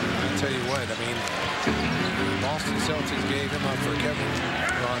 I tell you what, I mean, Boston Celtics gave him up for Kevin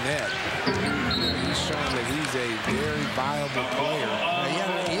Garnett. He's shown that he's a very viable player.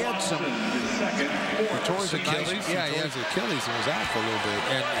 He had some towards Achilles. Yeah, he had Achilles and was out for a little bit.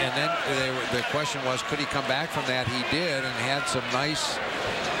 And then the question was, could he come back from that? He did, and had some nice,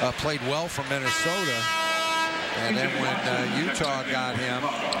 played well for Minnesota. And then when Utah got him,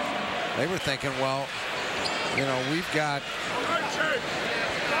 they were thinking, well, you know, we've got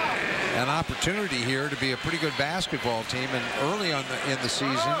an opportunity here to be a pretty good basketball team. And early on in the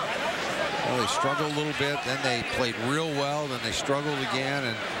season, well, they struggled a little bit. Then they played real well. Then they struggled again.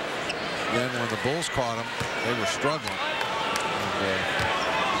 And then when the Bulls caught them, they were struggling.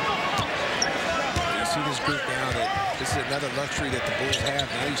 You see this group now that this is another luxury that the Bulls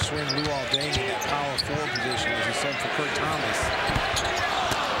have. Now you swing Luol Deng in that power forward position as he sent for Kurt Thomas.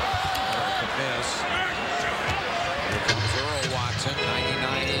 Miss. Here comes Earl Watson,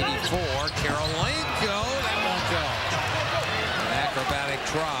 99-84. Karolinko, that won't go. An acrobatic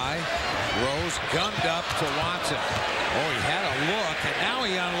try. Rose gunned up to Watson. Oh, he had a look, and now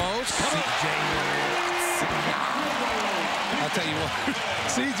he unloads. I'll tell you what,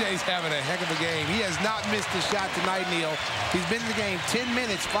 CJ's having a heck of a game. He has not missed a shot tonight, Neil. He's been in the game 10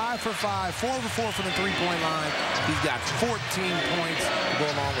 minutes, 5 for 5, 4 for 4 from the three-point line. He's got 14 points to go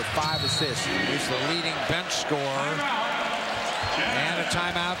along with 5 assists. He's the leading bench scorer. And a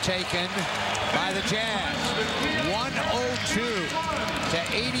timeout taken by the Jazz. 102 to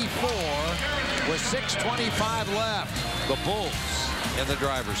 84 with 6:25 left. The Bulls in the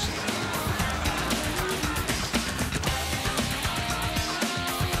driver's seat.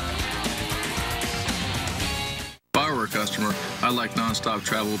 Customer, I like nonstop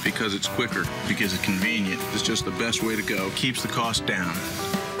travel because it's quicker, because it's convenient. It's just the best way to go. Keeps the cost down.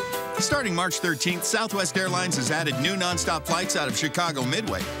 Starting March 13th, Southwest Airlines has added new nonstop flights out of Chicago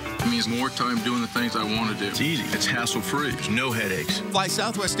Midway. It means more time doing the things I want to do. It's easy. It's hassle-free. There's no headaches. Fly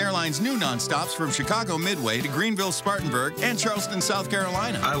Southwest Airlines new nonstops from Chicago Midway to Greenville, Spartanburg, and Charleston, South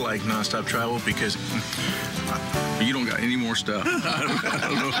Carolina. I like nonstop travel because you don't got any more stuff. I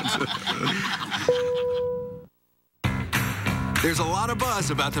don't know what to... There's a lot of buzz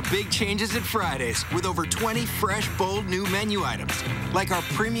about the big changes at Fridays with over 20 fresh, bold new menu items, like our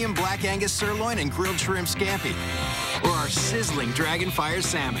premium Black Angus sirloin and grilled shrimp scampi, or our sizzling Dragon Fire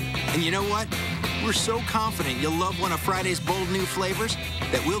salmon. And you know what? We're so confident you'll love one of Friday's bold new flavors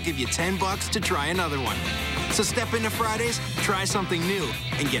that we'll give you $10 to try another one. So step into Fridays, try something new,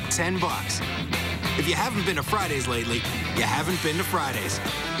 and get $10. If you haven't been to Fridays lately, you haven't been to Fridays.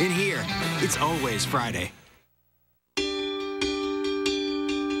 In here, it's always Friday.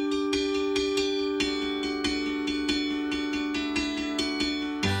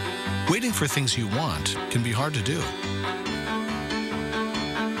 Waiting for things you want can be hard to do.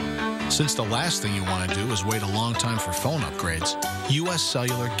 Since the last thing you want to do is wait a long time for phone upgrades, US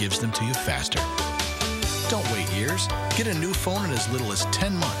Cellular gives them to you faster. Don't wait years. Get a new phone in as little as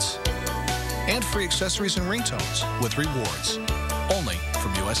 10 months. And free accessories and ringtones with rewards. Only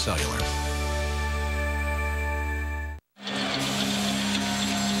from US Cellular.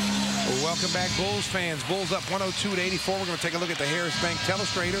 Welcome back, Bulls fans. Bulls up 102 to 84. We're going to take a look at the Harris Bank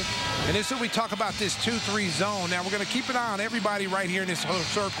Telestrator. And this is when we talk about this 2-3 zone. Now, we're going to keep an eye on everybody right here in this whole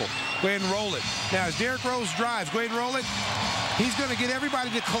circle. Go ahead and roll it. Now, as Derrick Rose drives, go ahead and roll it. He's going to get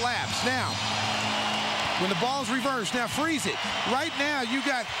everybody to collapse. Now, when the ball's reversed, now freeze it. Right now, you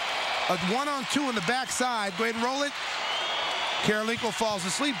got a 1-on-2 on the backside. Go ahead and roll it. Karolinko falls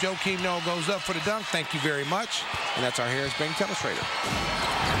asleep. Joakim Noah goes up for the dunk. Thank you very much. And that's our Harris Bank Telestrator.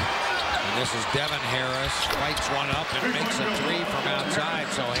 And this is Devin Harris, lights one up and makes a three from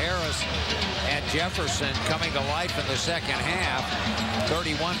outside. So Harris and Jefferson coming to life in the second half.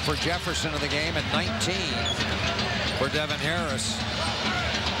 31 for Jefferson in the game and 19 for Devin Harris.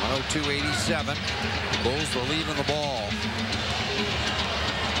 102-87. Bulls relieving the ball.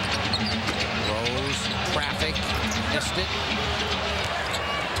 Rose, traffic, missed it.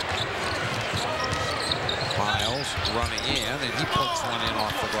 Miles running in, and he pokes one in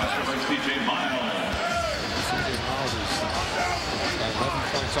off the glass. C.J. Miles. C.J. Miles is 11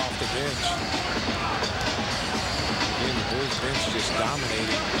 points off the bench. Again, the Bulls bench just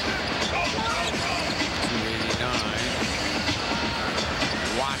dominating. 289.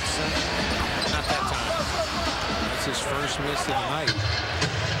 Watson, not that time. specialist of the night.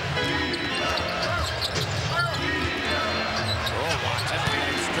 Oh, Watson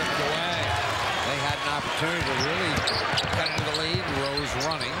stripped away. They had an opportunity to really cut into the lead. Rose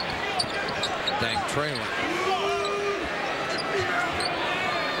running. Dang trailing.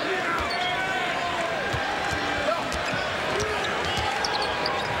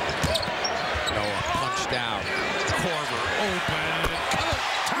 Noah punched out. Korver open.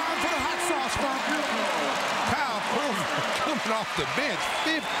 Time for the hot sauce, Funk. Kyle Korver coming off the bench.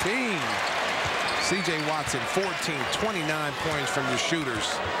 15. C.J. Watson, 14, 29 points from your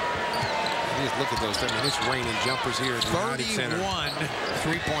shooters. Just look at those. I mean, it's raining jumpers here at the United Center. 31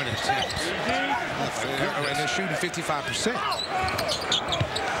 three-point attempts. And they're shooting 55%.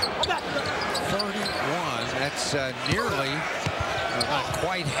 31. That's nearly, not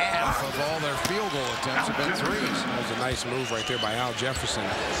quite half of all their field goal attempts have been threes. That was a nice move right there by Al Jefferson.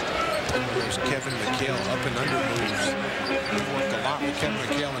 There's Kevin McHale up and under moves. He worked a lot with Kevin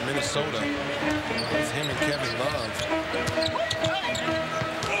McHale in Minnesota. Both him and Kevin Love.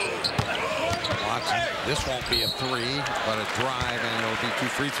 Watson, this won't be a three, but a drive, and it'll be 2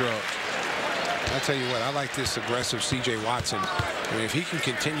 free throws. I tell you what, I like this aggressive C.J. Watson. I mean, if he can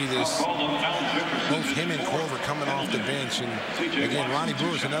continue this, both him and Korver coming off the bench, and again, Ronnie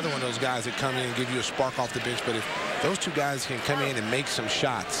Brewer's another one of those guys that come in and give you a spark off the bench, but if those two guys can come in and make some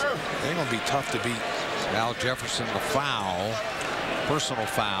shots, they're going to be tough to beat. Al Jefferson, the foul, personal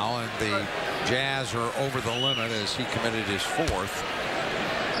foul, and the Jazz are over the limit as he committed his 4th.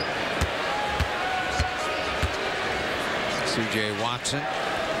 C.J. Watson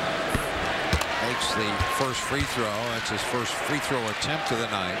makes the first free throw. That's his first free throw attempt of the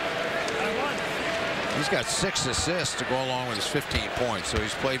night. He's got 6 assists to go along with his 15 points, so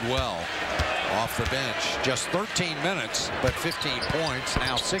he's played well off the bench. Just 13 minutes, but 15 points,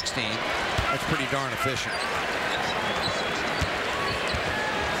 now 16. That's pretty darn efficient.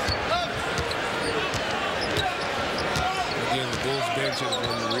 Again, the Bulls bench has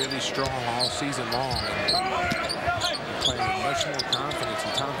been really strong all season long. Playing with much more confidence,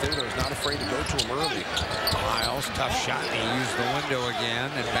 and Tom Thibodeau is not afraid to go to him early. Miles, tough shot, and he used the window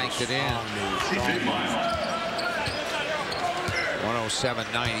again and banked it in.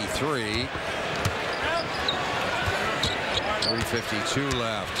 107-93. 3:52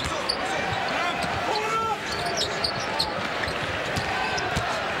 left.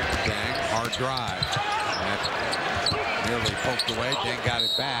 Deng, hard drive. That nearly poked away. Deng got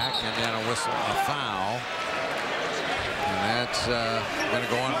it back, and then a whistle and a foul. And that's going to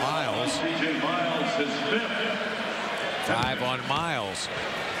go on Miles. 5 on Miles.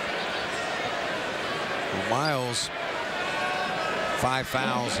 Well, Miles, 5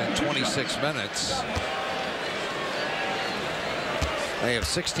 fouls in 26 minutes. They have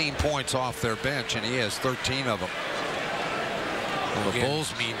 16 points off their bench, and he has 13 of them. Well, the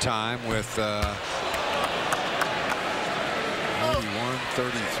Bulls, meantime, with 31,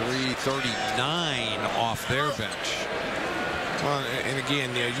 33, 39 off their bench. Well, and again,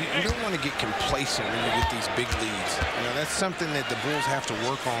 you don't want to get complacent when you get these big leads. You know, that's something that the Bulls have to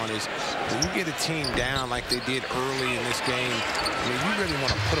work on is when you get a team down like they did early in this game, you really want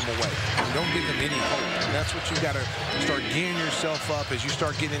to put them away. You don't give them any hope. And that's what you got to start gearing yourself up as you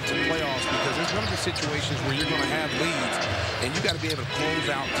start getting into playoffs, because there's going to be situations where you're going to have leads, and you got to be able to close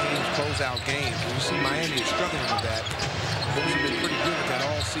out teams, close out games. And you see Miami is struggling with that. Bulls have been pretty good with that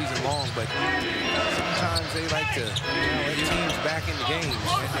all season long, but sometimes they like to let teams back in the games.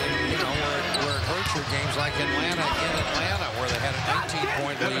 And where it hurts your games like Atlanta, where they had a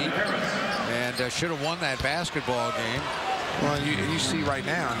 19-point lead and should have won that basketball game. Well, you see right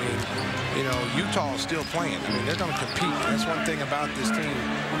now, I mean, Utah is still playing. I mean, they're going to compete. That's one thing about this team.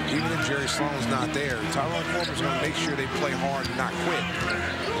 Even if Jerry Sloan's not there, Tyrone Corbin's going to make sure they play hard and not quit.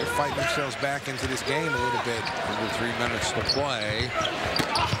 They're fighting themselves back into this game a little bit. Under 3 minutes to play.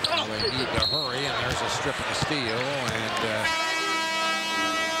 Well, they need to hurry, and there's a strip and a steal, and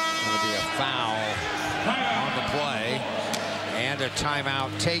going to be a foul on the play, and a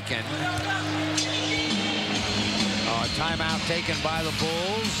timeout taken. A timeout taken by the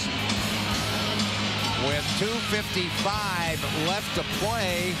Bulls with 2:55 left to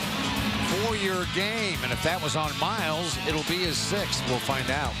play for your game. And if that was on Miles, it'll be his 6th. We'll find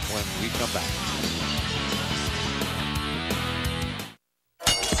out when we come back.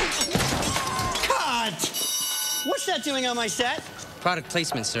 Cut! What's that doing on my set? Product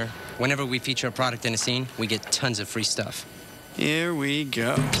placement, sir. Whenever we feature a product in a scene, we get tons of free stuff. Here we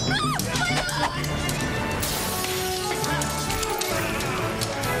go.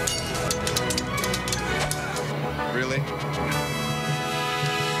 Really?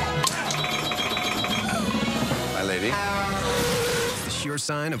 My lady? sure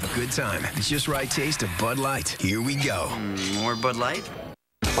sign of a good time. It's just right taste of Bud Light. Here we go. More Bud Light?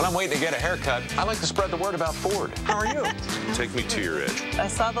 When I'm waiting to get a haircut, I like to spread the word about Ford. How are you? Take me to your edge. I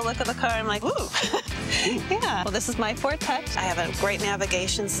saw the look of the car, I'm like, ooh. Yeah. Well, this is my Ford Touch. I have a great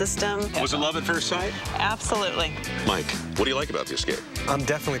navigation system. Was it love at first sight? Absolutely. Mike, what do you like about the Escape? I'm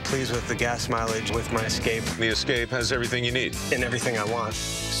definitely pleased with the gas mileage with my Escape. The Escape has everything you need. And everything I want.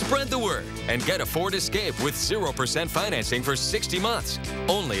 Spread the word and get a Ford Escape with 0% financing for 60 months.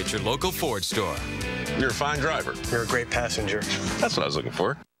 Only at your local Ford store. You're a fine driver. You're a great passenger. That's what I was looking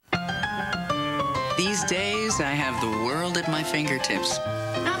for. These days, I have the world at my fingertips.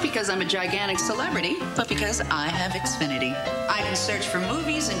 Not because I'm a gigantic celebrity, but because I have Xfinity. I can search for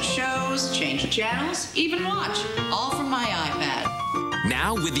movies and shows, change channels, even watch, all from my iPad.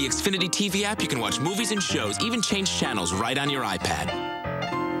 Now, with the Xfinity TV app, you can watch movies and shows, even change channels right on your iPad.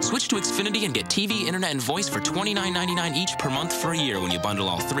 Switch to Xfinity and get TV, internet, and voice for $29.99 each per month for a year when you bundle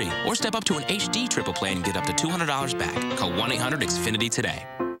all three. Or step up to an HD triple play and get up to $200 back. Call 1-800-XFINITY today.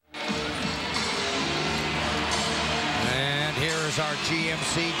 And here is our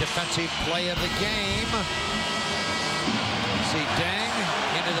GMC defensive play of the game. See Deng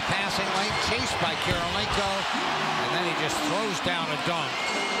into the passing lane, chased by Karolinko, and then he just throws down a dunk.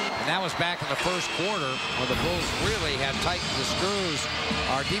 And that was back in the first quarter where the Bulls really had tightened the screws.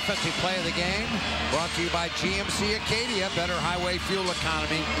 Our defensive play of the game brought to you by GMC Acadia, better highway fuel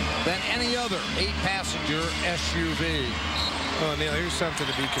economy than any other 8-passenger SUV. Well, Neil, here's something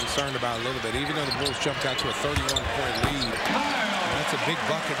to be concerned about a little bit. Even though the Bulls jumped out to a 31-point lead, that's a big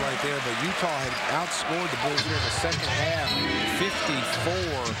bucket right there. But Utah had outscored the Bulls here in the second half,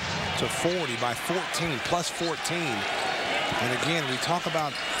 54-40 by 14, plus 14. And again, we talk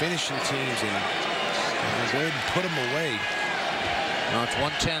about finishing teams and go ahead and put them away. Now it's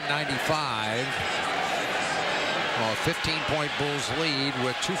 110-95. Well, a 15-point Bulls lead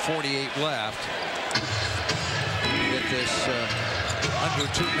with 2:48 left. You get this under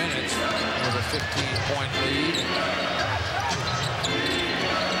 2 minutes with a 15-point lead.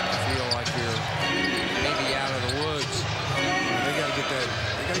 Feel like you're maybe out of the woods. They got to get that.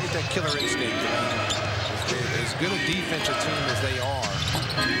 They got to get that killer instinct. As good a defensive team as they are,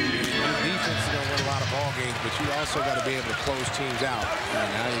 your defense is going to win a lot of ball games, but you also got to be able to close teams out.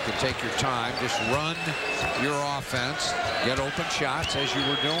 And now you can take your time, just run your offense, get open shots as you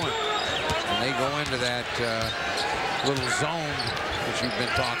were doing. And they go into that little zone that you've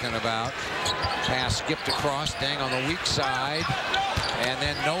been talking about. Pass skipped across, Deng on the weak side. And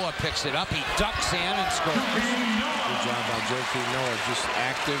then Noah picks it up. He ducks in and scores. Good job by Joakim Noah. Just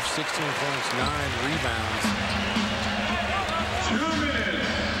active, 16 points, 9 rebounds. 2 minutes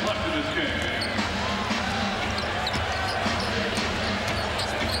left in this game.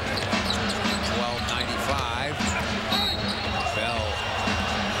 12:95. Bell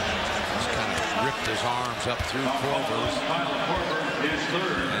just kind of ripped his arms up through Corvers.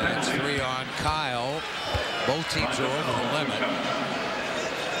 And it's 3 on Kyle. Both teams are over the limit.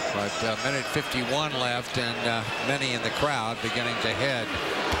 But minute 51 left, and many in the crowd beginning to head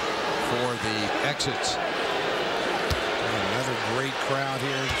for the exits. Another great crowd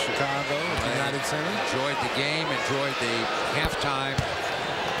here in Chicago at the United Center. Enjoyed the game, enjoyed the halftime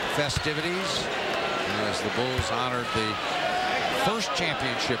festivities as the Bulls honored the first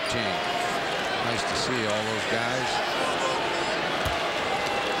championship team. Nice to see all those guys.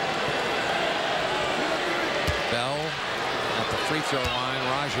 Bell at the free throw line.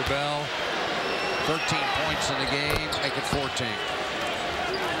 Raja Bell, 13 points in the game, make it 14.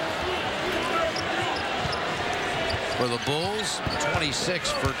 For the Bulls,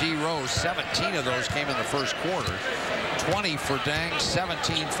 26 for D. Rose. 17 of those came in the first quarter. 20 for Deng,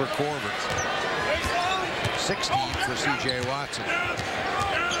 17 for Corver. 16 for C.J. Watson.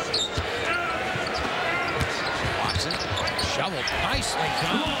 Watson shoveled nicely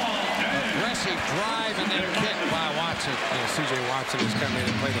down. Aggressive drive and then kick by Watson. C.J. Watson has come in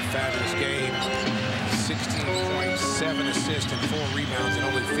and played a fabulous game. 16 points, 7 assists, and 4 rebounds in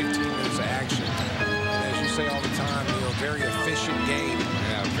only 15 minutes of action. And as you say all the time, Neil, very efficient game.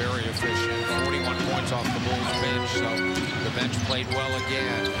 Yeah, very efficient. 41 points off the Bulls bench, so the bench played well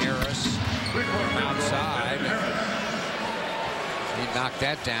again. Harris from outside. He knocked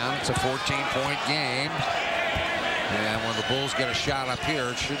that down. It's a 14-point game. And when the Bulls get a shot up here,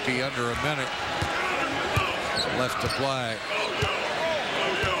 it should be under a minute left to play.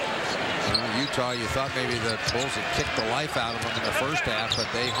 Utah, you thought maybe the Bulls had kicked the life out of them in the first half, but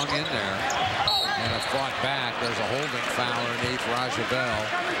they hung in there and have fought back. There's a holding foul underneath Raja Bell,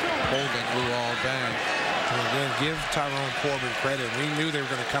 holding Luol Deng. And again, give Tyrone Corbin credit. We knew they were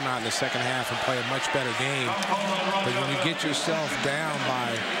going to come out in the second half and play a much better game. But when you get yourself down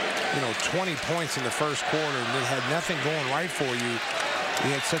by, 20 points in the first quarter and then had nothing going right for you,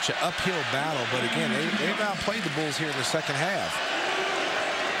 you had such an uphill battle. But again, they've outplayed the Bulls here in the second half.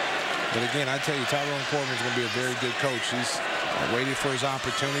 But again, I tell you, Tyrone Corbin is going to be a very good coach. He's waited for his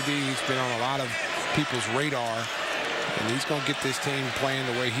opportunity. He's been on a lot of people's radar. And he's going to get this team playing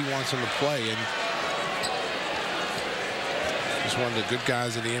the way he wants them to play. And he's one of the good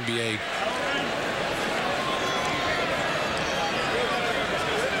guys in the NBA.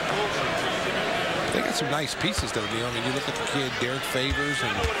 They got some nice pieces, though, Neil. I mean, you look at the kid, Derek Favors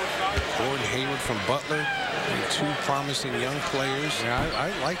and Gordon Hayward from Butler. Two promising young players. Yeah, I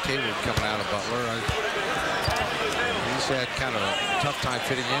like Hayward coming out of Butler. He's had kind of a tough time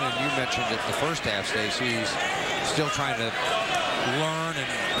fitting in, and you mentioned it the first half, Stacey. He's still trying to learn and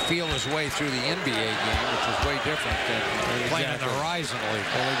feel his way through the NBA game, which is way different than playing in the Horizon League.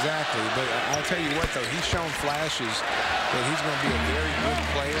 Well, exactly. But I'll tell you what, though, he's shown flashes that he's going to be a very good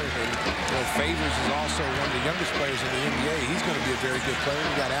player. And Favors is also one of the youngest players in the NBA. He's going to be a very good player.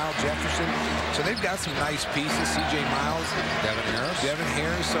 We got Al Jefferson. So they've got some nice pieces. C.J. Miles, Devin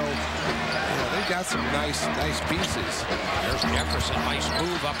Harris. So they've got some nice pieces. There's Jefferson, nice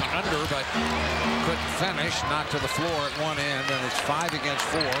move up and under, but couldn't finish. Not to the floor at one end, and it's 5 against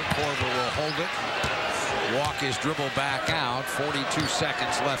 4. Korver will hold it. Walk his dribble back out. 42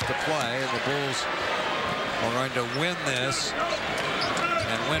 seconds left to play, and the Bulls are going to win this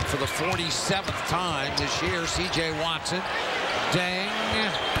and win for the 47th time this year. C.J. Watson, dang,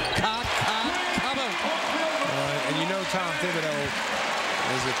 cover. And Tom Thibodeau,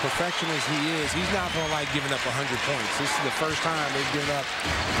 as a perfectionist he is, he's not going to like giving up 100 points. This is the first time they've given up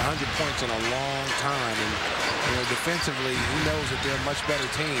 100 points in a long time. And defensively, he knows that they're a much better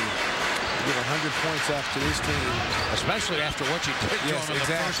team. Give 100 points up to this team, especially after what you did to them in the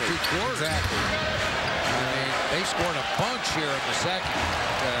first 2 quarters. Exactly. I mean, they scored a bunch here in the second,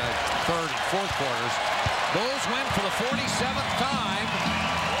 third, and fourth quarters. Bulls win for the 47th time,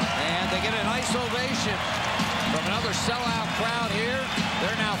 and they get a nice ovation from another sellout crowd here.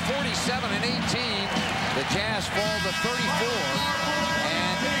 They're now 47 and 18. The Jazz fall to 34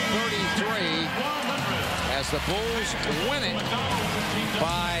 and 33 as the Bulls win it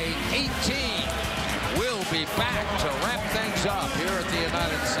by 18. We'll be back to wrap things up here at the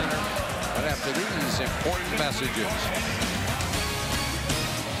United Center right after these important messages.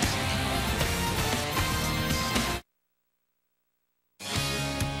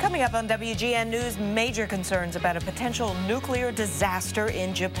 Coming up on WGN News, major concerns about a potential nuclear disaster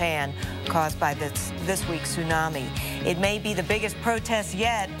in Japan caused by this week's tsunami. It may be the biggest protest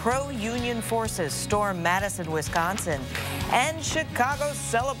yet. Pro-union forces storm Madison, Wisconsin. And Chicago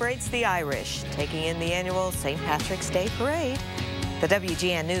celebrates the Irish, taking in the annual St. Patrick's Day Parade. The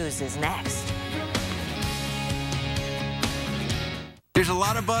WGN News is next. There's a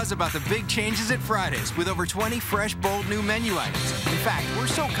lot of buzz about the big changes at Fridays with over 20 fresh, bold new menu items. In fact, we're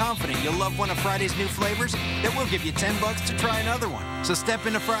so confident you'll love one of Friday's new flavors that we'll give you $10 to try another one. So step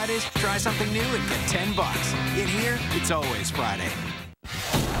into Fridays, try something new, and get $10. In here, it's always Friday.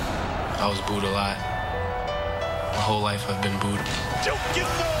 I was booed a lot. My whole life I've been booed. Don't get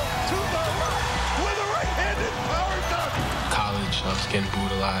ball to the right with a right-handed power dunk. College, I was getting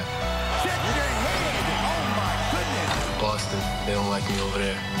booed a lot. Check your head. Oh, my goodness. Boston, they don't like me over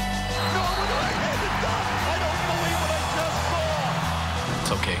there. No, with a right-handed dunk. I don't believe what I just saw. It's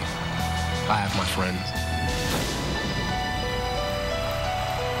okay. I have my friends.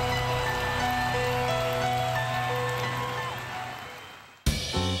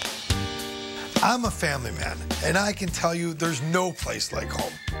 I'm a family man, and I can tell you there's no place like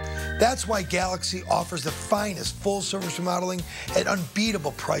home. That's why Galaxy offers the finest full-service remodeling at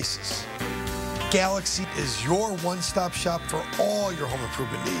unbeatable prices. Galaxy is your one-stop shop for all your home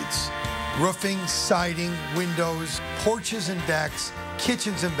improvement needs. Roofing, siding, windows, porches and decks,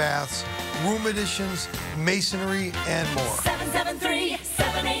 kitchens and baths, room additions, masonry, and more.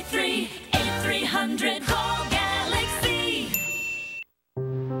 773-783-8300. Call Galaxy.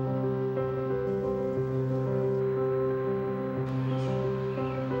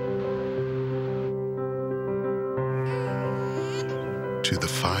 To the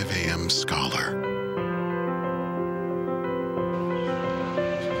 5 a.m. scholar.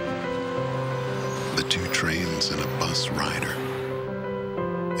 The 2 trains and a bus rider.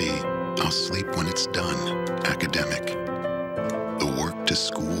 The I'll sleep when it's done academic. The work to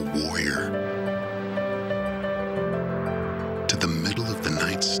school warrior. To the middle of the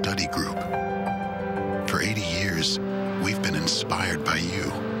night study group. For 80 years, we've been inspired by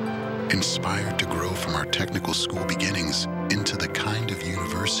you inspired to grow from our technical school beginnings into the kind of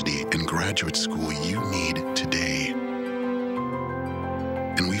university and graduate school you need today.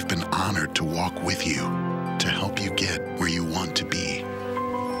 And we've been honored to walk with you to help you get where you want to be.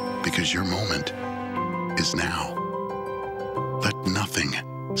 Because your moment is now. Let nothing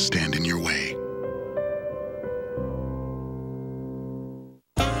stand in your way.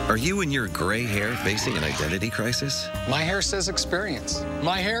 Are you and your gray hair facing an identity crisis? My hair says experience.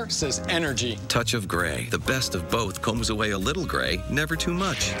 My hair says energy. Touch of Gray. The best of both combs away a little gray, never too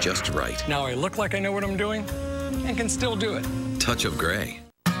much, just right. Now I look like I know what I'm doing and can still do it. Touch of Gray.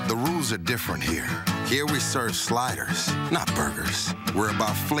 The rules are different here. Here we serve sliders, not burgers. We're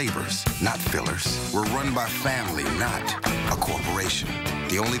about flavors, not fillers. We're run by family, not a corporation.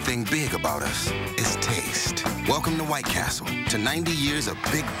 The only thing big about us is taste. Welcome to White Castle, to 90 years of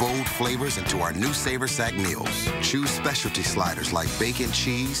big, bold flavors and to our new Savor Sack meals. Choose specialty sliders like bacon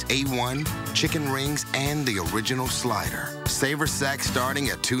cheese, A1, chicken rings, and the original slider. Savor Sack starting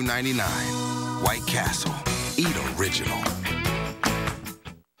at $2.99. White Castle. Eat original.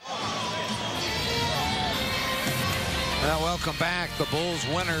 Well, welcome back. The Bulls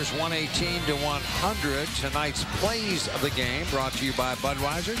winners 118-100. Tonight's plays of the game brought to you by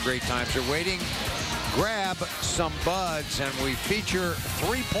Budweiser. Great times are waiting. Grab some buds, and we feature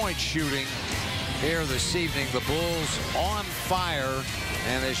three-point shooting here this evening. The Bulls on fire,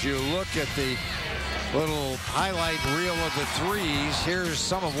 and as you look at the little highlight reel of the threes, here's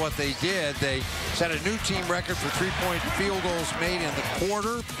some of what they did. They set a new team record for three-point field goals made in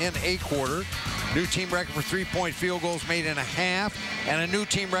a quarter. New team record for three-point field goals made in a half, and a new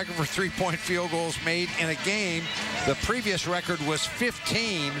team record for three-point field goals made in a game. The previous record was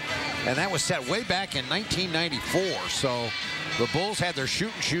 15, and that was set way back in 1994. So the Bulls had their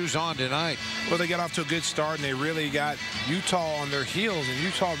shooting shoes on tonight. Well, they got off to a good start, and they really got Utah on their heels, and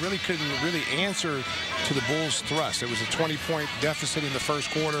Utah really couldn't answer to the Bulls' thrust. It was a 20-point deficit in the first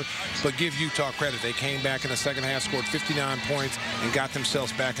quarter, but give Utah credit. They came back in the second half, scored 59 points, and got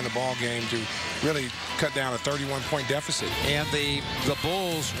themselves back in the ball game to really cut down a 31-point deficit. And the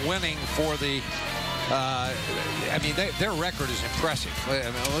Bulls winning for the I mean, their record is impressive. I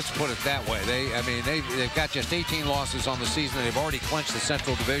mean, let's put it that way. They've got just 18 losses on the season. They've already clinched the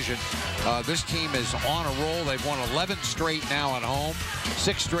Central Division. This team is on a roll. They've won 11 straight now at home,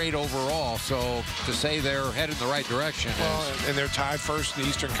 6 straight overall. So to say they're headed in the right direction. And they're tied first in the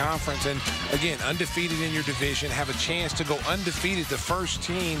Eastern Conference. And again, undefeated in your division, have a chance to go undefeated, the first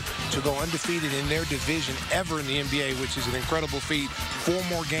team to go undefeated in their division ever in the NBA, which is an incredible feat. 4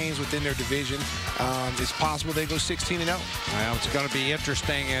 more games within their division. It's possible they go 16-0. Well, it's going to be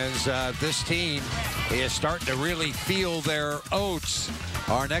interesting as this team is starting to really feel their oats.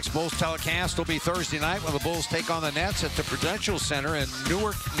 Our next Bulls telecast will be Thursday night when the Bulls take on the Nets at the Prudential Center in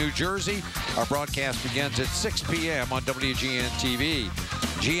Newark, New Jersey. Our broadcast begins at 6 p.m. on WGN TV.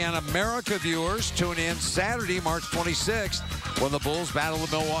 GN America viewers tune in Saturday, March 26th, when the Bulls battle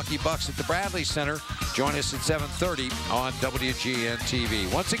the Milwaukee Bucks at the Bradley Center. Join us at 7:30 on WGN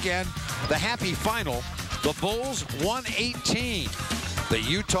TV. Once again, the happy final, the Bulls 118, the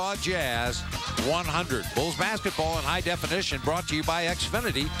Utah Jazz 100. Bulls basketball in high definition brought to you by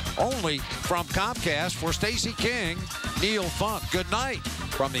Xfinity, only from Comcast. For Stacey King, Neil Funk, good night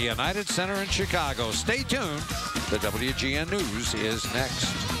from the United Center in Chicago. Stay tuned. The WGN News is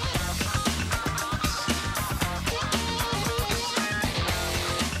next.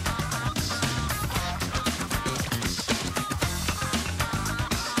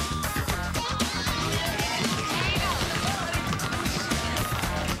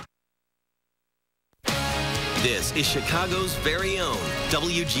 This is Chicago's very own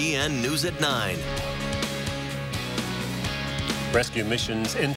WGN News at 9. Rescue missions in